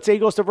the thing. Let's say he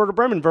goes to Werder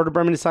Bremen. Werder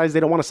Bremen decides they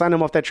don't want to sign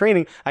him off that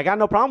training. I got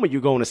no problem with you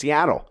going to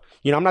Seattle.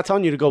 You know, I'm not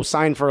telling you to go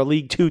sign for a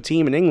League 2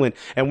 team in England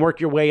and work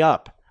your way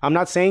up. I'm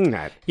not saying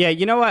that. Yeah,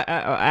 you know what?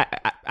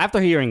 After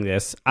hearing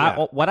this,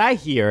 what I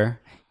hear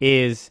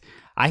is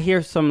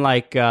some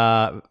like,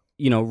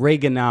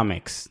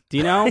 Reaganomics. Do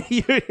you know?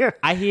 Yeah.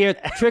 I hear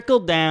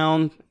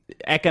trickle-down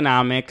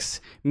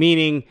economics,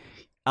 meaning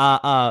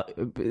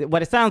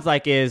what it sounds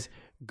like is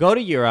go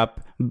to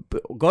Europe,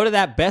 go to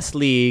that best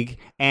league,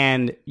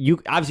 and you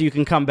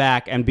can come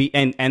back and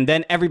and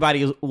then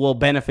everybody will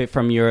benefit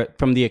from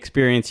the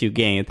experience you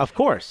gained. Of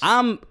course.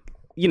 I'm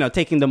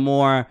taking the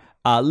more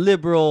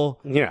liberal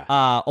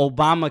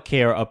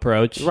Obamacare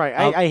approach. Right.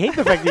 I hate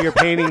the fact that you're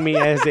painting me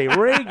as a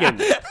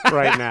Reagan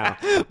right now.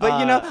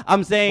 But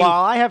I'm saying, well,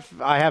 I have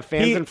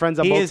fans and friends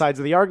on both sides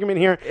of the argument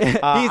here.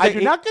 I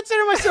do not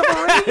consider myself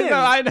a Reagan. No,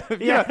 I know.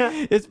 Yeah.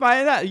 It's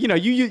fine.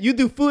 You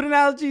do food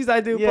analogies.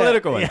 I do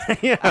political ones.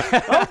 Yeah.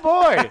 Oh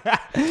boy.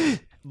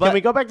 But can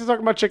we go back to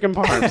talking about chicken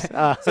parms?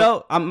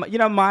 So,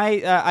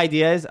 my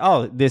idea is,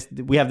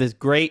 we have this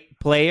great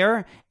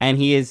player, and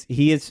he is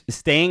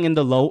staying in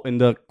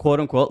the quote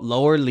unquote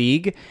lower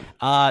league,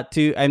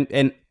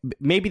 and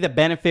maybe the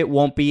benefit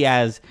won't be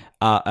as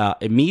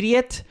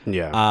immediate.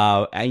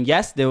 Yeah. And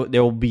yes, there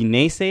will be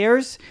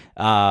naysayers,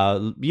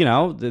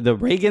 the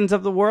Reagans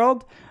of the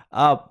world.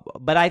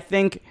 But I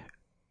think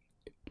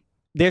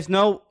there's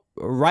no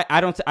right. I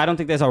don't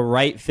think there's a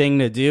right thing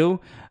to do.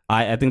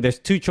 I think there's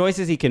two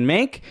choices he can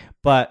make,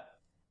 but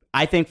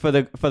I think for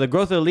the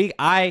growth of the league,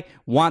 I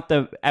want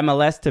the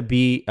MLS to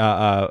be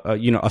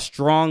a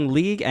strong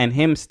league, and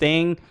him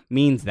staying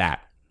means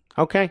that.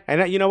 Okay.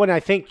 And you know what?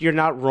 I think you're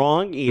not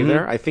wrong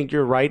either. Mm-hmm. I think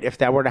you're right if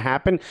that were to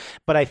happen.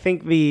 But I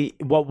think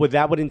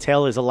that would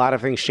entail is a lot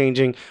of things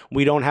changing.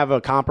 We don't have a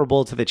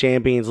comparable to the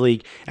Champions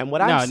League. And what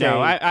I'm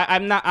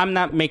saying... No, I'm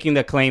not making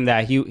the claim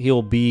that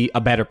he'll be a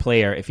better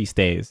player if he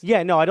stays.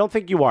 Yeah, no, I don't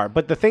think you are.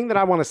 But the thing that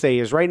I want to say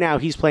is right now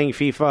he's playing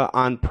FIFA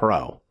on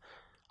Pro.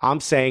 I'm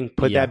saying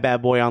put that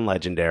bad boy on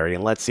Legendary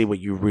and let's see what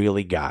you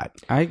really got.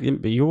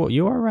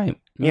 You are right.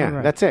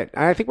 Yeah, that's it.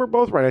 I think we're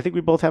both right. I think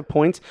we both have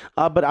points,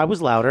 but I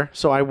was louder,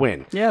 so I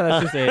win. Yeah,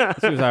 that's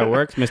just how it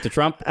works, Mr.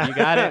 Trump. You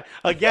got it.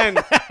 Again,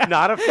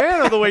 not a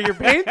fan of the way you're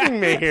painting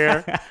me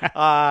here.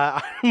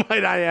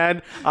 Might I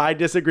add, I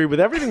disagree with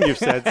everything you've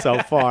said so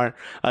far,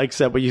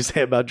 except what you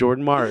say about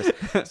Jordan Morris.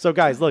 So,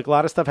 guys, look, a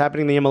lot of stuff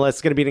happening in the MLS.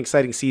 It's going to be an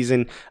exciting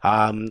season.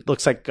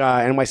 Looks like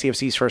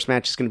NYCFC's first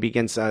match is going to be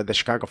against the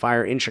Chicago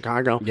Fire in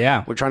Chicago.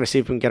 Yeah. We're trying to see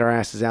if we can get our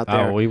asses out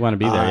there. Oh, we want to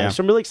be there, yeah.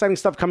 Some really exciting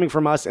stuff coming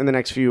from us in the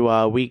next few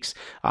weeks.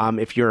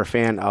 if you're a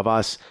fan of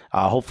us.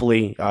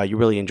 Hopefully, you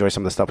really enjoy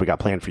some of the stuff we got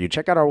planned for you.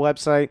 Check out our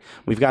website.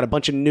 We've got a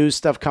bunch of news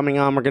stuff coming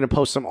on. We're going to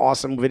post some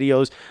awesome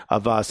videos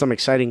of some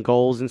exciting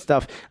goals and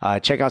stuff.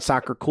 Check out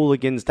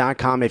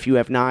soccercooligans.com if you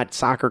have not,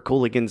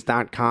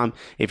 soccercooligans.com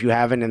if you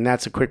haven't, and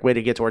that's a quick way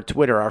to get to our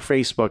Twitter, our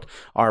Facebook,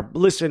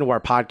 listen to our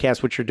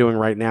podcast, which you're doing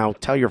right now.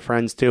 Tell your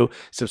friends to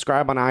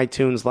subscribe on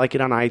iTunes, like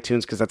it on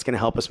iTunes, because that's going to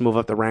help us move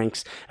up the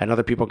ranks, and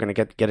other people are going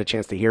to get a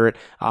chance to hear it.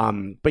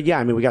 But yeah,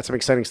 I mean, we got some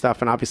exciting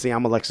stuff, and obviously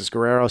I'm Alexis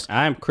Guerreros.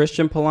 I'm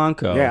Christian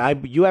Polanco. Yeah,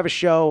 you have a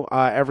show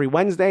every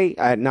Wednesday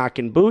at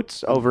Knockin'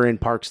 Boots over in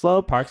Park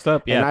Slope.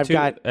 Yeah. And I've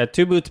got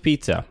Two Boots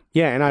Pizza.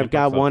 Yeah, and I've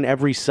got one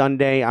every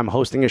Sunday. I'm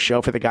hosting a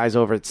show for the guys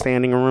over at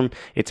Standing Room.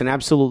 It's an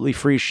absolutely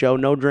free show,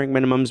 no drink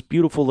minimums,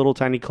 beautiful little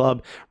tiny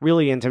club,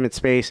 really intimate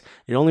space.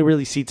 It only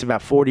really seats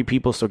about 40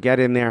 people, so get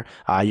in there.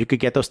 You could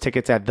get those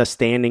tickets at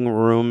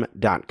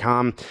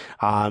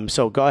thestandingroom.com.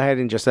 So go ahead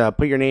and just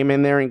put your name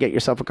in there and get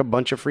yourself a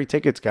bunch of free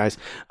tickets, guys.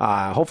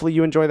 Hopefully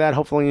you enjoy that.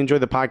 Hopefully you enjoy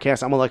the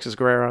podcast. I'm Alexis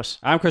Guerreros.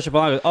 I'm Christian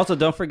Polanco. Also,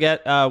 don't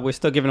forget, we're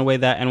still giving away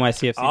that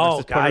NYCFC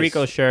versus Puerto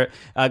Rico shirt.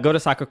 Go to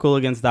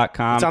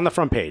soccercooligans.com. It's on the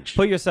front page.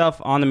 Put yourself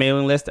on the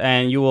mailing list,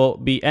 and you will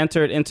be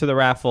entered into the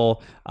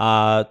raffle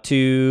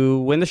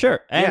to win the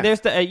shirt. And there's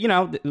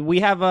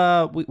we have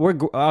we're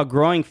a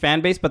growing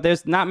fan base, but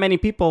there's not many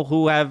people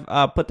who have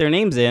put their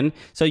names in,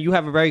 so you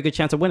have a very good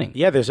chance of winning.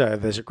 Yeah, there's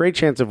a great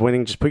chance of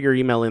winning. Just put your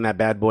email in that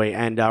bad boy,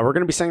 and we're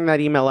going to be sending that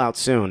email out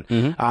soon.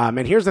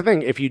 And here's the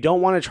thing: if you don't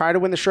want to try to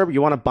win the shirt, but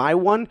you want to buy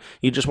one,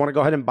 you just want to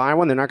go ahead and buy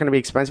one. They're not going to be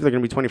expensive. They're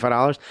going to be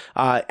 $25.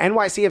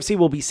 NYCFC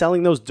will be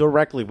selling those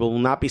directly. We will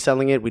not be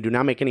selling it. We do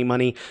not make any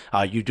money.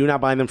 You do not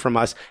buy them from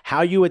us.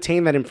 How you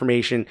attain that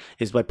information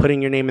is by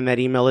putting your name in that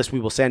email list. We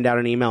will send out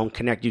an email and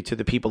connect you to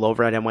the people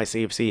over at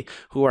NYCFC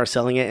who are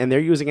selling it, and they're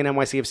using an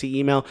NYCFC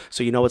email,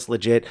 so you know it's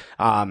legit.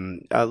 A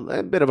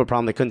bit of a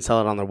problem, they couldn't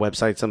sell it on their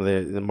website, some of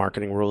the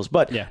marketing rules,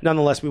 but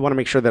nonetheless, we want to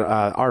make sure that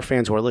our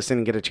fans who are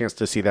listening get a chance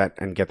to see that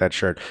and get that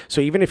shirt.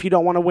 So even if you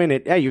don't want to win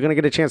it, you're going to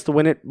get a chance to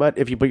win it, but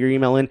if you put your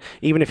email in,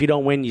 even if you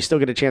don't win, you still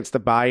get a chance to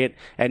buy it,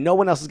 and no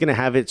one else is going to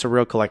have it. It's a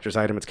real collector's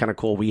item. It's kind of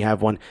cool. We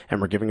have one, and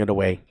we're giving it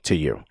away to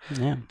you.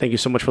 Yeah. Thank you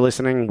so much for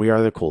listening. We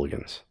are the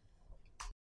Cooligans.